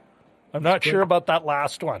Ack. I'm not sure about that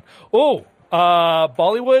last one. Oh,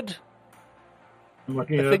 Bollywood? I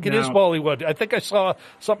think it is Bollywood. I think I saw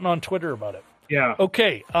something on Twitter about it. Yeah.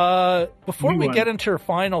 Okay. Before we get into our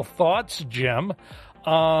final thoughts, Jim,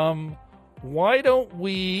 why don't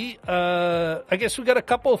we, I guess we got a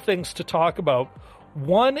couple of things to talk about.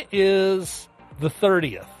 One is the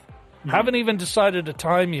 30th. Mm-hmm. Haven't even decided a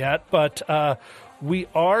time yet, but we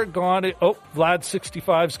are going to,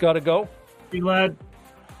 Vlad65's got to go. Hey, Vlad.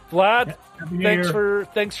 Vlad,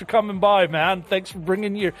 thanks for coming by, man. Thanks for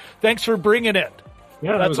bringing it.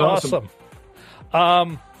 Yeah, that's awesome.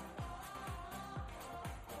 The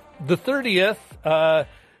 30th,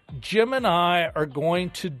 Jim and I are going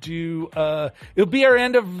to do, it'll be our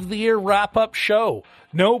end of the year wrap up show.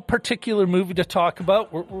 No particular movie to talk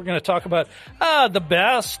about. We're going to talk about the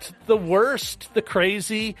best, the worst, the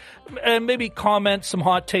crazy, and maybe comment some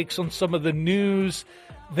hot takes on some of the news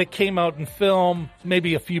that came out in film,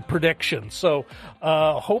 maybe a few predictions. So,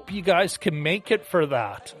 hope you guys can make it for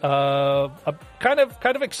that. I'm kind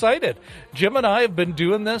of excited. Jim and I have been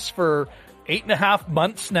doing this for 8.5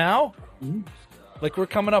 months now. Mm-hmm. Like we're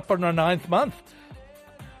coming up on our 9th month.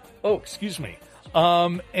 Oh, excuse me.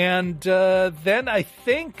 And then I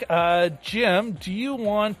think, Jim, do you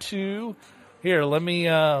want to? Here, let me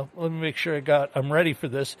make sure I'm ready for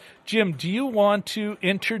this. Jim, do you want to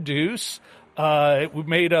introduce? We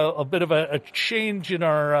made a bit of a change in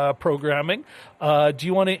our programming. Do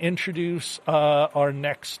you want to introduce our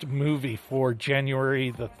next movie for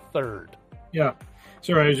January the 3rd? Yeah.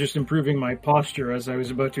 Sorry, I was just improving my posture as I was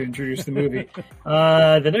about to introduce the movie.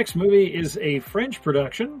 The next movie is a French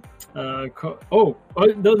production. No,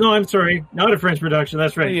 I'm sorry. Not a French production.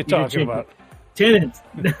 That's right. What are you talking about? Tenet.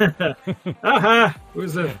 Aha! It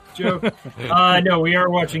was a joke. No, we are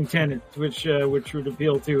watching Tenet, which would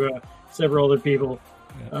appeal to several other people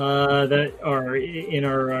that are in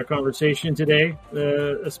our conversation today.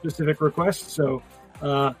 A specific request. So,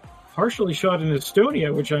 partially shot in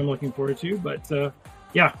Estonia, which I'm looking forward to. But so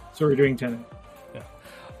we're doing Tenet.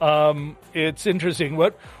 Yeah. It's interesting.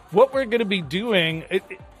 What we're going to be doing.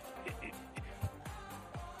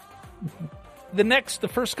 The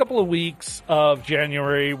first couple of weeks of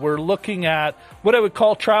January, we're looking at what I would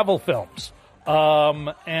call travel films.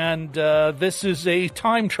 And this is a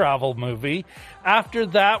time travel movie. After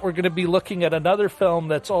that, we're going to be looking at another film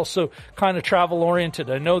that's also kind of travel oriented.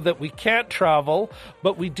 I know that we can't travel,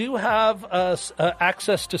 but we do have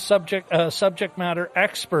access to subject matter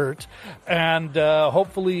expert, and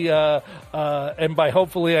hopefully, and by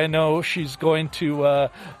hopefully, I know she's going to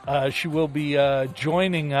she will be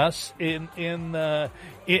joining us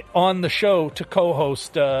on the show to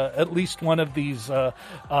co-host at least one of these to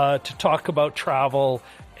talk about travel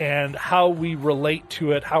and how we relate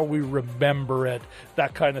to it, how we remember it,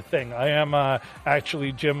 that kind of thing. I am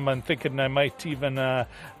actually, Jim, I'm thinking I might even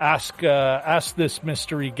ask this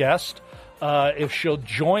mystery guest if she'll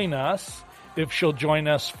join us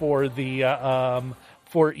for the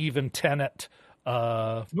for even Tenet,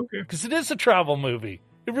 because it is a travel movie.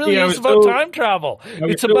 It really is about time travel.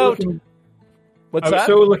 It's about what's that? I was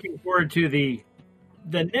so looking forward to the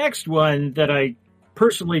next one that I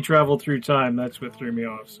personally traveled through time. That's what threw me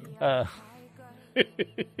off. So.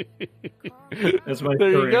 That's my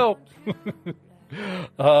there story. You go.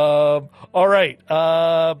 All right.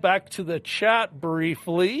 Back to the chat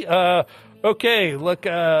briefly. Okay. Look.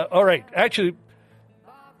 All right. Actually,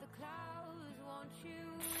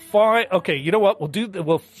 fine. Okay. You know what?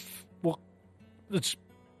 We'll let's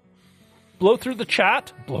blow through the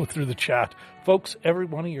chat. Blow through the chat. Folks, every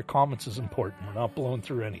one of your comments is important. We're not blowing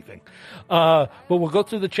through anything. But we'll go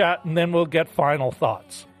through the chat, and then we'll get final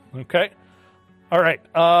thoughts. Okay? All right.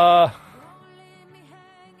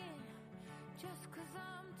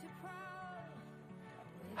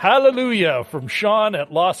 Hallelujah from Sean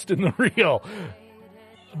at Lost in the Reel.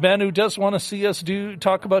 A man who does want to see us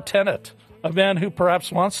talk about Tenet. A man who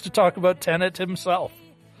perhaps wants to talk about Tenet himself.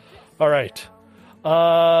 All right.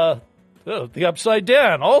 The Upside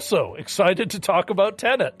Down, also excited to talk about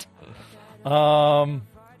Tenet.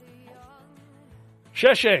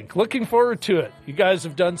 Shashank, looking forward to it. You guys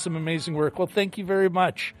have done some amazing work. Well, thank you very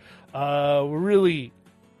much. We're really,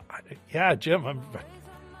 Jim, I'm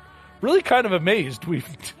really kind of amazed. We've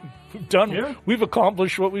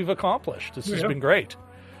accomplished what we've accomplished. This has been great.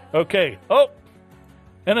 Okay. Oh,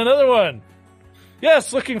 and another one.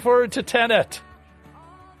 Yes, looking forward to Tenet.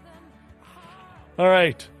 All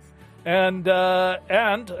right. And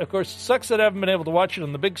of course, it sucks that I haven't been able to watch it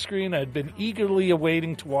on the big screen. I'd been eagerly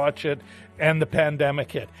awaiting to watch it, and the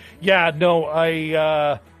pandemic hit. Yeah, no,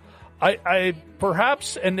 I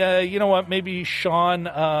perhaps, and you know what, maybe Sean,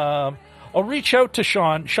 I'll reach out to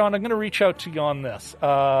Sean. Sean, I'm going to reach out to you on this. You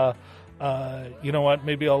know what,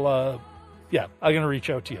 maybe I'm going to reach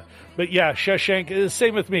out to you. But yeah, Shawshank,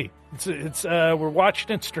 same with me. It's we're watching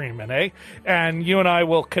it streaming, eh? And you and I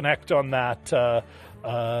will connect on that,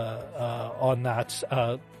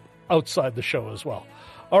 outside the show as well.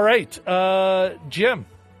 All right, Jim,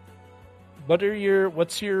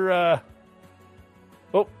 what's your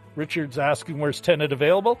Richard's asking where's Tenet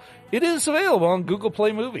available. It is available on Google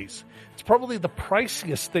Play Movies. It's probably the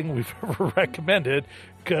priciest thing we've ever recommended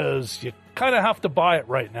because you kind of have to buy it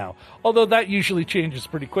right now. Although that usually changes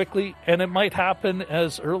pretty quickly, and it might happen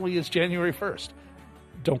as early as January 1st.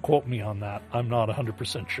 Don't quote me on that. I'm not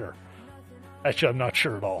 100% sure. Actually, I'm not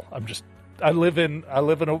sure at all. I live in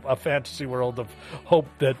a fantasy world of hope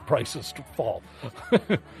that prices fall.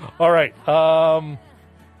 All right.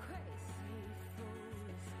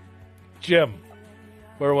 Jim,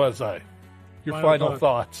 where was I? Your final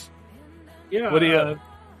thoughts. Yeah. What do you?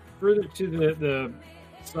 Further to the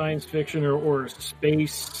science fiction or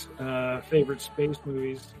space favorite space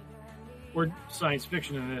movies, or science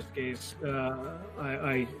fiction in this case.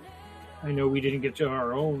 I know we didn't get to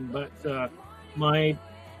our own, but my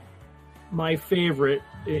favorite,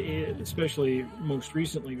 especially most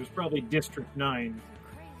recently, was probably District 9.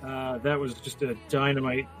 That was just a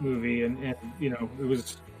dynamite movie, and you know, it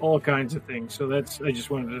was all kinds of things. So I just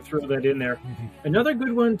wanted to throw that in there. Mm-hmm. Another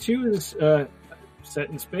good one too is set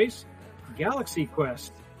in space, Galaxy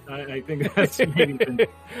Quest. I think that's maybe that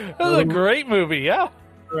was a great movie, yeah.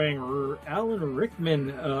 Starring Alan Rickman,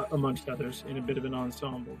 amongst others, in a bit of an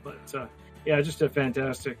ensemble. But yeah, just a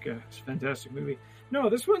fantastic movie. No,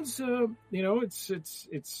 this one's you know, it's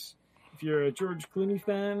if you're a George Clooney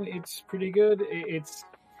fan, it's pretty good. It's,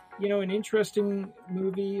 you know, an interesting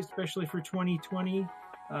movie, especially for 2020.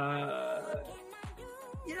 Yeah,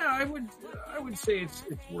 I would say it's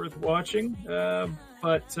worth watching.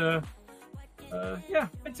 But yeah,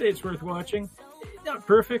 I'd say it's worth watching. Not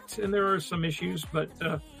perfect, and there are some issues, but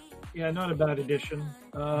yeah, not a bad addition.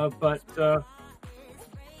 But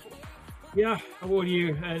yeah, what do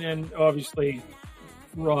you? And obviously,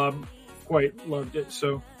 Rob quite loved it.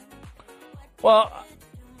 So, well,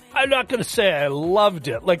 I'm not going to say I loved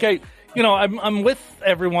it. Like I'm with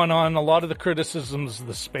everyone on a lot of the criticisms of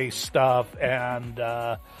the space stuff, and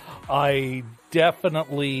I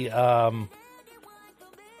definitely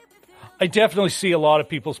see a lot of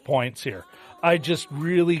people's points here. I just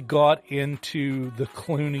really got into the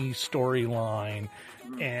Clooney storyline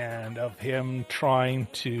and of him trying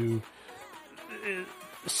to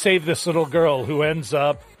save this little girl who ends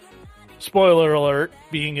up, spoiler alert,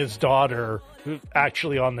 being his daughter, who's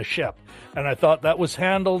actually on the ship. And I thought that was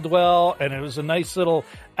handled well, and it was a nice little,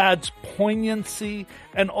 adds poignancy,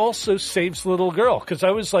 and also saves the little girl. Because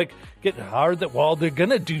I was like, getting hard that, well, they're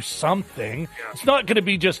going to do something. Yeah. It's not going to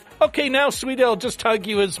be just, okay, now, sweetie, I'll just hug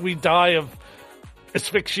you as we die of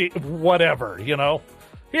asphyxia, whatever, you know.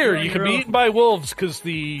 Here, you can be eaten by wolves because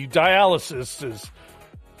the dialysis is,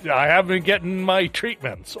 I haven't been getting my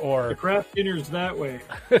treatments. Or the craft dinner's that way.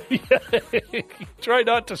 Yeah. Try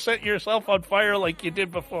not to set yourself on fire like you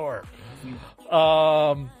did before.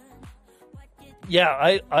 Yeah,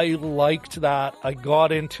 I liked that. I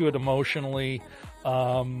got into it emotionally.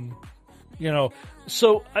 You know,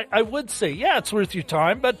 so I would say, yeah, it's worth your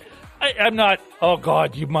time, but I'm not, oh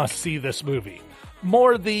God, you must see this movie.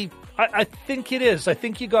 More I think it is. I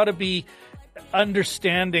think you got to be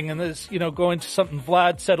understanding, and this, you know, going to something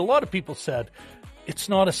Vlad said, a lot of people said, it's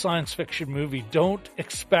not a science fiction movie. Don't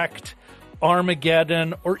expect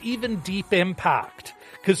Armageddon or even Deep Impact.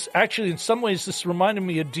 Because actually, in some ways, this reminded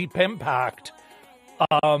me of Deep Impact.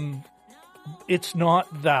 It's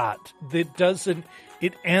not that.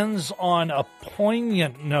 It ends on a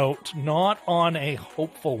poignant note, not on a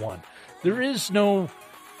hopeful one. There is no,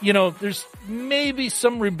 you know, there's maybe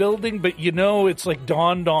some rebuilding, but you know, it's like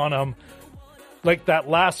dawned on him, like that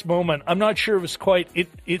last moment. I'm not sure it was quite,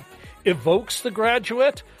 it evokes The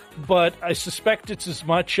Graduate, but I suspect it's as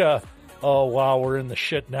much oh wow, we're in the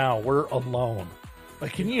shit now. We're alone.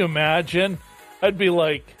 Like, can you imagine? I'd be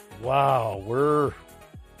like, wow, we're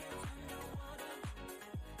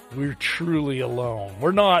truly alone.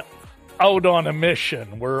 We're not out on a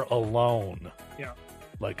mission. We're alone. Yeah.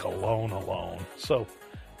 Like alone. So,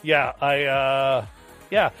 yeah,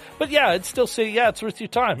 Yeah. But yeah, I'd still say, yeah, it's worth your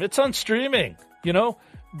time. It's on streaming, you know,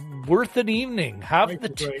 worth an evening.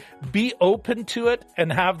 Be open to it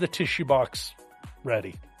and have the tissue box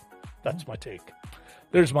ready. That's my take.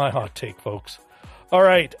 There's my hot take, folks. All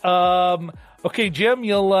right. Okay, Jim,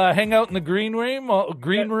 you'll hang out in the green room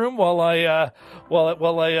while I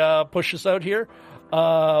push us out here.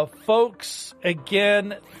 Folks,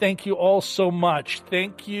 again, thank you all so much.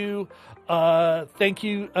 Thank you, Dan. Thank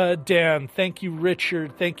you,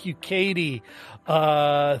 Richard. Thank you, Katie.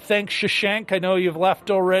 Thanks, Shashank. I know you've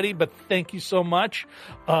left already, but thank you so much.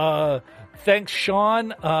 Thanks,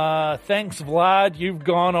 Sean. Thanks, Vlad. You've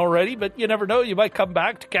gone already, but you never know. You might come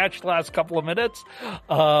back to catch the last couple of minutes.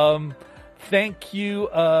 Thank you,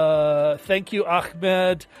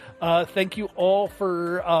 Ahmed. Thank you all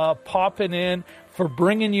for popping in, for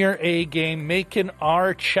bringing your A game, making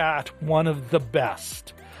our chat one of the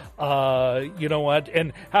best. You know what?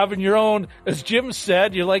 And having your own, as Jim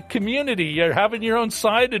said, you're like community. You're having your own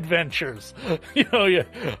side adventures. You know,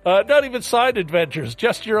 not even side adventures,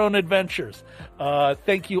 just your own adventures.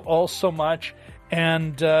 Thank you all so much.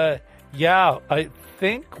 And yeah, I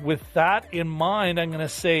think with that in mind, I'm going to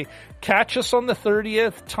say catch us on the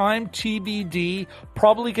 30th, time TBD,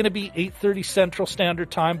 probably going to be 8:30 Central Standard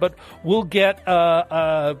Time, but we'll get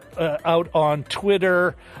out on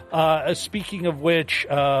Twitter. Speaking of which,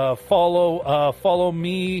 follow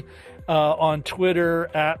me on Twitter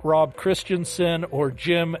at Rob Christensen or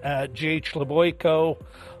Jim at J. Chleboyko.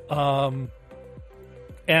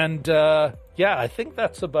 Yeah, I think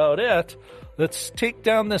that's about it. Let's take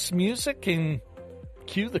down this music and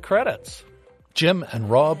cue the credits. Jim and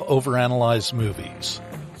Rob Overanalyze Movies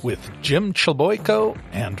with Jim Chleboyko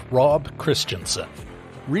and Rob Christensen.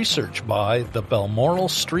 Research by the Balmoral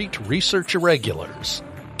Street Research Irregulars,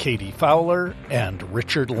 Katie Fowler and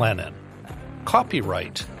Richard Lennon.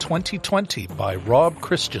 Copyright 2020 by Rob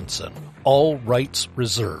Christensen. All rights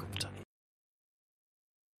reserved.